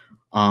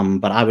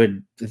 But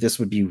this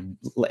would be,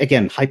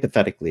 again,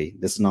 hypothetically,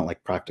 this is not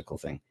like practical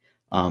thing.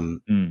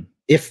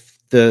 If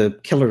the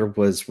killer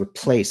was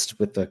replaced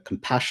with a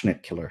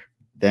compassionate killer,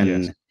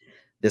 then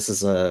this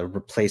is a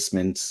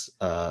replacement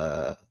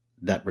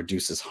that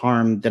reduces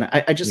harm. Then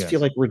I just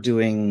feel like we're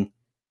doing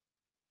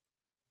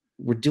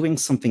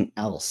something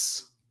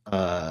else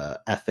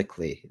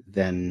ethically.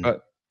 Then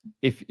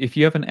if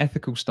you have an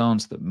ethical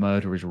stance that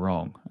murder is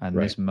wrong and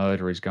this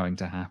murder is going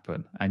to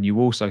happen, and you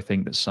also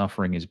think that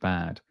suffering is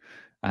bad,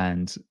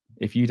 and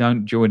if you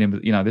don't join in,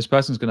 you know, this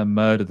person's going to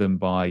murder them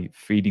by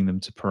feeding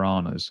them to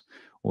piranhas,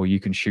 or you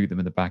can shoot them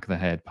in the back of the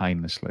head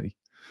painlessly.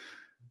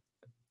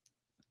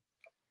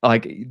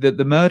 Like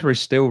the murder is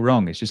still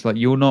wrong. It's just like,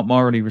 you're not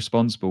morally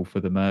responsible for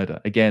the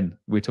murder. Again,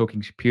 we're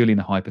talking purely in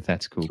a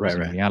hypothetical, because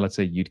in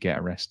reality, you'd get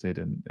arrested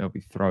and they'll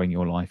be throwing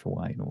your life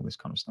away and all this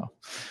kind of stuff.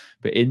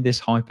 But in this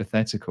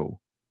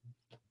hypothetical,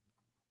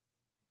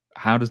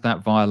 how does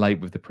that violate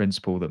with the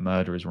principle that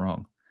murder is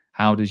wrong?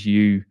 How does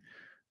you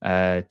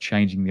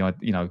changing the,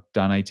 you know,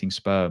 donating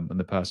sperm when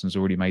the person's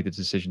already made the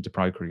decision to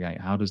procreate,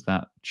 how does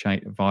that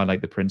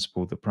violate the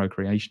principle that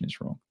procreation is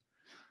wrong?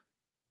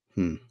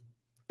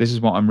 This is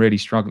what I'm really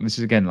struggling. This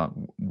is, again, like,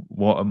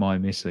 what am I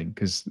missing?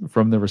 Because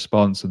from the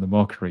response and the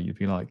mockery, you'd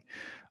be like,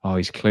 oh,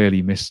 he's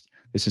clearly missed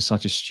this is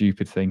such a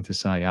stupid thing to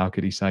say. How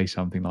could he say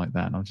something like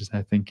that? And I'm just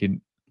there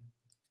thinking,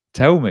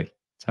 tell me.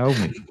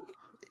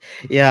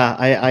 Yeah,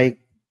 I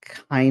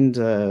kind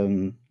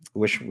of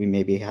wish we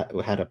maybe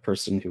had a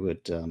person who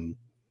would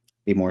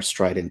be more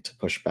strident to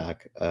push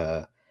back.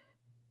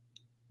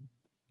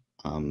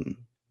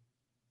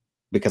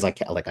 Because I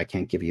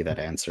can't give you that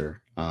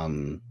answer.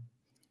 And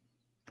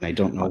I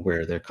don't know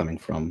where they're coming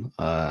from.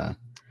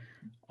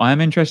 I am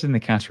interested in the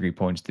category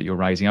points that you're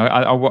raising.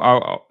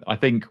 I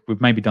think we've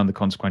maybe done the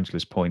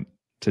consequentialist point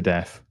to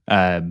death,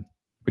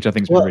 which I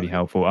think has been really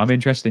helpful. I'm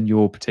interested in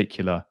your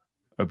particular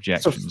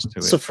objections to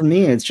it. So for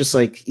me, it's just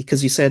like,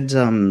 because you said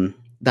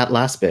that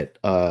last bit,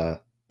 the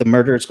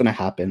murder is going to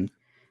happen.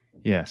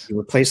 Yes. You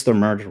replace the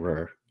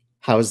murderer.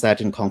 How is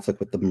that in conflict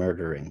with the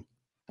murdering?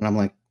 And I'm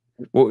like,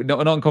 well,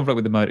 not in conflict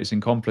with the murder. It's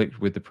in conflict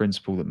with the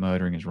principle that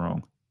murdering is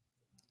wrong.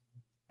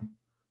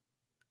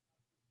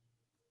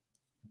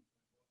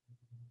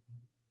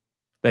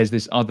 There's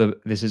this other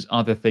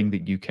thing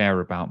that you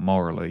care about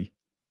morally,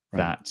 right,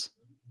 that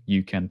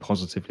you can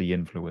positively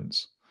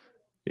influence.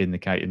 In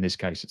this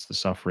case, it's the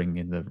suffering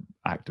in the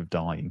act of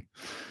dying.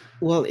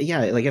 Well,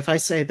 yeah, like if I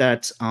say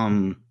that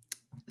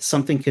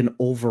something can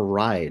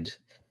override,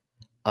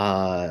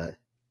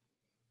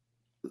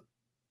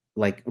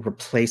 like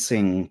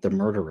replacing the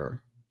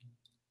murderer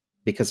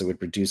because it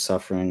would reduce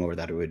suffering, or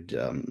that it would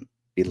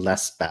be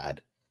less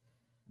bad,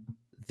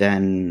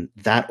 then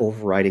that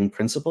overriding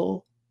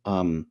principle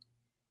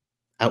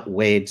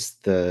outweighs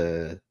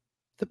the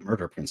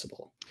murder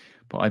principle.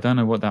 But I don't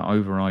know what that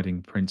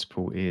overriding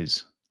principle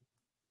is.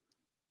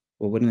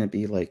 Well, wouldn't it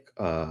be like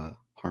harm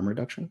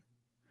reduction?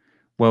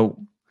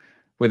 Well,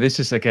 this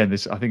is, again,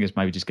 this, I think this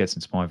maybe just gets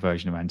into my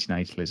version of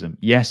antinatalism.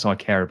 Yes, I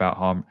care about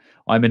harm.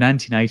 I'm an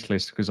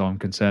antinatalist because I'm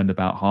concerned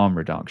about harm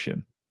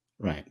reduction.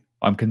 Right.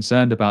 I'm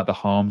concerned about the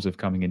harms of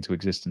coming into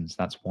existence.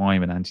 That's why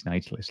I'm an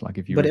antinatalist. Like,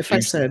 if you. But if I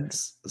said,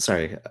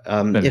 sorry,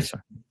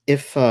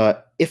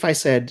 if I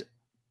said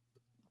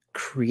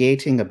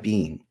creating a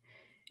being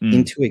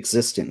into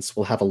existence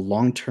will have a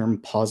long-term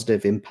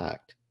positive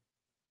impact,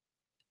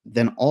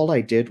 then all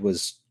I did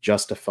was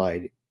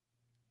justify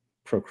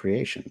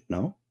procreation,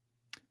 no?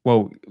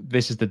 Well,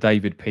 this is the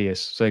David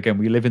Pearce. So again,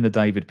 we live in the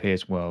David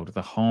Pearce world.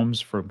 The harms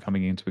from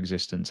coming into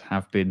existence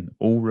have been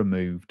all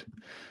removed,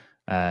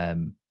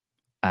 and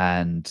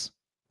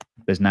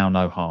there's now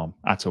no harm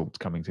at all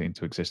coming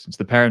into existence.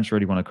 The parents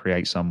really want to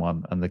create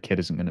someone, and the kid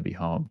isn't going to be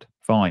harmed.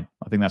 Fine.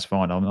 I think that's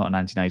fine. I'm not an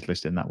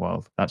antinatalist in that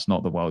world. That's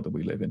not the world that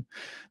we live in.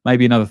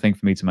 Maybe another thing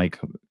for me to make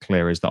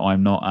clear is that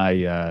I'm not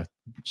a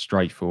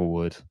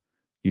straightforward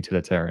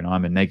utilitarian.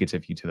 I'm a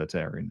negative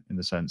utilitarian, in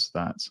the sense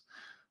that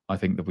I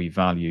think that we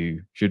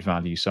should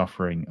value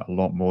suffering a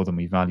lot more than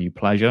we value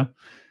pleasure.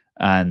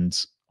 And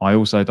I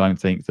also don't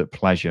think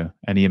that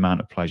any amount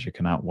of pleasure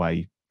can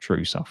outweigh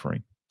true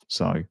suffering.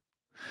 So,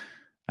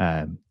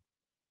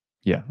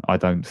 yeah, I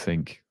don't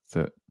think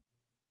that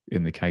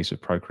in the case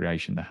of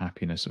procreation, the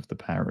happiness of the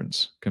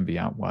parents can be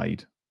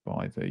outweighed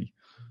by the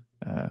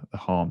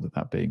harm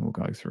that being will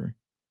go through.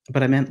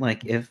 But I meant,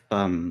 like, if,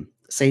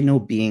 say no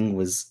being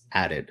was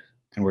added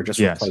and we're just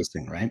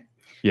replacing, right?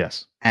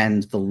 Yes.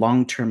 And the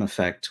long-term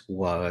effect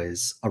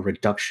was a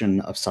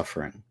reduction of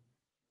suffering.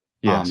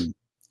 Yes.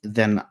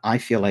 Then I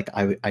feel like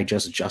I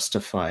just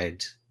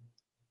justified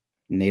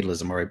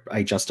natalism, or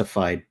I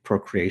justified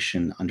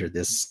procreation under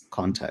this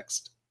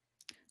context.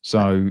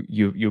 So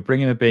you're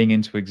bringing a being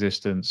into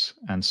existence,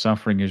 and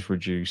suffering is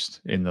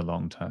reduced in the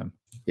long term.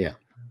 Yeah.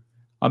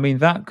 I mean,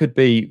 that could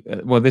be,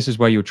 well, this is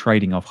where you're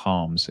trading off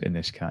harms in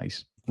this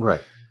case.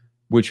 Right.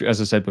 Which,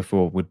 as I said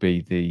before, would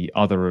be the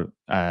other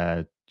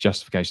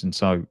justification.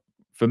 So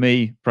for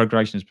me,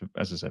 procreation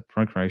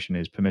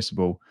is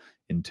permissible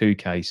in two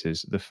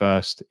cases. The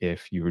first,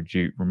 if you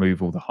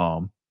remove all the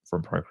harm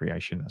from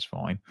procreation, that's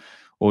fine.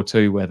 Or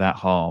two, where that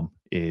harm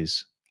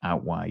is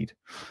outweighed.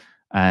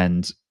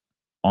 And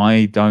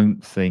I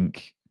don't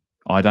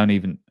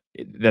even,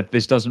 that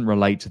this doesn't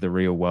relate to the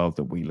real world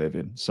that we live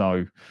in.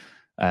 So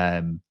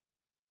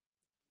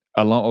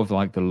a lot of,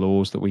 like, the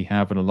laws that we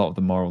have, and a lot of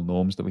the moral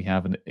norms that we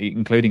have, and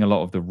including a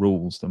lot of the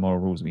moral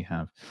rules we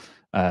have,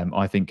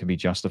 I think can be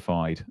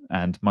justified,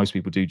 and most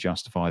people do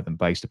justify them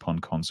based upon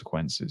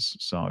consequences.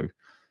 So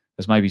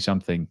there's maybe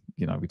something,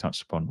 we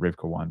touched upon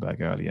Rivka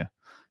Weinberg earlier.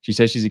 She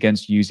says she's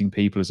against using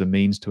people as a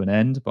means to an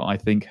end, but I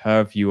think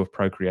her view of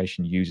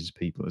procreation uses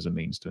people as a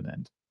means to an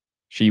end.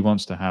 She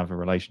wants to have a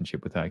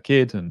relationship with her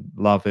kid and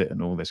love it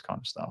and all this kind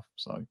of stuff.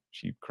 So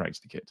she creates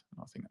the kid.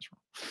 I think that's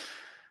wrong.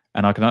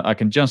 And I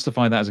can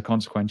justify that as a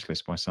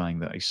consequentialist by saying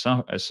that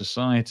a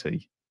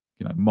society,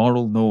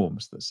 moral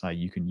norms that say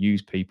you can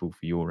use people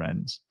for your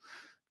ends,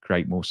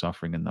 create more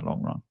suffering in the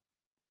long run,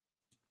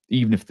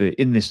 even if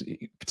in this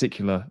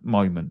particular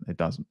moment it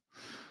doesn't.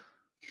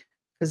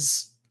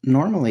 Because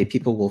normally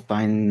people will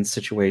find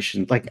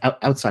situations, like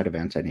outside of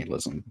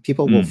antinatalism,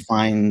 people will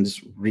find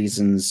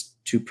reasons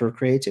to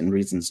procreate and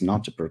reasons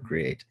not to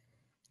procreate.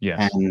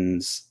 Yes.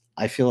 And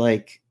I feel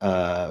like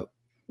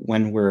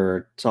when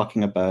we're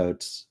talking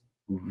about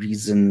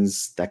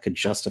reasons that could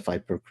justify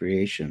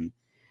procreation,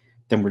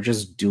 then we're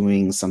just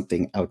doing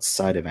something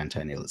outside of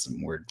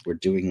antinatalism. We're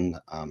doing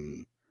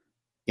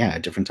a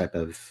different type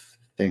of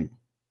thing.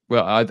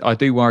 Well, I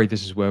do worry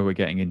this is where we're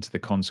getting into the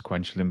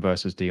consequentialism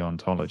versus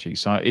deontology.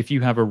 So if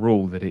you have a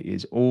rule that it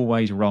is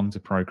always wrong to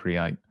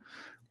procreate,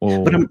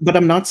 or but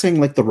I'm not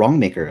saying like the wrong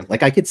maker.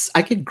 Like I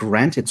could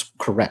grant it's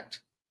correct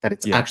that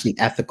it's actually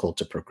ethical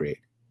to procreate.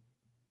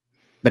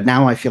 But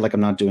now I feel like I'm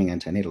not doing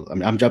antinatal.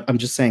 I'm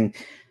just saying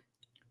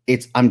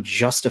I'm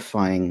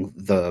justifying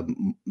the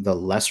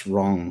less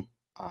wrong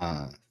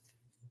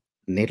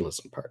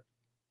natalism part.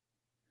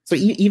 So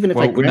even if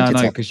I grant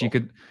no, because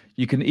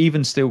you can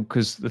even still,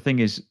 because the thing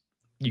is,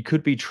 you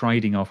could be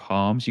trading off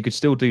harms. You could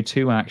still do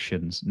two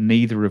actions,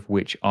 neither of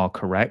which are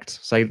correct.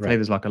 Say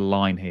there's like a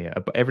line here.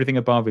 Everything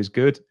above is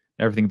good,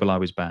 everything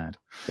below is bad.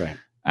 Right.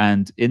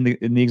 And in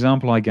the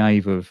example I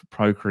gave of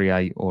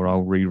procreate or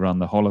I'll rerun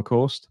the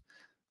Holocaust,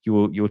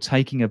 you're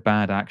taking a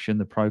bad action,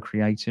 the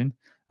procreating,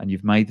 and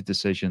you've made the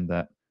decision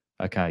that,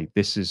 okay,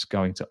 this is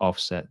going to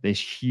offset this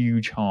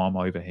huge harm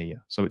over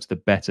here. So it's the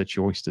better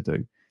choice to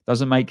do.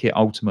 Doesn't make it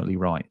ultimately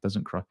right.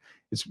 Doesn't cry.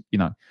 It's,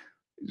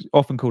 it's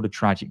often called a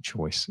tragic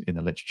choice in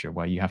the literature,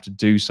 where you have to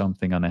do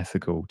something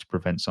unethical to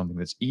prevent something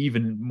that's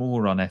even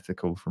more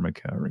unethical from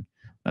occurring.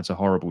 That's a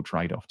horrible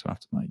trade-off to have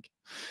to make.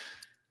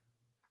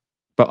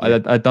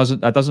 But that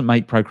doesn't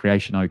make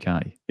procreation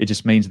okay. It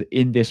just means that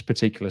in this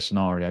particular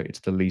scenario, it's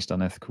the least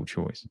unethical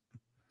choice.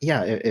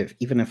 Yeah,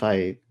 even if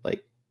I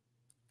like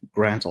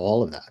grant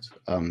all of that,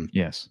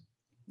 yes,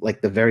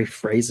 like the very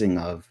phrasing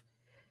of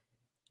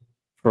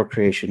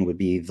procreation would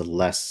be the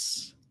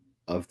less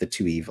of the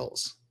two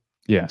evils.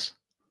 Yes.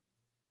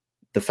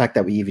 The fact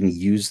that we even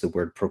use the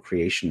word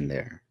procreation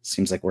there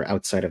seems like we're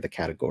outside of the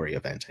category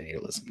of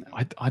antinatalism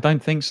now. I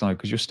don't think so,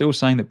 because you're still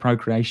saying that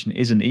procreation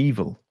isn't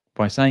evil.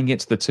 By saying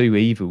it's the two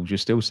evils, you're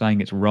still saying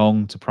it's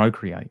wrong to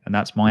procreate. And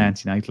that's my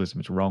antinatalism.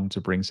 It's wrong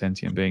to bring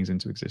sentient beings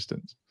into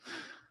existence.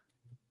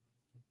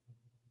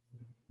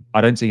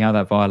 I don't see how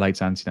that violates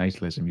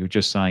antinatalism. You're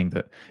just saying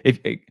that if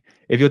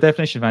your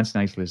definition of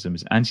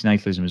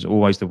antinatalism is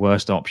always the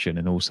worst option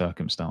in all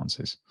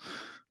circumstances,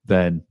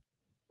 then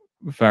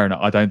fair enough.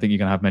 I don't think you're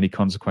going to have many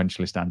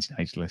consequentialist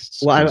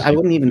antinatalists. Well, I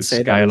wouldn't even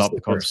say scale that up the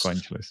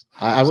consequentialists.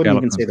 I wouldn't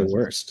even say the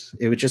worst.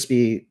 It would just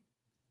be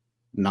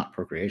not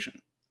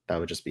procreation. That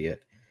would just be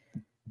it.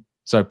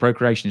 So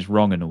procreation is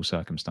wrong in all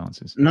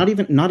circumstances. Not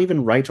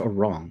even right or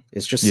wrong.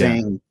 It's just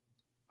saying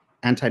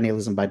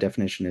antinatalism by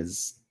definition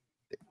is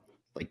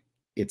like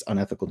it's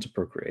unethical to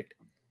procreate.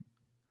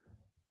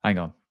 Hang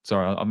on.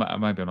 Sorry,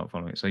 maybe I'm not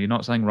following it. So you're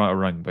not saying right or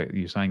wrong, but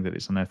you're saying that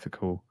it's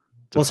unethical.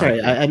 Well,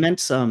 sorry, I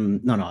meant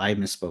no, I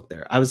misspoke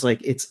there. I was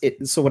like,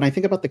 so when I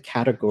think about the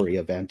category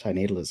of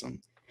antinatalism,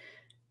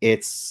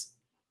 it's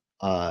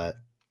it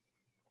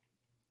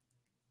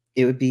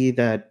would be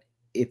that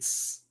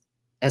it's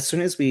as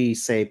soon as we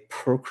say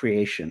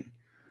procreation,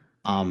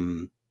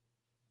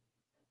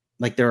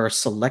 like there are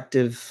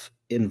selective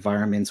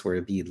environments where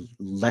it'd be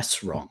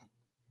less wrong.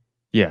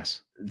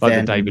 Yes. Like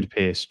the David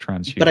Pearce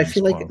transhumanist. But I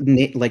feel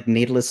like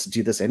natalists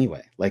do this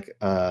anyway. Like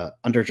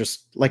under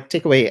just like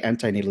take away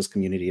anti-natalist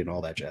community and all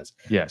that jazz.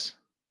 Yes.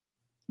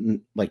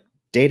 Like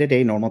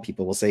day-to-day normal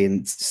people will say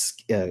in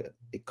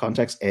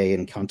context A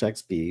and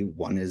context B,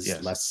 one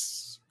is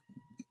less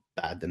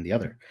bad than the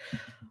other.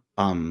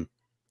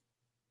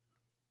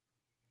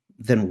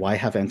 Then why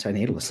have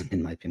antinatalism,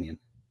 in my opinion?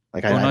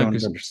 Like I don't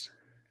understand.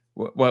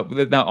 Well,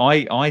 now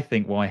I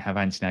think why have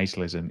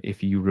antinatalism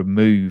if you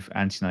remove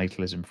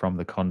antinatalism from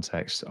the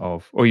context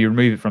of, or you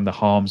remove it from the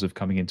harms of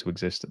coming into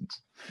existence.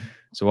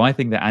 So I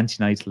think that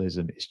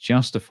antinatalism is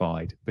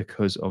justified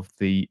because of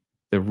the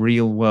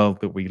real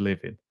world that we live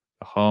in,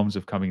 the harms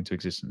of coming into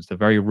existence, the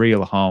very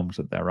real harms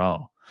that there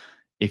are.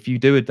 If you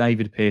do a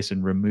David Pearce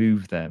and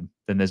remove them,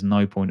 then there's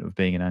no point of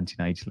being an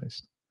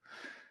antinatalist.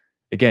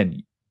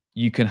 Again,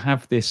 you can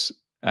have this.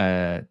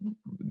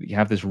 You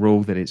have this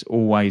rule that it's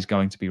always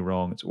going to be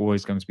wrong. It's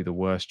always going to be the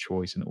worst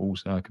choice in all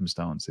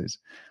circumstances.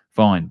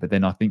 Fine, but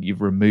then I think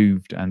you've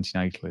removed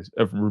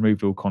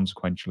removed all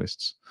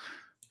consequentialists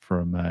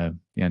from the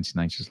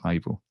antinatalist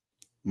label,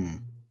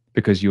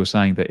 because you're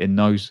saying that in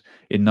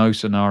no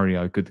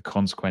scenario could the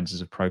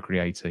consequences of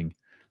procreating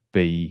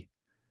be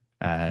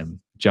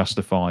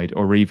justified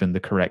or even the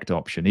correct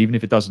option. Even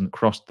if it doesn't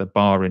cross the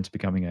bar into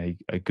becoming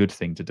a good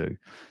thing to do,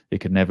 it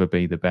could never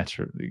be the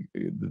better,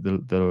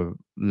 the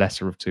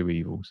lesser of two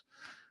evils.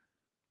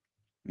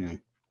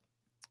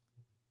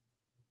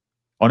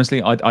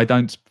 Honestly, I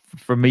don't,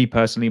 for me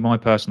personally, my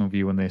personal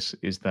view on this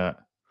is that,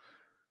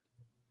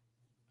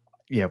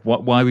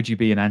 why would you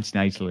be an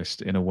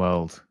antinatalist in a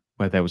world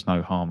where there was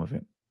no harm of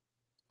it?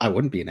 I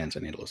wouldn't be an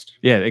antinatalist.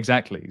 Yeah,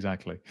 exactly.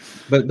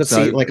 But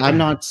so, see, like I'm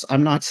not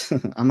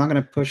going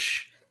to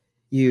push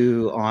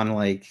you on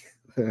like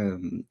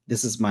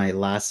this is my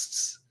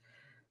last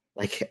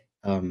like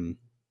I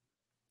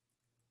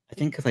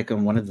think like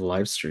on one of the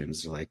live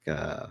streams like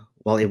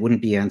well it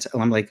wouldn't be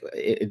I'm like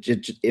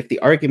if the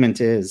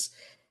argument is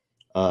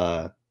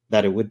that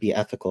it would be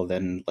ethical,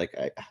 then like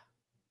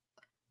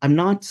I'm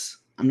not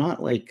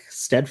like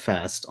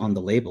steadfast on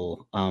the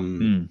label.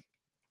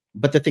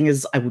 But the thing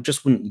is, I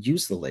just wouldn't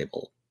use the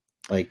label.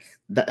 Like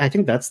I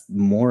think that's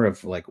more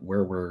of like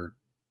where we're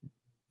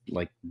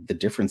like the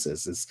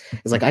differences is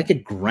like I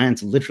could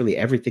grant literally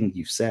everything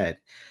you've said,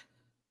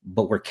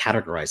 but we're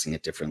categorizing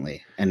it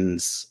differently,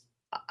 and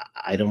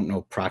I don't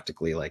know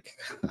practically like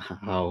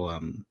how.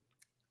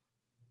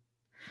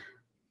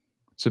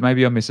 So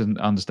maybe I'm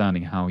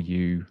misunderstanding how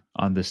you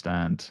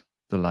understand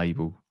the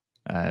label.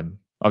 I'm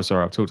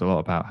sorry, I've talked a lot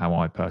about how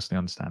I personally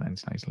understand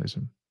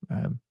antinatalism.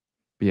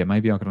 But yeah,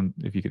 maybe I could,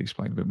 if you could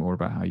explain a bit more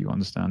about how you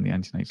understand the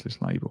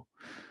antinatalist label.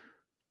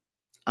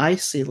 I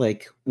see,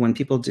 like when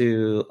people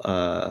do,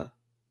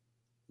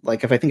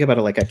 like if I think about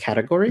it like a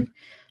category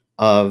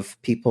of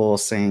people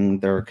saying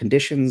there are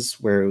conditions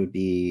where it would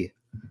be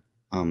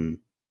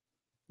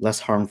less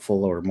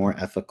harmful or more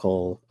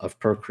ethical of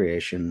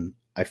procreation,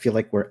 I feel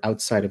like we're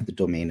outside of the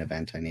domain of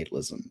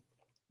antinatalism.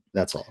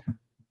 That's all.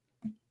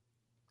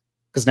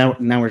 Because now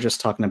we're just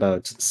talking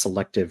about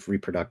selective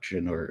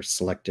reproduction or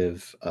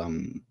selective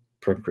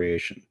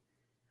procreation.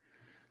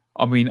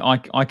 I mean, I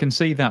can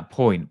see that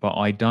point, but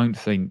I don't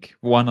think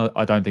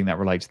I don't think that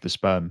relates to the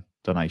sperm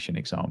donation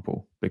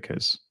example,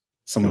 because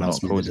someone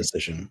else made the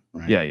decision,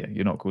 right? Yeah,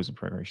 you're not causing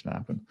procreation to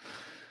happen.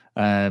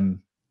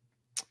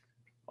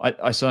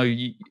 So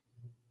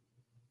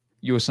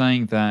you're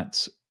saying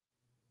that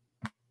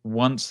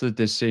once the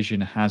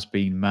decision has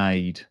been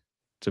made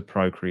to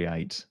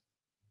procreate,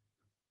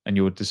 and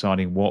you're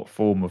deciding what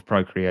form of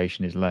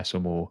procreation is less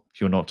or more,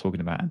 you're not talking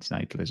about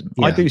antinatalism.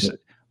 Yeah,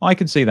 I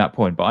can see that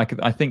point, but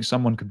I think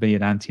someone could be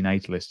an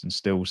antinatalist and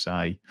still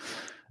say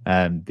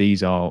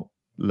these are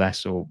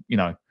less, or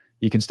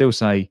you can still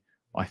say,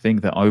 I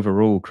think that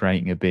overall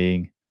creating a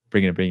being,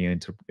 bringing a being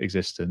into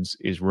existence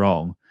is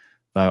wrong,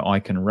 though I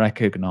can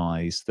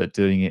recognize that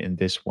doing it in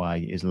this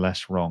way is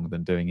less wrong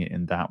than doing it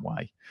in that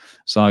way.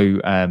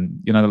 So,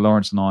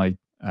 Lawrence and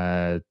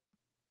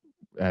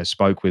I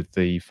spoke with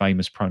the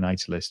famous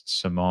pronatalists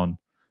Simon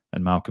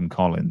and Malcolm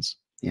Collins.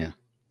 Yeah.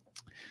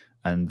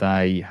 And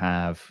they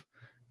have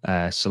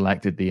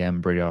selected the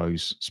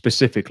embryos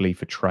specifically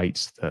for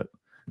traits that,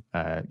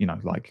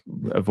 like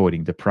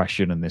avoiding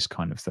depression and this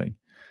kind of thing.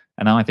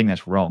 And I think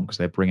that's wrong, because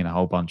they're bringing a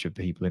whole bunch of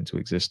people into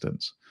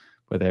existence,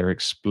 but they're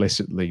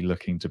explicitly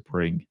looking to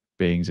bring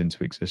beings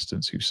into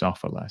existence who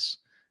suffer less.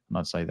 And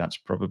I'd say that's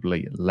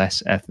probably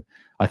less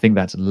I think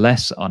that's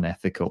less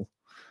unethical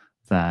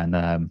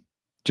than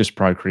just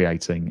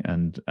procreating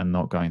and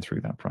not going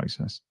through that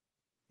process.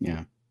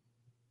 Yeah.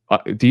 I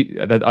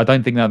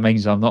don't think that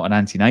means I'm not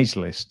an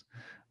antinatalist,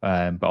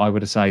 but I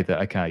would say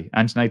that, okay,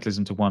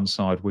 antinatalism to one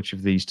side, which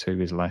of these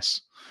two is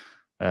less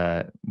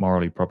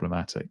morally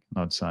problematic?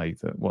 And I'd say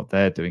that what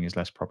they're doing is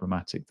less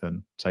problematic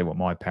than, say, what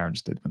my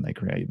parents did when they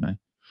created me.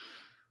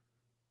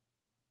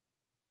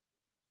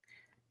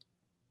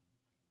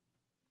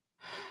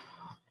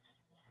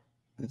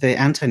 The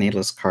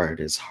antinatalist card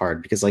is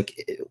hard because, like,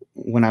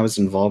 when I was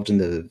involved in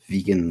the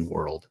vegan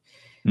world,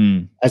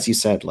 as you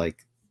said,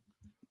 like,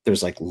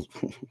 there's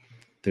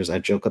a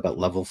joke about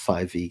level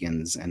 5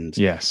 vegans, and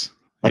yes,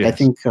 like, yes. I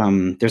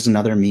think there's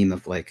another meme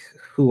of like,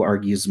 who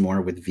argues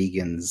more with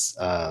vegans,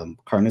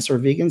 carnivore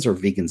vegans or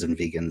vegans and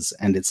vegans,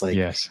 and it's like,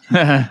 yes.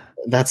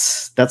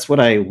 that's what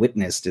I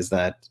witnessed, is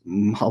that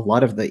a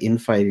lot of the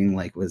infighting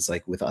was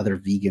like with other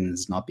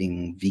vegans not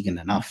being vegan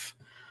enough.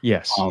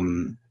 Yes.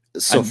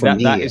 So and for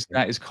me,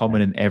 that is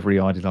common in every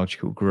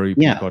ideological group.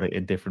 Yeah. You've got it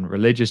in different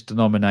religious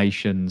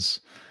denominations.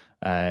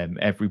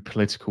 Every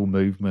political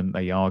movement,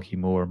 they argue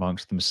more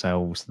amongst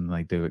themselves than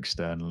they do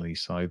externally.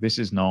 So this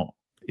is not,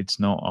 it's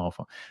not our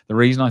fault. The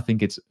reason I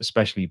think it's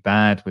especially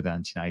bad with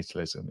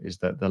antinatalism is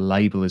that the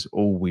label is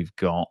all we've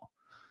got.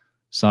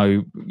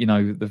 So,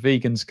 the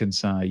vegans can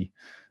say,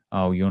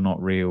 oh, you're not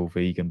real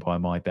vegan by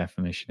my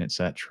definition,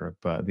 etc.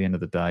 But at the end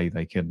of the day,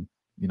 they can,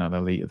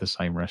 they'll eat at the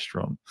same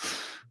restaurant.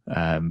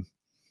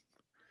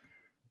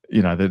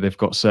 They've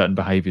got certain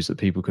behaviors that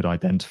people could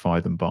identify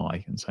them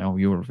by and say, oh,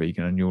 you're a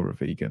vegan and you're a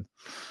vegan.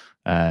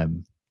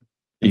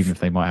 Even if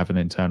they might have an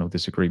internal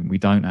disagreement. We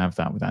don't have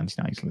that with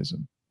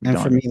antinatalism. And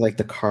for me, like,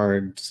 the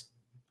card,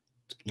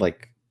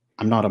 like,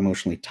 I'm not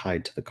emotionally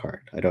tied to the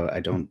card. I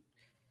don't,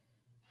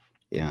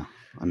 yeah.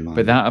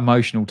 But that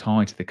emotional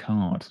tie to the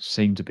card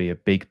seemed to be a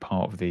big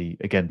part of the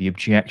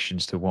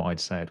objections to what I'd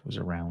said was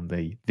around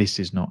this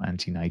is not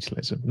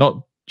antinatalism.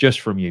 Not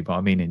just from you, but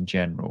I mean in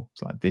general.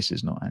 It's like, this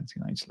is not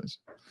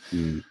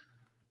antinatalism.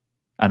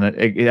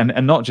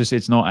 And not just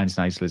it's not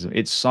antinatalism,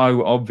 it's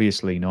so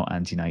obviously not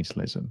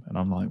antinatalism. And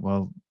I'm like,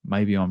 well,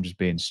 maybe I'm just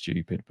being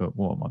stupid, but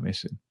what am I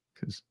missing?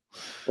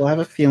 Well, I have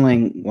a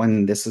feeling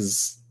when this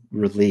is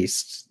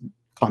released,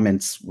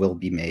 comments will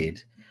be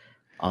made.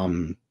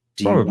 Do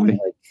you want to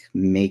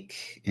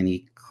make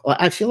any?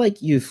 I feel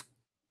like you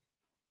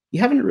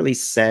haven't really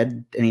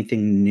said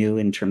anything new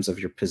in terms of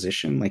your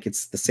position. Like,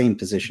 it's the same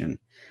position.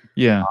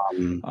 Yeah.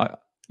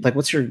 Like,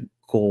 what's your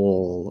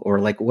goal, or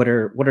like, what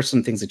are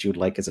some things that you would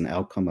like as an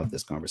outcome of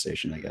this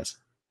conversation, I guess?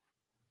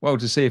 Well,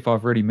 to see if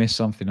I've really missed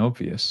something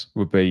obvious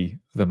would be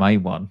the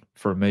main one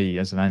for me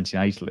as an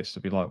antinatalist. To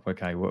be like,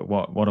 okay,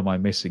 what am I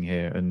missing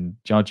here? And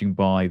judging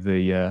by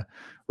the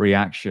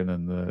reaction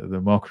and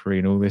the mockery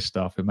and all this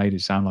stuff, it made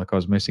it sound like I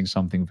was missing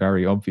something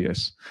very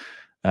obvious,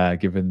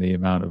 given the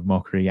amount of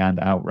mockery and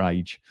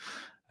outrage,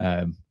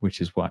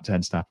 which is what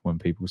tends to happen when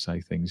people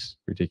say things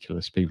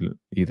ridiculous. People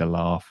either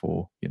laugh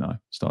or, you know,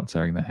 start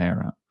tearing their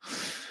hair out.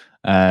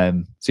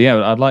 So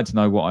yeah, I'd like to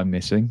know what I'm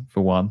missing,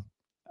 for one,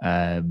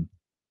 and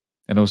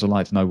also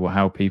like to know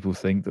how people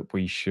think that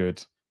we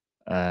should,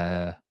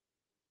 how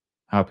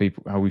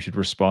we should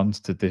respond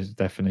to this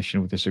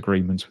definitional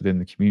disagreements within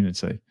the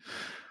community.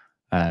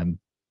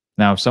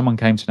 Now, if someone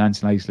came to an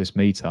antinatalist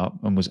meetup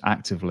and was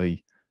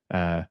actively,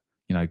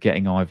 you know,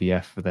 getting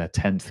IVF for their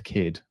 10th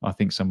kid, I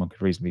think someone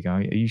could reasonably go,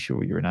 "Are you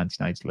sure you're an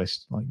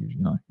antinatalist? Like, you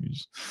know, you're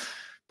just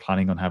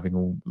planning on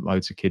having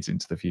loads of kids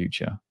into the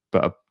future."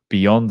 But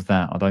beyond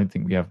that, I don't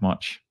think we have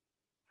much,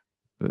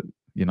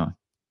 you know,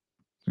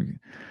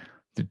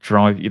 to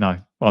drive. You know,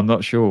 I'm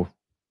not sure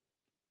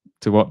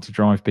to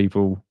drive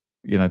people,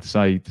 you know, to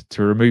say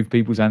to remove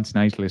people's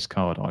antinatalist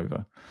card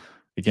over.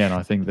 Again,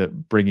 I think that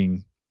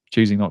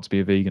choosing not to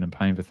be a vegan and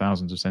paying for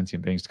thousands of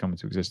sentient beings to come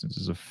into existence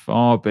is a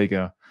far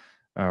bigger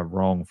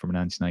wrong from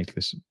an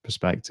antinatalist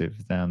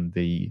perspective than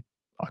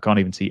I can't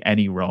even see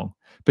any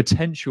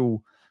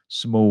potential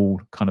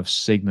small kind of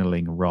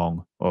signaling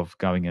wrong of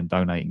going and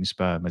donating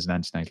sperm as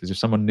an antinatalist. If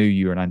someone knew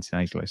you were an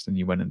antinatalist and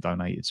you went and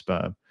donated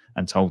sperm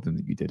and told them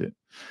that you did it,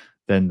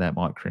 then that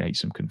might create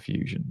some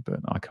confusion. But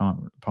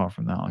apart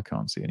from that, I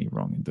can't see any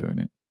wrong in doing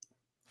it.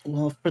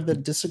 Well, for the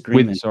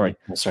disagreement,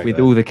 with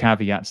all the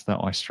caveats that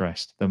I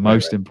stressed, the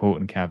most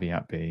important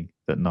caveat being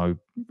that no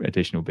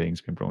additional beings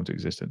have been brought into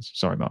existence.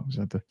 Sorry, Mark,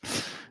 I had to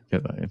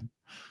get that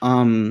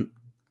in.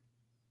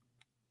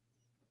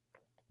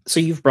 So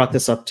you've brought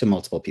this up to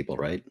multiple people,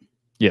 right?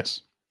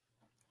 Yes.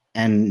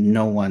 And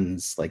no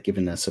one's like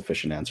given a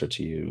sufficient answer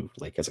to you,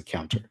 like as a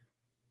counter.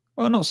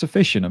 Well, not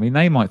sufficient. I mean,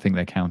 they might think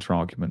their counter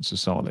arguments are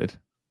solid,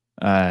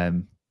 but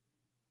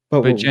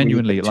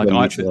genuinely, like a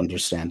mutual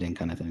understanding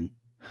kind of thing.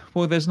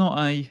 Well, there's not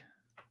a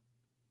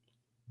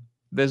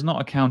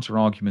counter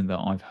argument that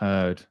I've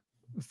heard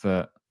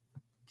that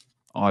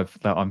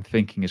I'm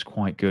thinking is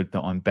quite good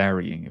that I'm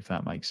burying, if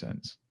that makes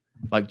sense.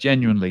 Like,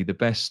 genuinely, the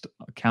best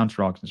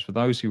counter arguments for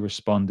those who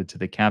responded to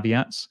the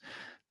caveats,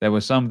 there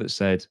were some that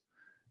said,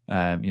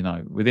 you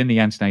know, within the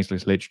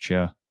antinatalist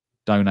literature,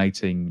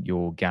 donating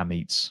your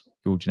gametes,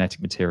 your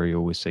genetic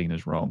material, is seen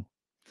as wrong.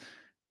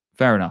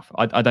 Fair enough.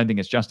 I don't think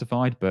it's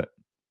justified, but,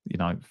 you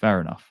know,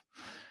 fair enough.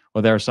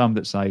 Well, there are some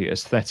that say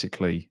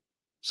aesthetically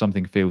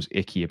something feels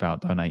icky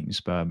about donating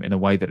sperm in a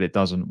way that it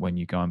doesn't when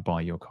you go and buy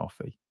your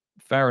coffee.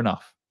 Fair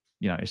enough.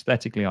 You know,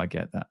 aesthetically, I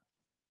get that.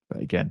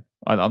 But again,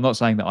 I'm not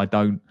saying that I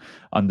don't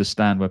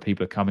understand where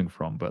people are coming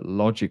from, but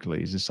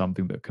logically, is this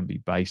something that can be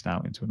based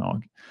out into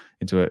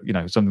you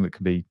know, something that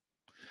can be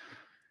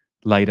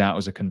laid out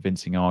as a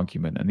convincing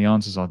argument? And the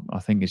answers, I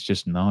think, is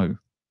just no.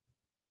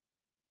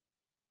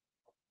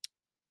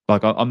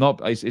 Like, I'm not.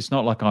 It's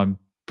not like I'm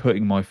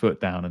putting my foot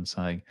down and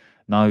saying,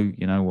 no,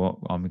 you know what,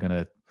 I'm going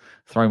to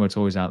throw my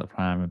toys out the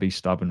pram and be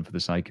stubborn for the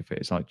sake of it.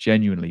 It's like,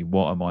 genuinely,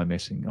 what am I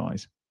missing,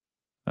 guys?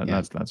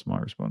 That's my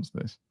response to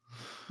this.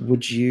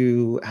 Would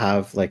you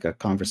have like a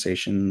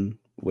conversation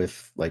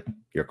with like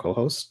your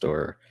co-host,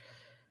 or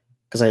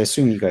because I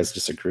assume you guys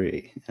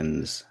disagree?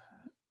 And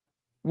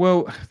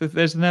well,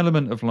 there's an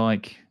element of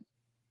like,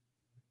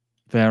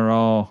 there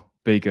are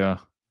bigger.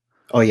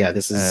 Oh yeah,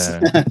 this is.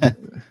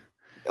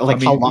 Like, I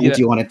mean, how long do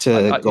you want it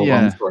to go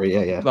on for?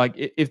 Yeah. Like,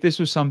 if this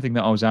was something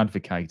that I was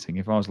advocating,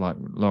 if I was like,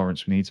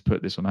 Lawrence, we need to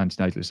put this on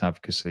Antinatalist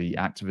Advocacy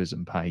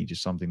activism page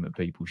as something that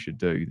people should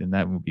do, then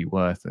that would be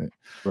worth it.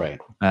 Right.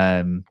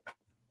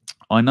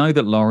 I know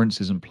that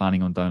Lawrence isn't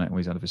planning on donating.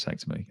 He's had a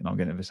vasectomy, and I'm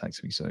getting a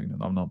vasectomy soon,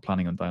 and I'm not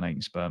planning on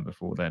donating sperm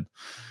before then.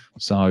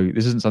 So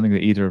this isn't something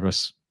that either of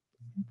us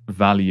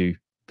value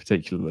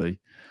particularly.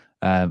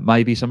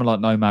 Maybe someone like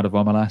Nomad of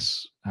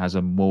Omelas has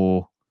a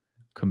more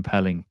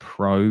compelling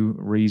pro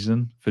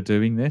reason for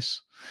doing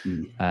this,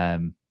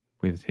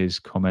 with his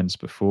comments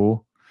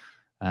before.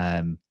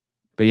 But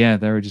yeah,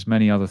 there are just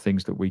many other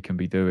things that we can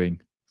be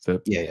doing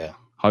that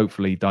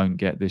hopefully don't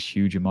get this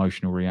huge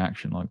emotional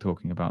reaction like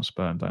talking about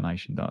sperm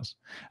donation does.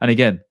 And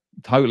again,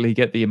 totally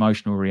get the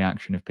emotional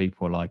reaction if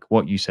people are like,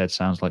 what you said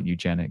sounds like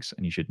eugenics,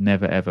 and you should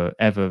never, ever,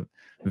 ever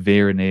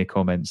veer near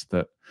comments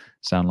that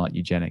sound like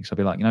eugenics. I'll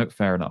be like, you know,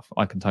 fair enough.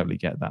 I can totally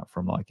get that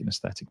from like an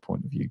aesthetic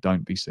point of view.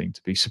 Don't be seen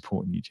to be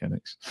supporting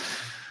eugenics.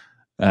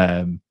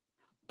 But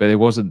it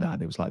wasn't that.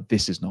 It was like,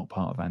 this is not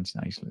part of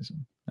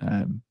antinatalism.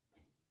 But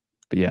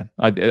yeah,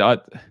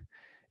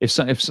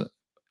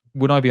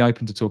 would I be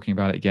open to talking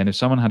about it again? If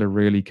someone had a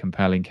really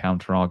compelling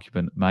counter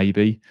argument,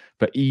 maybe.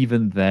 But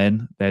even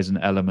then, there's an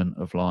element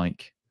of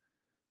like,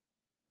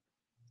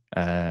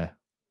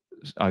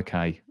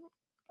 okay,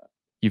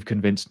 you've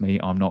convinced me,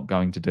 I'm not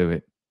going to do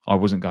it. I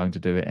wasn't going to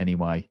do it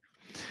anyway.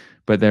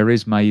 But there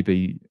is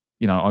maybe,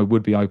 you know, I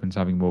would be open to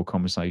having more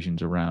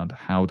conversations around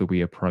how do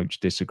we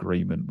approach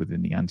disagreement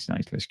within the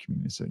antinatalist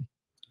community.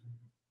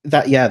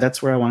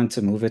 That's where I wanted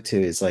to move it to,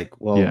 is like,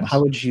 well,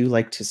 how would you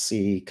like to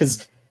see,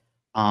 because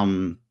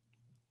other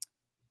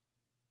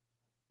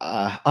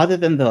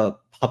than the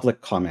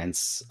public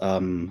comments.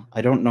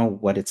 I don't know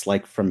what it's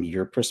like from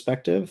your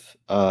perspective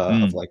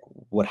of like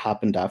what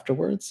happened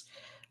afterwards.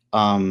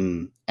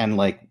 And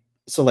like,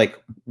 so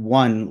like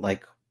one,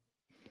 like,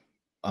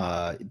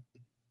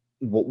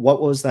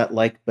 what was that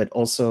like? But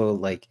also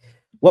like,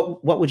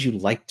 what would you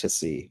like to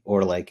see?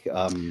 Or like,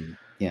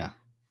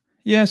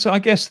 Yeah, so I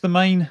guess the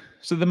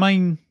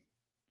main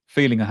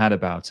feeling I had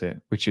about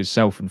it, which is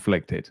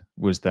self-inflicted,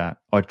 was that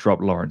I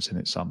dropped Lawrence in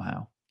it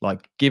somehow.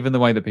 Like, given the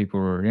way that people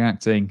were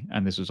reacting,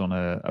 and this was on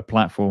a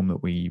platform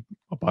that we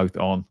are both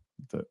on,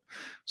 that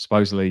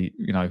supposedly,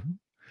 you know,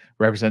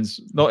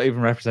 not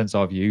even represents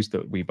our views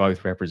that we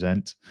both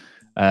represent.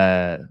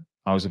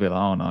 I was a bit like,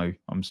 oh no,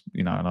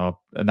 you know,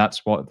 and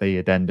that's what the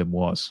addendum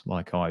was.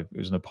 Like, it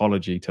was an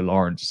apology to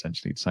Lawrence,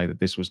 essentially, to say that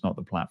this was not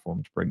the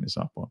platform to bring this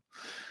up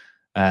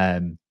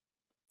on.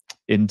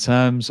 In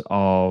terms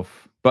of,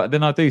 but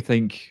then I do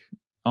think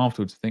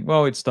afterwards,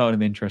 well, it started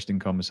an interesting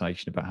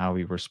conversation about how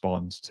we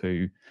respond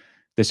to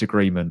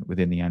disagreement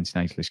within the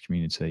antinatalist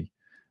community,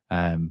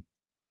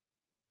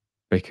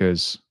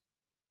 because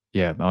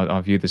yeah,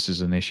 I view this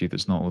as an issue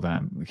that's not all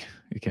that,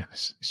 again,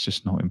 it's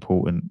just not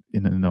important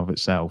in and of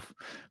itself.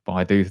 But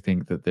I do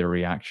think that the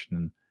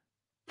reaction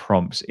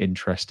prompts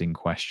interesting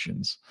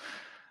questions.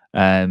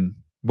 What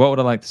would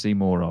I like to see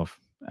more of?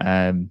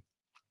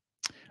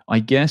 I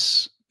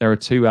guess there are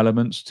two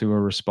elements to a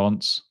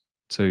response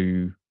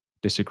to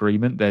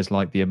disagreement. There's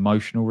like the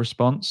emotional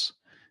response,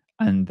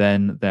 and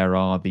then there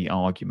are the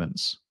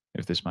arguments,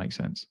 if this makes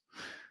sense.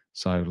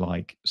 So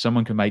like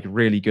someone can make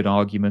really good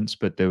arguments,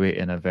 but do it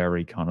in a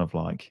very kind of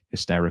like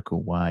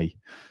hysterical way.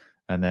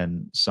 And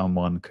then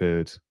someone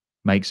could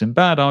make some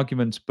bad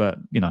arguments, but,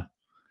 you know,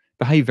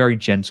 behave very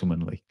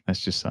gentlemanly, let's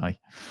just say.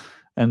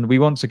 And we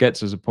want to get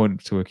to a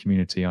point to a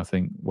community, I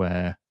think,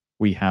 where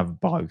we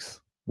have both,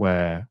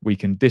 where we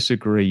can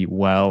disagree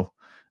well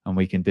and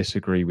we can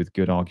disagree with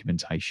good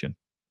argumentation.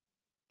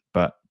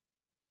 But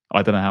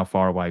I don't know how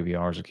far away we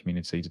are as a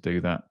community to do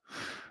that.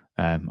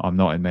 I'm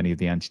not in many of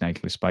the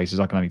antinatalist spaces.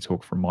 I can only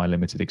talk from my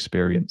limited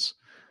experience.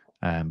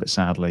 But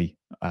sadly,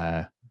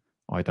 I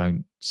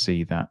don't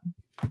see that,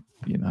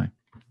 you know.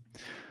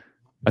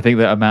 I think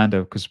that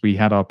Amanda, because we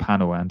had our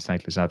panel at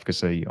Antinatalist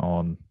Advocacy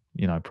on,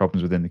 you know,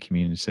 problems within the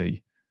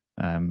community.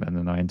 And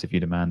then I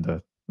interviewed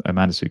Amanda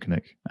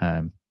Sukanik,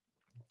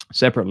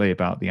 separately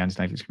about the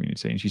antinatalist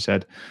community. And she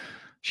said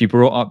she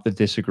brought up the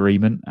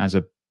disagreement as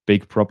a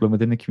big problem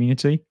within the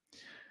community.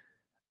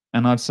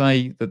 And I'd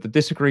say that the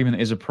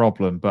disagreement is a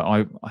problem,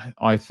 but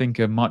I think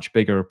a much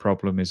bigger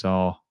problem is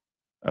our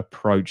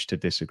approach to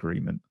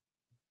disagreement.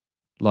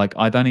 Like,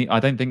 I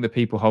don't think that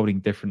people holding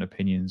different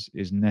opinions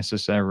is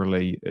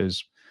necessarily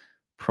as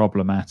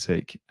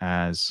problematic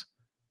as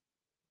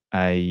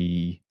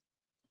a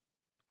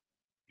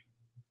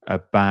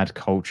bad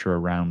culture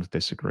around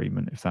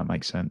disagreement, if that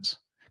makes sense.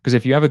 Because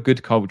if you have a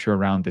good culture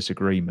around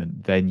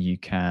disagreement, then you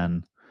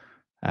can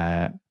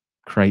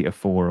create a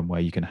forum where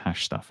you can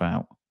hash stuff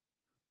out.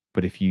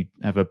 But if you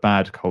have a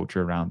bad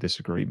culture around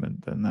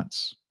disagreement, then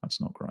that's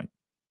not great.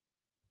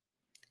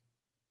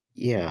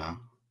 Yeah.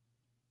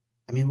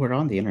 I mean, we're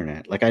on the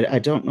internet. Like, I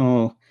don't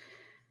know.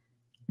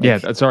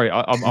 Like, yeah, sorry,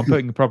 I'm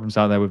putting the problems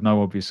out there with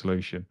no obvious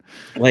solution.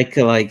 Like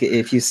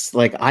if you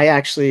like, I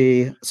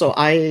actually, so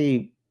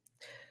I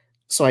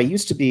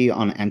used to be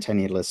on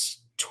Antinatalist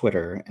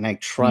Twitter, and I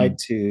tried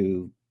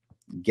to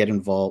get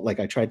involved. Like,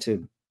 I tried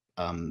to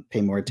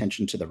pay more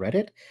attention to the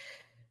Reddit,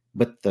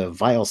 but the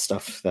vile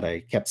stuff that I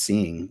kept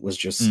seeing was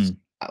just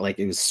like,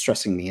 it was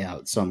stressing me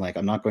out. So I'm like,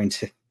 I'm not going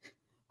to,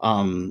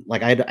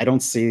 like, I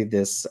don't see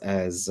this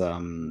as,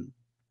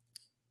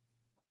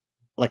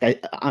 like,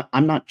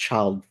 I'm not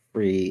child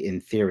free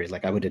in theory.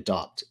 Like, I would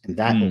adopt, and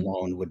that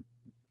alone would,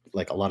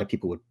 like, a lot of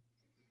people would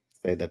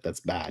say that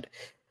that's bad.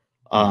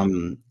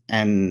 And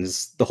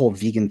the whole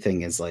vegan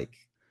thing is like,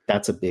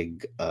 that's a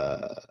big,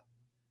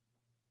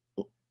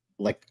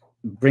 like,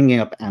 bringing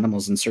up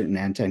animals in certain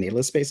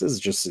anti-natalist spaces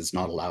just is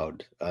not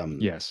allowed.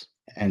 Yes.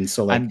 And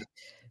so, like,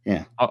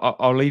 yeah,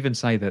 I'll even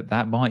say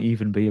that might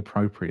even be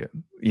appropriate.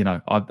 You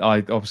know,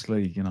 I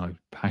obviously, you know,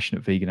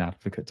 passionate vegan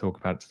advocate, talk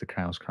about it to the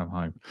cows come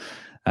home.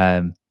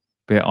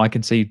 But I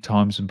can see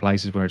times and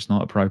places where it's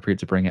not appropriate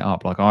to bring it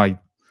up. Like,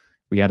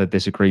 we had a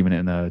disagreement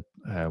in a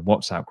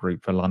WhatsApp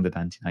group for London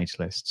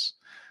antinatalists,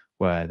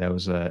 where there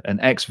was an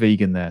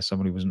ex-vegan there,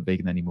 someone who wasn't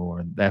vegan anymore,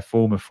 and their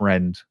former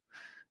friend,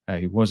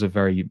 who was a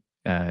very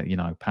you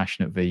know,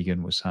 passionate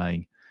vegan, was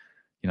saying,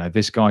 you know,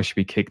 this guy should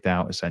be kicked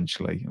out,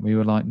 essentially. And we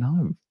were like,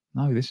 no,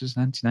 this is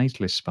an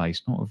antinatalist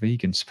space, not a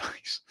vegan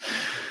space.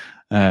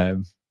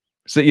 So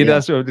yeah,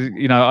 that's what,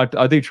 you know,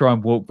 I do try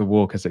and walk the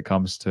walk as it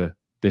comes to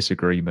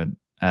disagreement.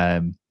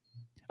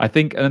 I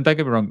think, and don't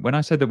get me wrong, when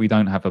I said that we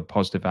don't have a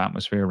positive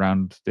atmosphere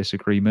around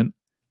disagreement,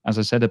 as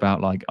I said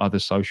about like other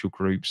social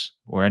groups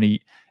or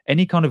any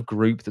kind of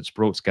group that's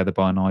brought together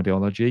by an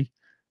ideology,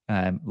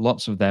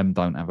 lots of them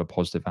don't have a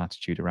positive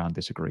attitude around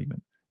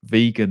disagreement.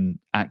 vegan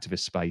activist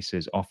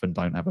spaces often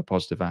don't have a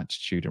positive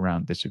attitude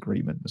around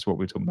disagreement. That's what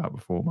we were talking about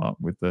before, Mark,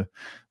 with the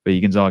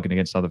vegans arguing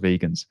against other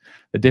vegans.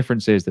 The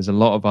difference is there's a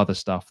lot of other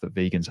stuff that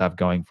vegans have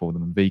going for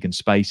them and vegan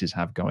spaces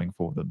have going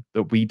for them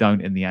that we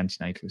don't in the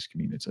antinatalist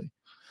community.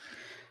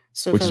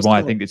 So which is why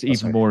I think it's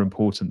even more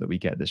important that we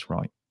get this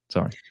right.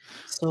 Sorry.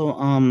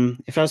 So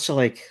if I was to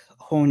like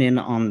hone in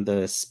on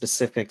the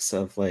specifics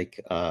of like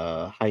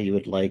how you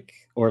would like,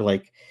 or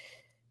like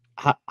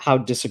how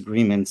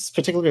disagreements,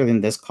 particularly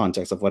in this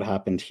context of what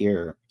happened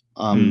here,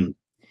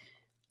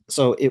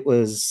 so it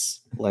was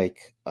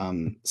like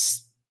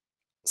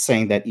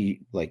saying that you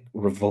like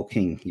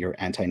revoking your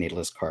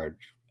antinatalist card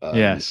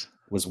yes,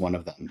 was one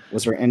of them.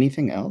 Was there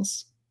anything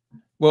else?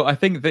 Well, I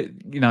think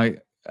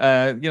that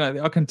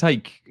I can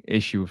take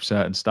issue with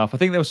certain stuff. I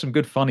think there was some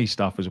good funny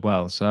stuff as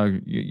well. So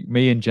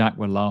me and Jack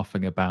were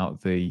laughing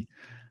about the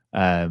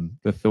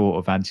thought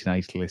of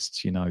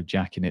antinatalists,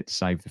 jacking it to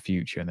save the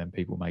future, and then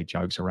people made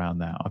jokes around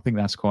that. I think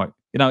that's quite,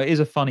 it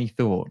is a funny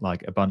thought,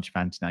 like a bunch of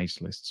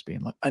antinatalists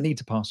being like, I need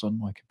to pass on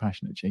my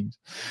compassionate genes.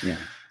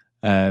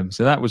 Yeah.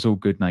 So that was all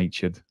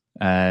good-natured.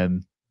 I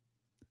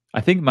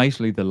think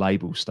mostly the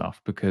label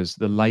stuff, because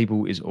the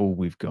label is all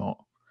we've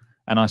got.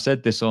 And I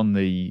said this on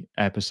the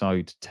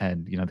episode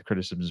 10, the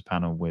criticisms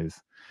panel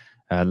with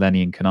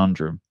Lenny and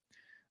Conundrum.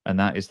 And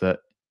that is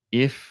that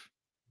if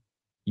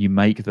you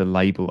make the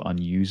label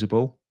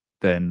unusable,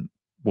 then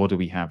what do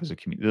we have as a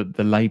community?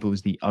 The label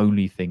is the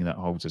only thing that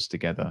holds us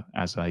together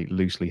as a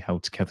loosely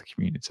held together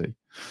community.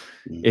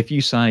 If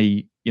you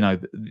say,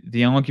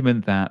 the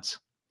argument that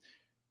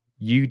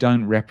you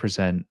don't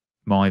represent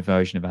my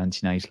version of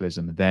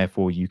antinatalism,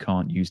 therefore you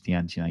can't use the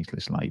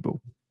antinatalist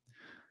label.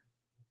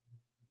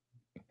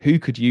 Who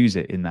could use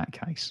it in that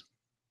case?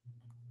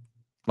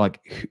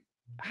 Like,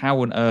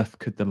 how on earth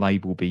could the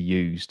label be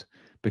used?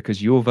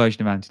 Because your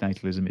version of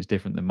antinatalism is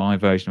different than my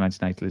version of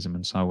antinatalism,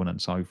 and so on and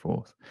so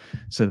forth.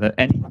 So that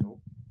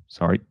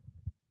sorry,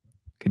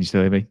 can you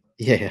still hear me?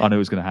 Yeah. I knew it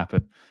was going to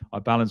happen. I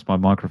balanced my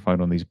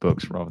microphone on these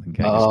books rather than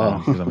getting this down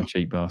because I'm a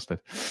cheap bastard.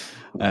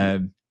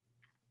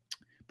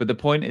 But the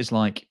point is,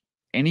 like,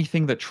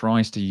 anything that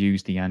tries to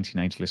use the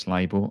antinatalist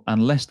label,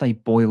 unless they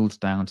boiled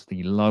down to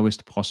the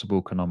lowest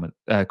possible common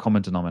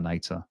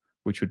denominator,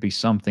 which would be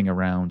something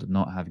around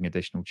not having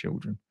additional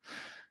children,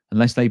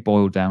 unless they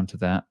boiled down to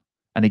that,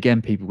 and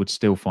again, people would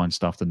still find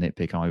stuff to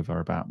nitpick over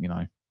about,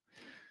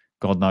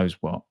 God knows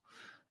what,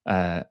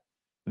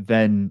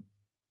 then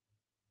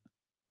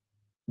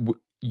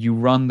you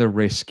run the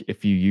risk,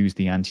 if you use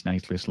the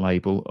antinatalist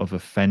label, of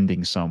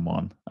offending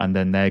someone, and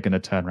then they're going to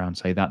turn around and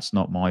say, that's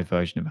not my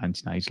version of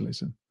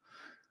antinatalism.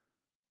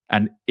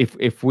 And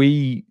if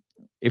we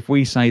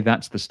say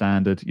that's the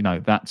standard,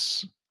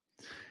 that's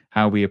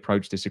how we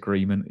approach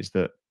disagreement, is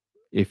that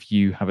if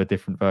you have a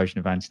different version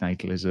of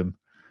antinatalism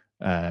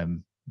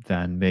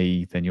than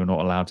me, then you're not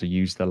allowed to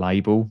use the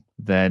label.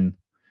 Then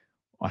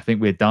I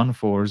think we're done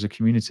for as a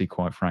community,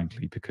 quite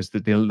frankly, because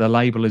the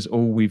label is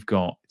all we've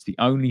got. It's the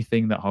only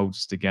thing that holds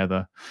us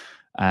together.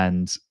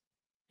 And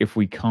if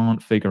we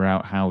can't figure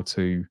out how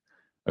to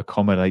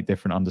accommodate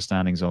different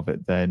understandings of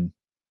it, then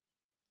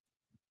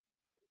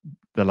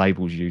the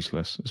label's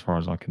useless as far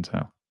as I can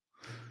tell.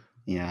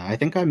 Yeah, I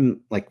think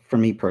I'm like, for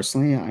me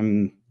personally,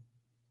 I'm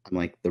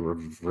like the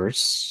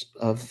reverse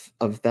of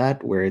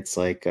that, where it's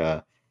like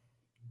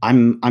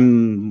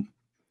I'm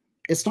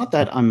it's not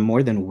that I'm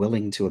more than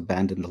willing to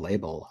abandon the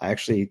label. I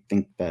actually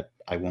think that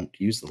I won't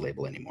use the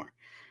label anymore.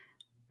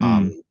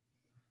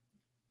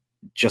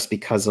 Just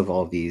because of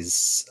all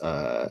these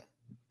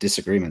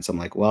disagreements. I'm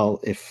like,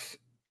 well, if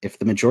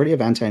the majority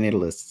of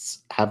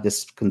antinatalists have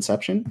this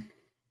conception,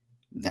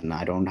 then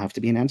I don't have to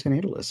be an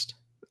antinatalist,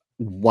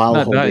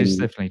 while holding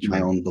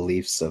my own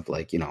beliefs of,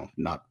 like,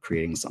 not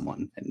creating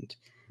someone. And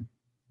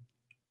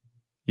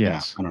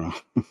yes, I don't know.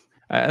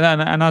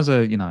 And as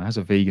a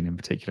vegan in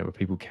particular, where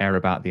people care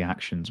about the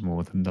actions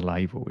more than the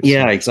label.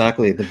 Yeah,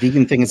 exactly. The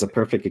vegan thing is a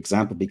perfect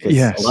example, because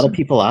a lot of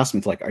people ask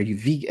me, like, are you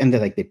vegan?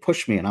 And they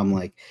push me, and I'm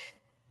like,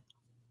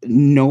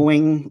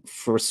 knowing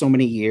for so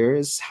many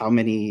years how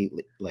many,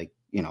 like,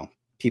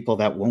 people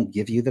that won't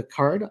give you the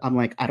card, I'm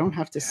like, I don't even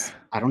have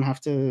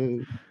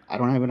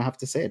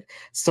to say it.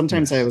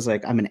 Sometimes I was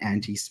like, I'm an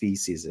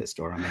anti-speciesist,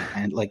 or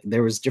and like,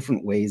 there was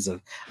different ways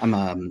of, I'm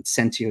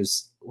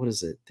sentios, what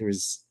is it?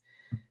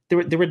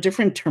 There were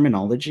different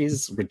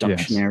terminologies,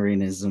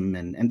 reductionarianism,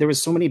 and there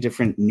was so many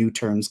different new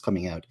terms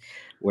coming out,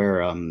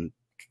 where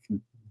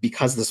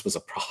because this was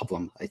a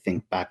problem, I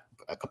think back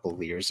a couple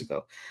of years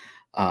ago,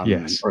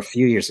 or a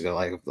few years ago,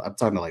 like I'm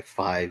talking about like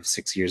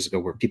 5-6 years ago,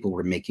 where people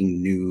were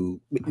making new,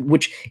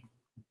 which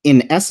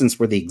in essence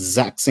were the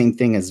exact same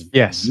thing as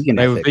vegan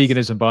they ethics. were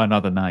veganism by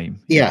another name.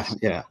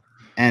 Yeah,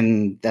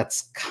 and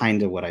that's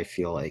kind of what I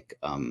feel like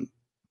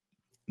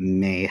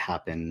may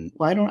happen.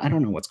 Well, I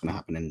don't know what's going to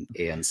happen in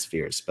AN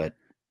spheres, but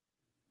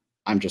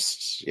I'm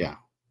just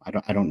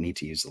I don't need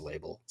to use the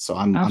label, so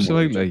I'm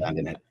absolutely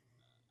abandon it.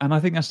 And I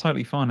think that's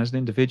totally fine as an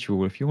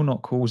individual. If you're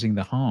not causing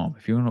the harm,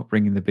 if you're not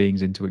bringing the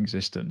beings into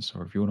existence,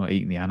 or if you're not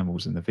eating the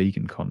animals in the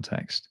vegan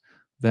context,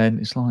 then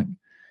it's like,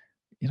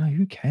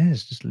 who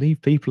cares? Just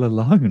leave people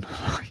alone.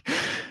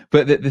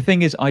 But the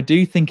thing is, I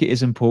do think it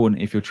is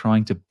important if you're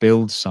trying to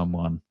build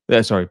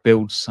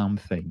build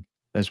something,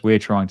 as we're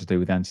trying to do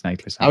with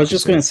antinatalist. I was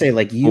just going to say,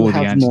 like, you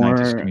have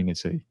more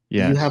community.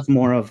 Yes. You have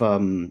more of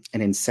an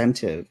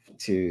incentive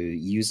to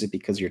use it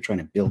because you're trying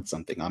to build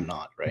something. I'm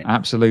not, right?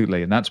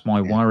 Absolutely, and that's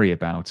my worry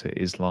about it.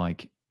 Is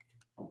like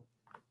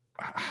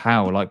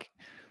how, like,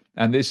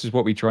 and this is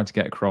what we tried to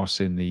get across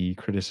in the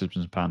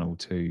criticisms panel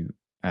to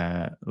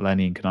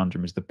Lenny and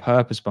Conundrum, is the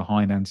purpose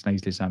behind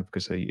antinatalist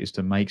advocacy is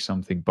to make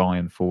something by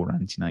and for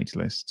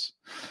antinatalists.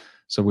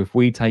 So if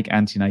we take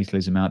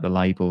antinatalism out the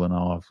label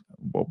and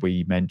what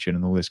we mention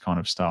and all this kind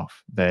of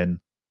stuff, then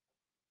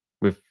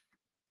we've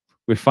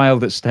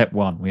failed at step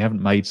one. We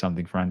haven't made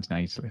something for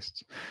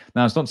antinatalists.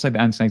 Now, it's not to say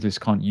that antinatalists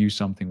can't use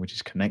something which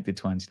is connected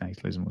to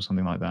antinatalism or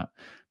something like that,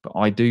 but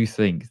I do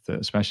think that,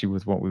 especially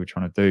with what we were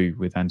trying to do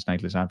with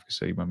antinatalist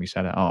advocacy when we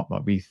set it up,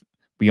 like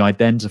we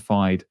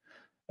identified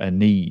a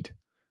need,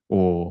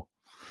 or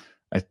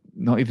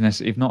not even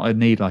if not a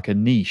need, like a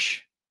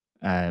niche,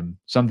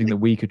 something that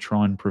we could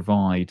try and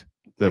provide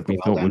that like we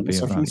thought would be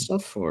of value.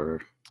 Stuff,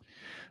 or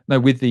no,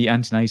 with the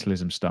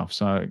antinatalism stuff.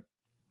 So,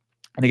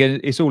 and again,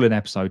 it's all in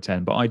episode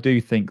 10, but I do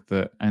think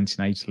that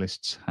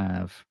antinatalists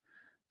have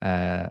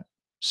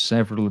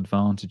several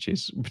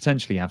advantages,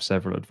 potentially have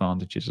several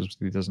advantages.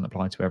 Obviously, it doesn't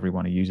apply to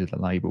everyone who uses the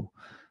label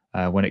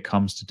when it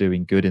comes to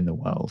doing good in the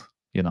world.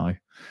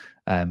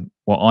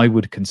 What I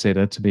would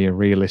consider to be a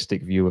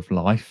realistic view of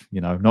life,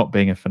 not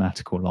being a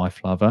fanatical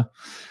life lover.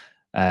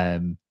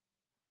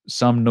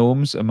 Some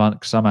norms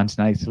among some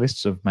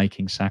antinatalists of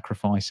making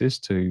sacrifices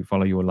to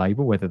follow your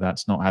label, whether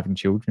that's not having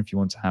children if you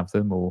want to have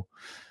them, or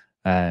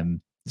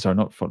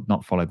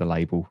not follow the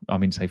label. I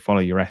mean, say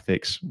follow your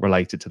ethics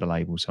related to the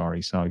label.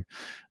 Sorry, so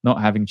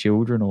not having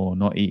children or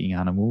not eating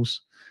animals,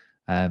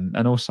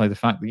 and also the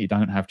fact that you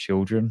don't have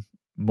children,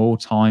 more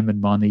time and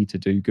money to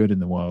do good in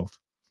the world,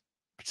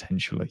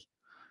 potentially.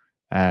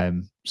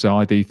 So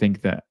I do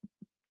think that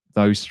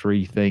those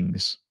three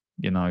things,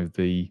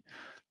 the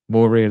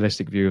more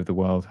realistic view of the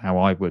world, how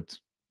I would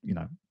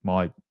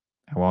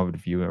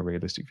view a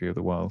realistic view of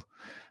the world,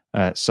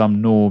 some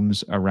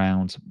norms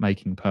around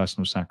making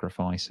personal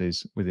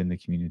sacrifices within the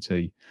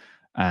community,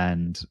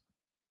 and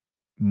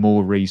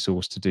more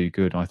resource to do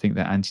good. I think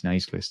that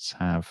antinatalists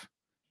have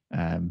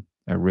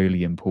a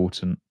really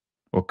important,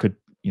 or could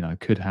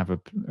have a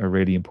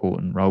really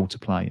important role to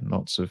play in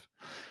lots of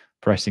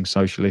pressing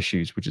social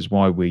issues, which is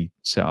why we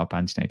set up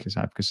antinatalist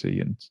advocacy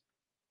and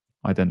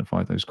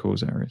identify those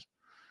cause areas.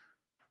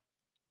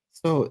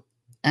 So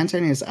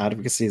antinatalist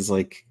advocacy is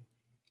like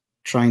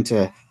trying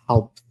to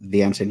help the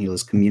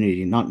antinatalist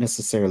community, not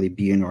necessarily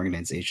be an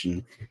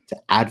organization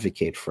to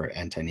advocate for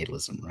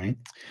antinatalism, right?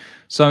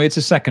 So it's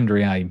a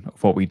secondary aim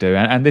of what we do,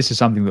 and this is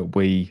something that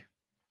we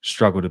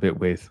struggled a bit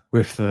with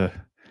the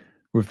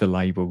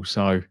label.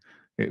 So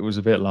it was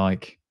a bit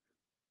like,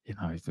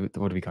 what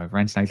do we go for?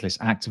 Antinatalist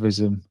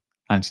activism,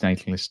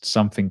 antinatalist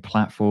something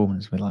platform, and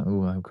it's a bit like,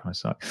 oh, that kind of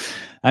suck.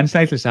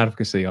 Antinatalist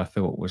advocacy, I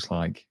thought, was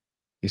like,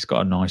 it's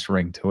got a nice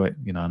ring to it,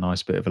 a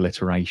nice bit of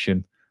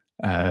alliteration.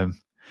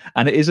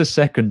 And it is a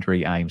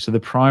secondary aim. So the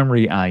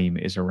primary aim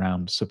is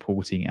around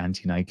supporting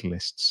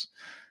antinatalists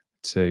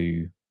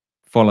to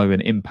follow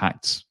an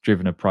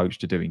impact-driven approach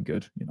to doing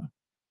good.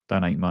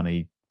 Donate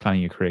money,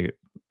 planning your career.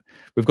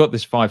 We've got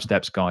this 5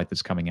 steps guide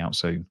that's coming out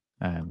soon.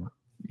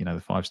 The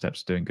 5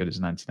 steps to doing good as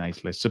an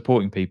antinatalist,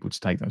 supporting people to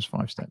take those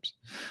 5 steps.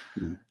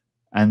 Mm.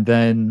 And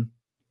then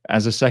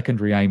as a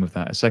secondary aim of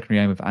that, a secondary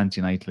aim of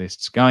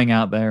antinatalists going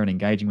out there and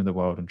engaging with the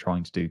world and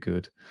trying to do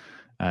good,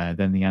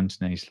 then the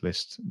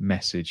antinatalist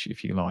message,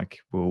 if you like,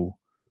 will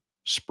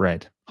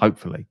spread,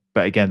 hopefully.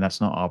 But again, that's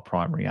not our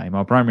primary aim.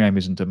 Our primary aim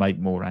isn't to make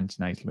more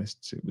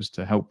antinatalists. It was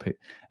to help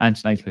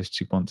antinatalists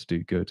who want to do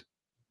good,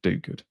 do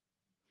good.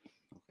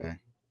 Okay.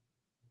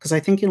 Because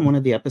I think in one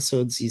of the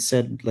episodes you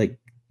said, like,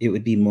 it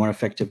would be more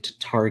effective to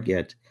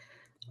target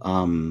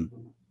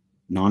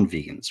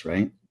non-vegans,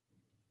 right?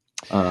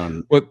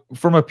 Well,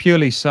 from a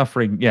purely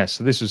suffering, yes.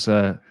 So this was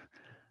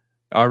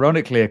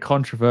ironically a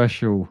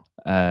controversial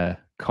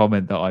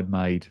comment that I'd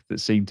made that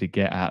seeed to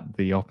get at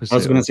the opposite. I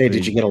was going to say,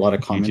 did you get a lot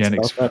of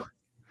comments about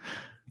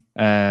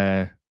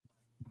that?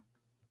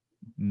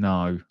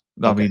 No.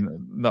 Okay. I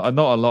mean, not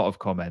a lot of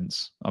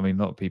comments. I mean,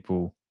 a lot of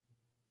people.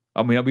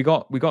 I mean, we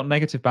got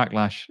negative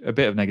backlash, a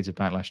bit of negative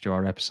backlash to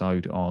our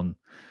episode on.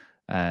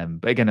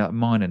 But again, a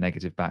minor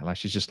negative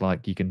backlash is just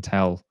like, you can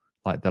tell,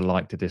 like, the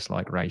like to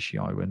dislike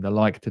ratio, and the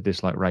like to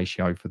dislike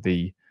ratio for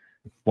the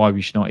why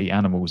we should not eat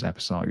animals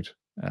episode,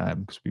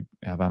 because we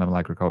have animal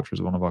agriculture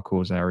as one of our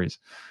cause areas,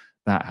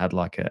 that had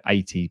like a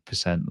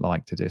 80%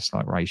 like to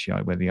dislike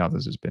ratio, where the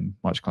others has been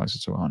much closer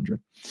to 100.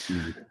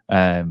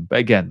 Mm. But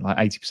again, like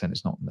 80%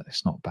 is not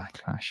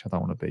backlash. I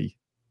don't want to be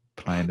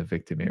playing the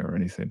victim here or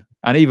anything.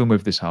 And even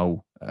with this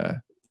whole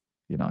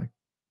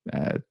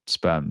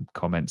sperm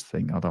comments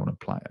thing, I don't want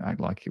to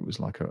act like it was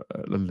like a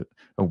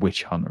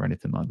witch hunt or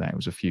anything like that. It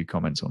was a few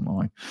comments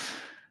online.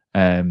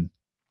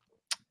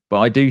 But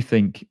I do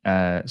think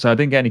so I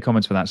didn't get any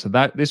comments for that. So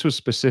this was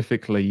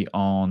specifically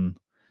on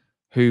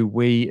who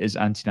we as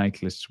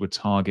antinatalists would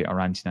target our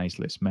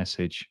antinatalist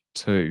message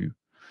to.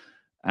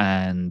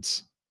 And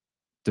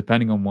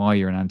depending on why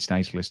you're an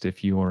antinatalist,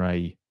 if you're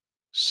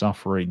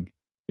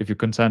if you're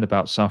concerned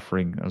about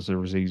suffering as a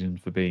reason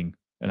for being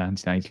an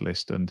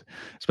antinatalist, and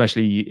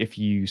especially if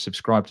you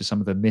subscribe to some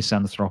of the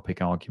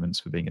misanthropic arguments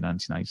for being an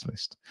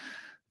antinatalist,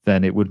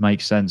 then it would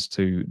make sense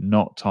to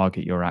not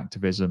target your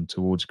activism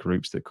towards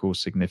groups that cause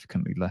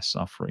significantly less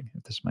suffering,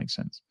 if this makes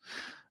sense.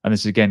 And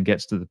this again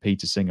gets to the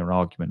Peter Singer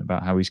argument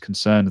about how he's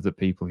concerned that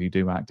people who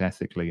do act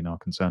ethically and are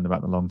concerned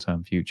about the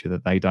long-term future,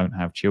 that they don't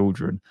have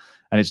children.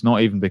 And it's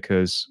not even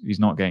because he's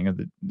not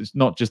getting, it's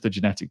not just the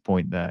genetic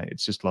point there.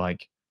 It's just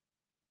like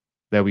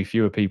there'll be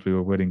fewer people who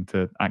are willing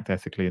to act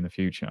ethically in the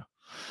future.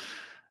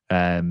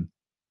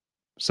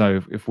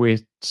 So if we're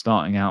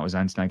starting out as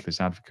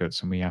antinatalist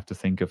advocates and we have to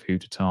think of who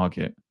to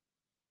target,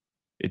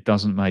 it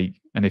doesn't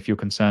make, and if you're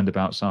concerned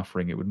about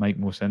suffering, it would make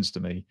more sense to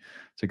me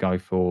to go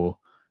for,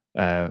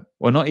 well,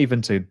 not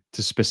even to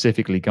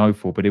specifically go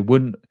for, but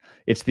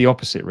it's the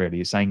opposite really.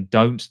 It's saying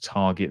don't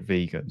target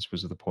vegans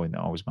was the point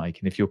that I was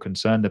making. If you're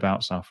concerned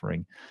about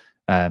suffering,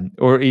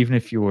 or even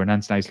if you're an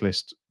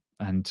antinatalist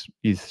and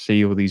you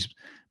see all these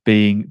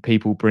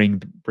people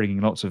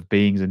bringing lots of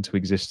beings into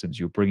existence,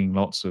 you're bringing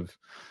lots of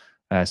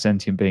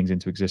sentient beings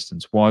into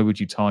existence, why would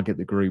you target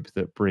the group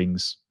that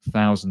brings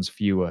thousands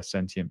fewer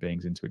sentient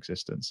beings into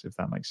existence, if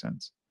that makes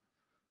sense?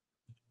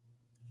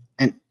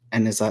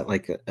 And is that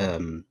like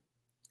an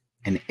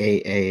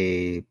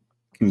AA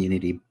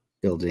community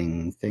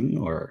building thing,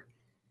 or?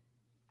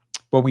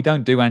 Well, we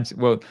don't do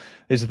well,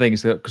 here's the thing,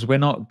 is that because we're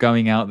not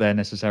going out there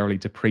necessarily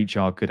to preach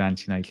our good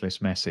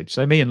antinatalist message.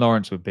 So me and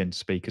Lawrence have been to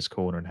Speaker's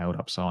Corner and held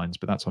up signs,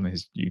 but that's on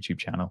his YouTube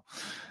channel.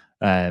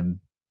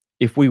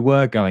 If we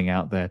were going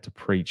out there to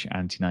preach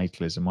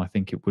antinatalism, I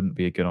think it wouldn't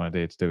be a good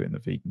idea to do it in the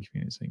vegan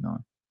community, no.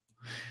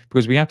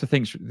 Because we have to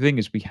think, the thing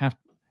is, we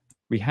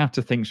have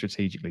to think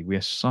strategically. We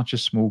are such a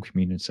small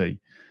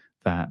community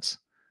that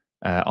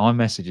our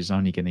message is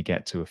only going to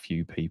get to a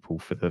few people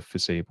for the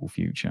foreseeable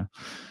future.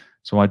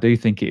 So I do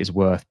think it is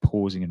worth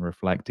pausing and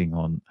reflecting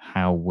on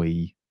how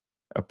we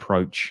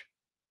approach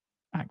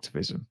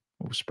activism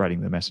or spreading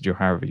the message, or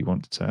however you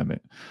want to term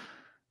it.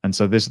 And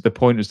so the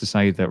point is to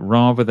say that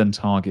rather than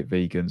target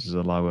vegans as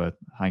a lower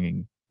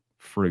hanging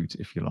fruit,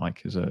 if you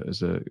like, as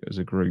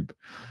a group,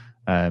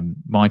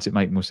 might it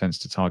make more sense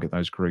to target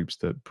those groups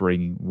that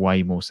bring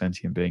way more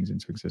sentient beings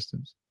into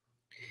existence?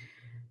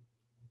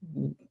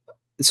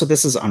 So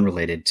this is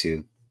unrelated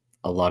to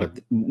a lot of,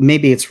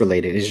 maybe it's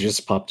related. It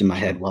just popped in my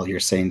head while you're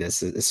saying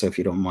this. So if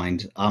you don't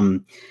mind,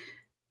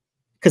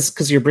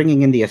 because you're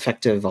bringing in the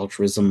effective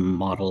altruism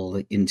model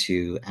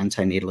into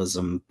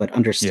antinatalism, but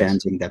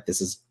understanding that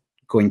this is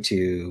going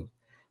to,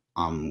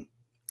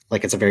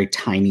 like, it's a very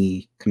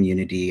tiny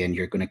community and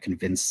you're going to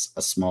convince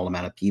a small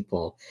amount of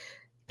people.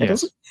 That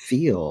doesn't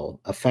feel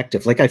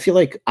effective. Like, I feel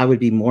like I would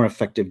be more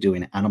effective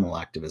doing animal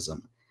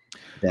activism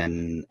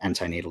than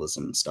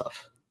antinatalism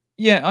stuff.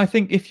 Yeah, I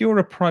think if your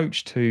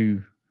approach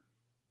to,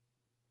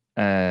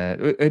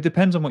 it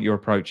depends on what your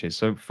approach is.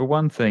 So for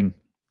one thing,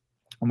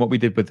 and what we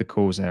did with the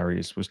cause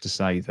areas was to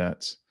say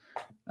that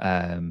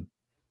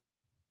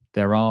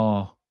there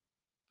are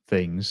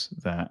things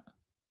that,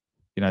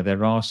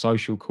 there are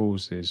social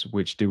causes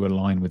which do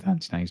align with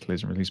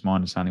antinatalism, or at least my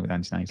understanding with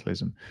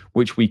antinatalism,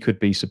 which we could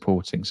be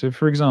supporting. So,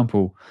 for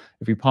example,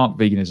 if we park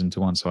veganism to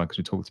one side, because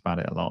we talked about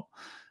it a lot,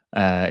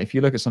 if you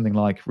look at something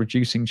like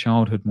reducing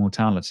childhood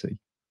mortality,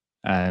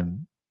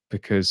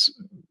 because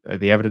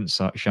the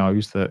evidence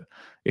shows that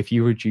if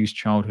you reduce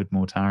childhood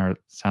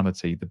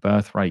mortality, the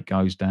birth rate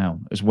goes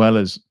down, as well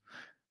as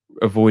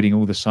avoiding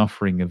all the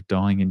suffering of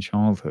dying in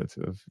childhood,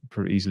 of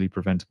easily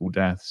preventable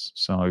deaths.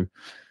 So,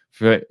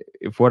 if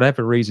for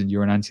whatever reason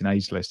you're an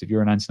antinatalist, if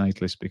you're an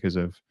antinatalist because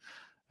of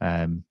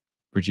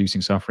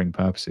reducing suffering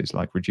purposes,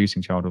 like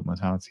reducing childhood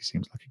mortality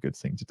seems like a good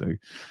thing to do.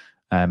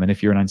 And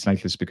if you're an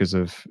antinatalist because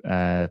of,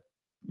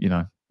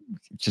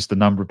 just the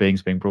number of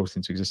beings being brought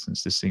into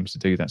existence, this seems to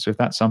do that. So if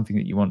that's something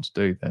that you want to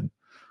do, then,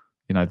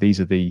 these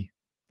are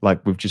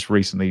like we've just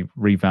recently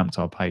revamped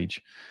our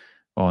page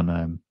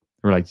on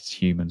related to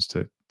humans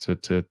to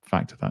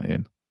factor that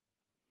in.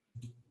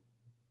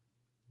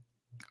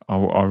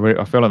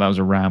 I feel like that was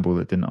a ramble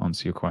that didn't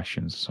answer your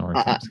questions. Sorry.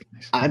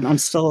 I'm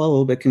still a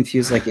little bit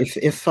confused. Like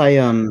if I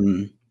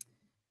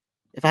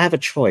have a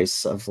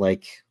choice of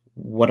like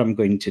what I'm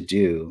going to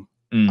do,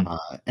 and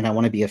I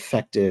want to be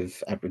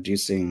effective at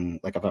reducing,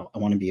 like I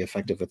want to be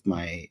effective with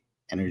my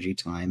energy,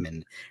 time,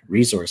 and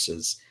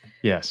resources.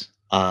 Yes.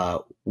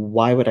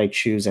 Why would I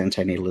choose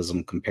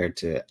antinatalism compared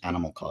to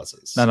animal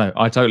causes? No,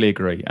 I totally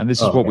agree. And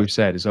this is what we've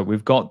said, is that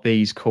we've got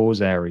these cause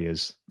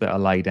areas that are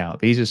laid out.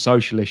 These are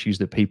social issues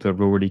that people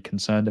are already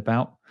concerned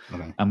about.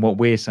 Okay. And what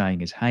we're saying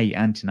is, hey,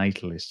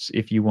 antinatalists,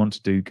 if you want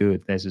to do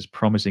good, there's this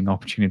promising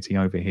opportunity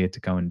over here to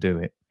go and do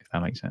it, if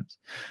that makes sense.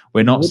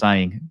 We're not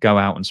saying go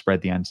out and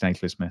spread the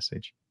antinatalist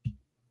message,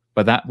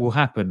 but that will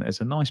happen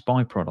as a nice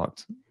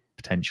byproduct,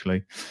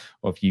 potentially,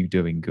 of you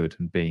doing good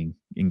and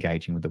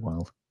engaging with the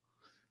world.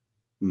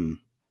 Do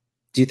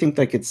you think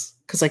like it's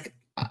because like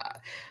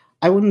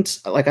I wouldn't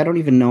like. I don't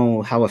even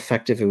know how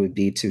effective it would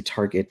be to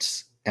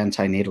target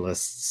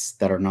antinatalists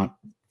that are not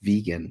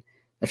vegan.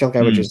 I feel like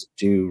I would just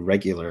do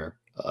regular.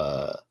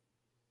 I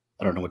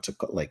don't know what to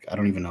call. Like, I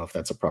don't even know if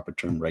that's a proper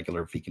term.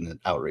 Regular vegan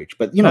outreach,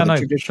 but you know,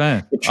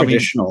 the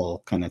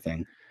traditional kind of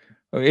thing.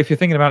 If you're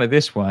thinking about it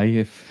this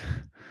way,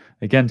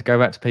 again, to go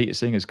back to Peter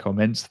Singer's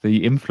comments,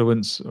 the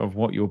influence of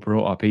what you're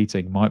brought up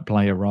eating might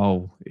play a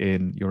role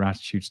in your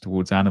attitudes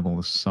towards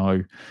animals.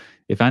 So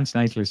if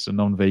antinatalists are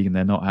non-vegan,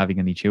 they're not having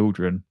any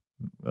children,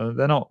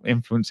 they're not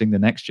influencing the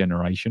next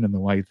generation in the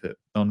way that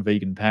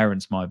non-vegan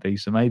parents might be.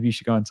 So maybe you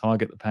should go and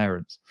target the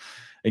parents.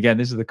 Again,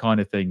 this is the kind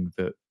of thing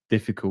that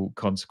difficult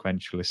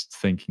consequentialist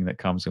thinking that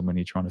comes in when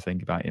you're trying to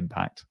think about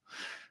impact.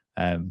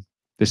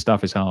 This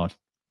stuff is hard.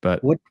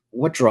 But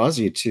what draws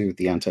you to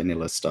the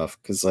antinatalist stuff?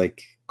 Because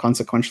like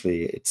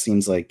consequentially, it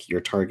seems like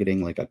you're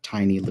targeting like a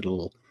tiny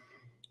little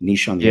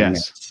niche on the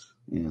internet.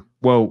 Yeah.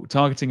 Well,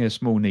 targeting a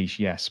small niche,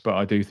 yes, but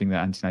I do think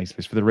that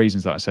antinatalists, for the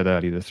reasons that I said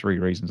earlier, the 3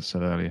 reasons I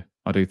said earlier,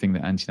 I do think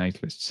that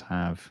antinatalists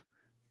have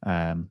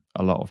a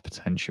lot of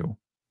potential,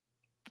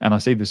 and I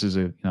see this as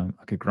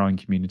like a growing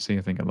community.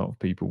 I think a lot of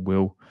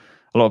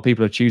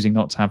people are choosing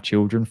not to have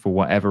children for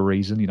whatever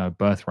reason.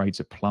 Birth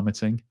rates are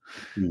plummeting,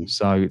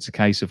 so it's a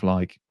case of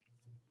like.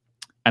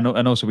 And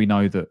also we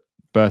know that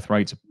birth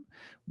rates,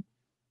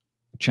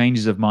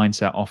 changes of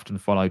mindset often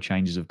follow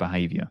changes of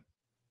behavior.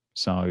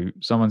 So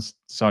someone's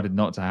decided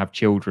not to have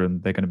children,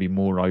 they're going to be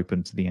more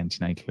open to the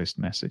antinatalist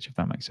message, if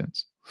that makes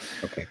sense.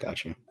 Okay,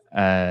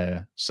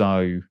 gotcha.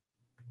 So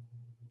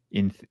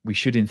we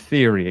should, in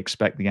theory,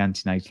 expect the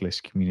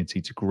antinatalist community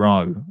to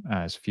grow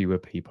as fewer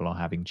people are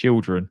having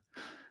children.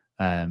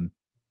 And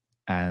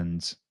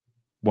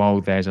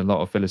while there's a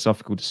lot of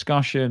philosophical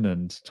discussion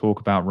and talk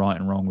about right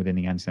and wrong within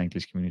the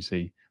antinatalist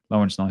community,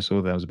 Lawrence and I saw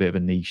there was a bit of a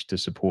niche to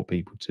support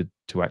people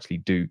to actually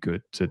do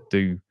good, to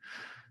do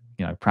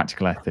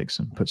practical ethics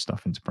and put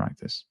stuff into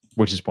practice,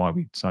 which is why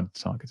we decided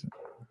to target it.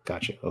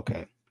 Gotcha.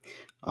 Okay.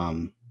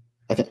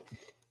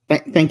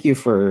 Thank you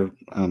for.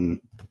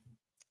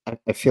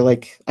 I feel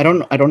like I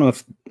don't know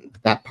if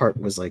that part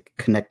was like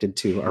connected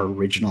to our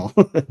original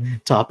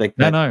topic.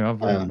 But,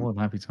 I'm more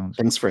than happy to answer.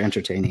 Thanks for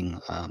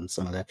entertaining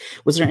some of that.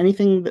 Was there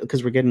anything,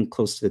 because we're getting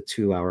close to the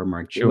 2-hour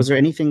mark? Sure. Was there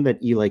anything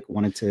that you like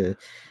wanted to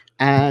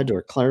add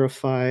or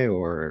clarify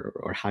or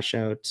hash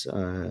out,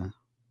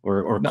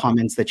 or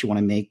comments that you want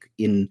to make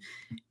in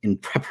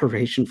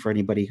preparation for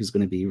anybody who's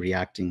going to be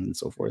reacting and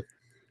so forth?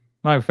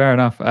 No, fair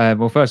enough.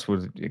 Well, first of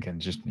all, again,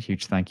 just a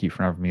huge thank you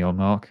for having me on,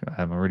 Mark.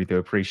 I really do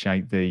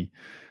appreciate the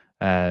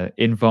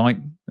invite.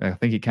 I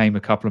think it came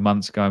a couple of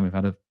months ago, and we've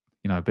had a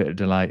bit of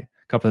delay,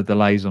 a couple of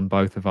delays on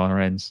both of our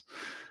ends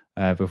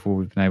before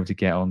we've been able to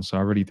get on. So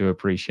I really do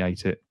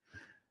appreciate it.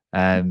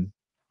 Thanks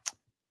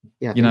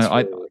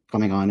for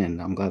coming on,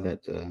 and I'm glad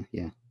that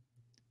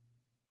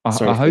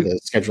Sorry for the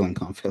scheduling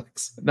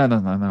conflicts. No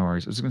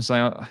worries. I was going to say,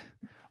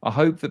 I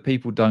hope that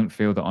people don't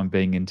feel that I'm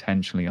being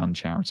intentionally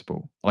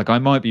uncharitable. Like, I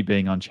might be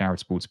being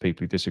uncharitable to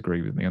people who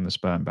disagree with me on the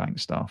sperm bank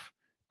stuff,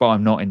 but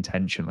I'm not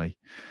intentionally.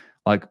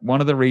 Like, one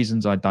of the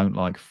reasons I don't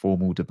like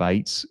formal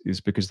debates is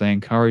because they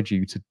encourage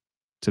you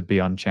to be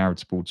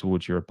uncharitable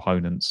towards your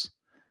opponent's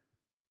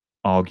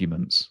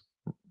arguments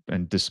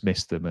and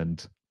dismiss them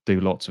and do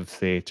lots of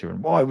theatre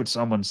and why would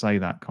someone say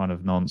that kind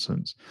of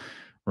nonsense,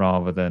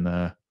 rather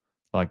than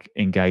like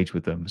engage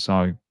with them.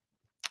 So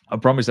I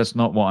promise that's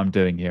not what I'm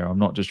doing here. I'm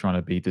not just trying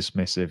to be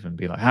dismissive and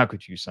be like, how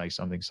could you say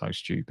something so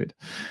stupid?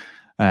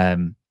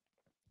 So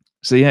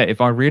yeah,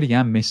 if I really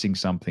am missing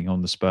something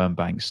on the sperm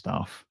bank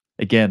stuff,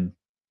 again,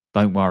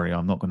 don't worry,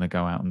 I'm not going to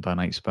go out and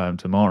donate sperm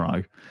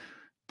tomorrow,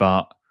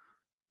 but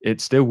it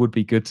still would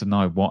be good to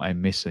know what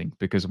I'm missing,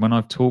 because when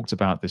I've talked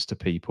about this to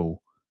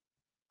people,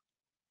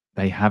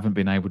 they haven't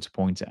been able to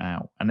point it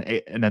out.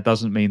 And that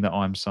doesn't mean that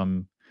I'm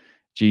some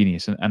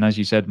genius. And as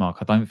you said, Mark,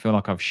 I don't feel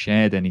like I've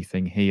shared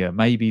anything here.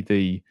 Maybe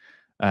the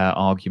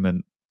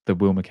argument, the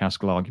Will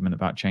MacAskill argument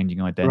about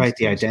changing identity. Right,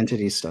 the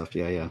identity stuff.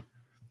 Yeah.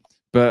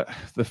 But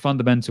the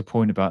fundamental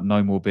point about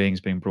no more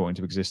beings being brought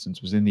into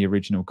existence was in the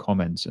original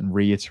comments and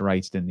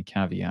reiterated in the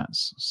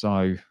caveats.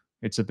 So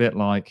it's a bit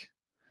like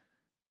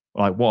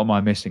what am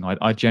I missing?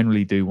 I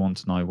generally do want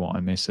to know what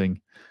I'm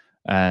missing.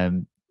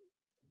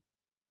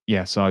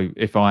 Yeah, so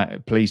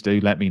please do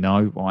let me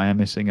know what I am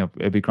missing.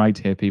 It'd be great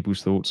to hear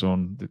people's thoughts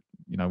on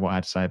what I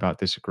had to say about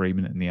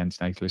disagreement in the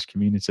antinatalist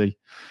community.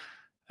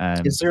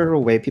 Is there a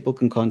way people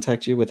can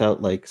contact you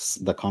without like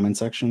the comment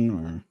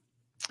section,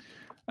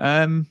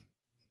 or?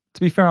 To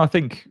be fair, I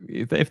think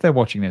if they're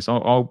watching this,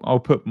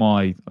 I'll put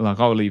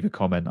I'll leave a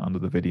comment under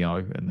the video,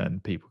 and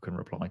then people can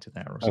reply to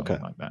there or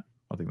something like that.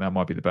 I think that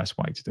might be the best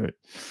way to do it,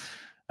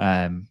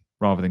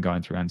 rather than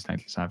going through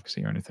Antinatalist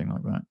Advocacy or anything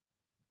like that.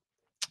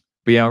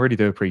 But yeah, I really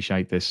do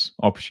appreciate this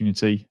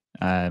opportunity.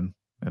 I'd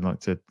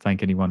like to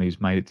thank anyone who's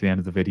made it to the end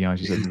of the video.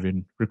 As you said, we've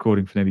been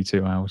recording for nearly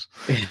 2 hours.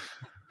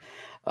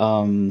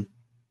 How do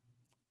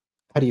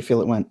you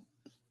feel it went?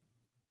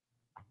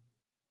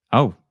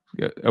 Oh,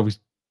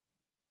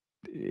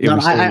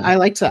 I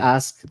like to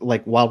ask,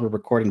 like, while we're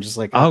recording, just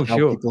like how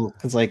sure, people,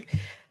 because like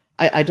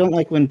I don't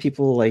like when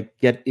people like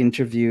get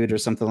interviewed or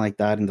something like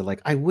that, and they're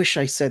like, "I wish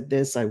I said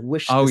this. I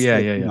wish." Oh this, yeah,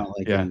 like, yeah, you yeah, know,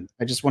 like, yeah. and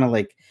I just want to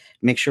like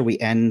make sure we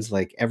end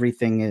like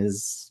everything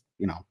is,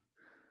 you know.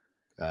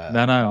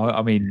 No.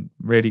 I mean,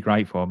 really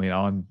grateful. I mean,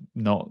 I'm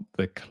not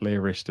the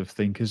clearest of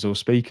thinkers or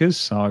speakers,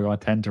 so I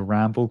tend to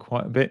ramble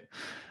quite a bit.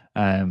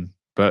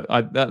 But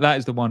that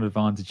is the one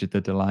advantage of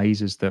the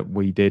delays, is that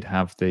we did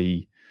have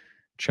the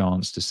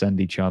chance to send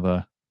each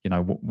other, you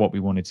know, what we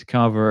wanted to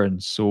cover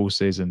and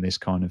sources and this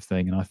kind of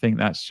thing. And I think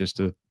that's just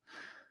a,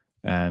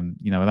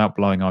 you know, without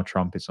blowing our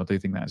trumpets, I do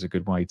think that's a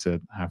good way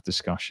to have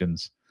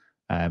discussions.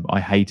 I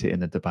hate it in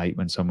the debate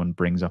when someone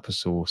brings up a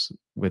source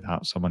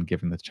without someone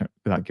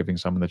without giving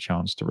someone the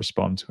chance to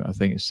respond to it. I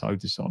think it's so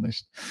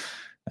dishonest.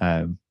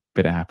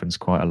 But it happens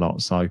quite a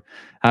lot. So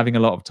having a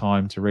lot of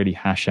time to really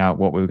hash out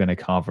what we were going to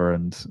cover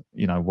and,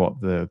 you know,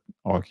 what the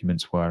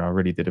arguments were, I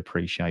really did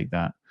appreciate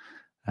that.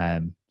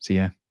 So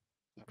yeah,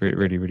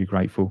 really, really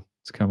grateful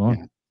to come on.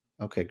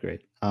 Yeah. Okay,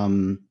 great.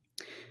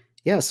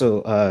 Yeah,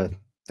 so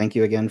thank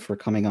you again for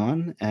coming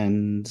on,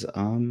 and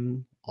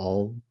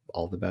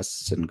all the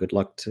best and good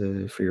luck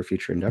for your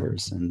future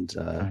endeavors. And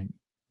Right.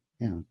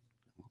 yeah,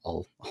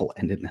 I'll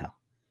end it now.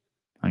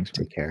 Thanks.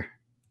 Take care.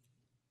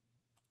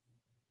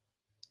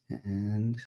 And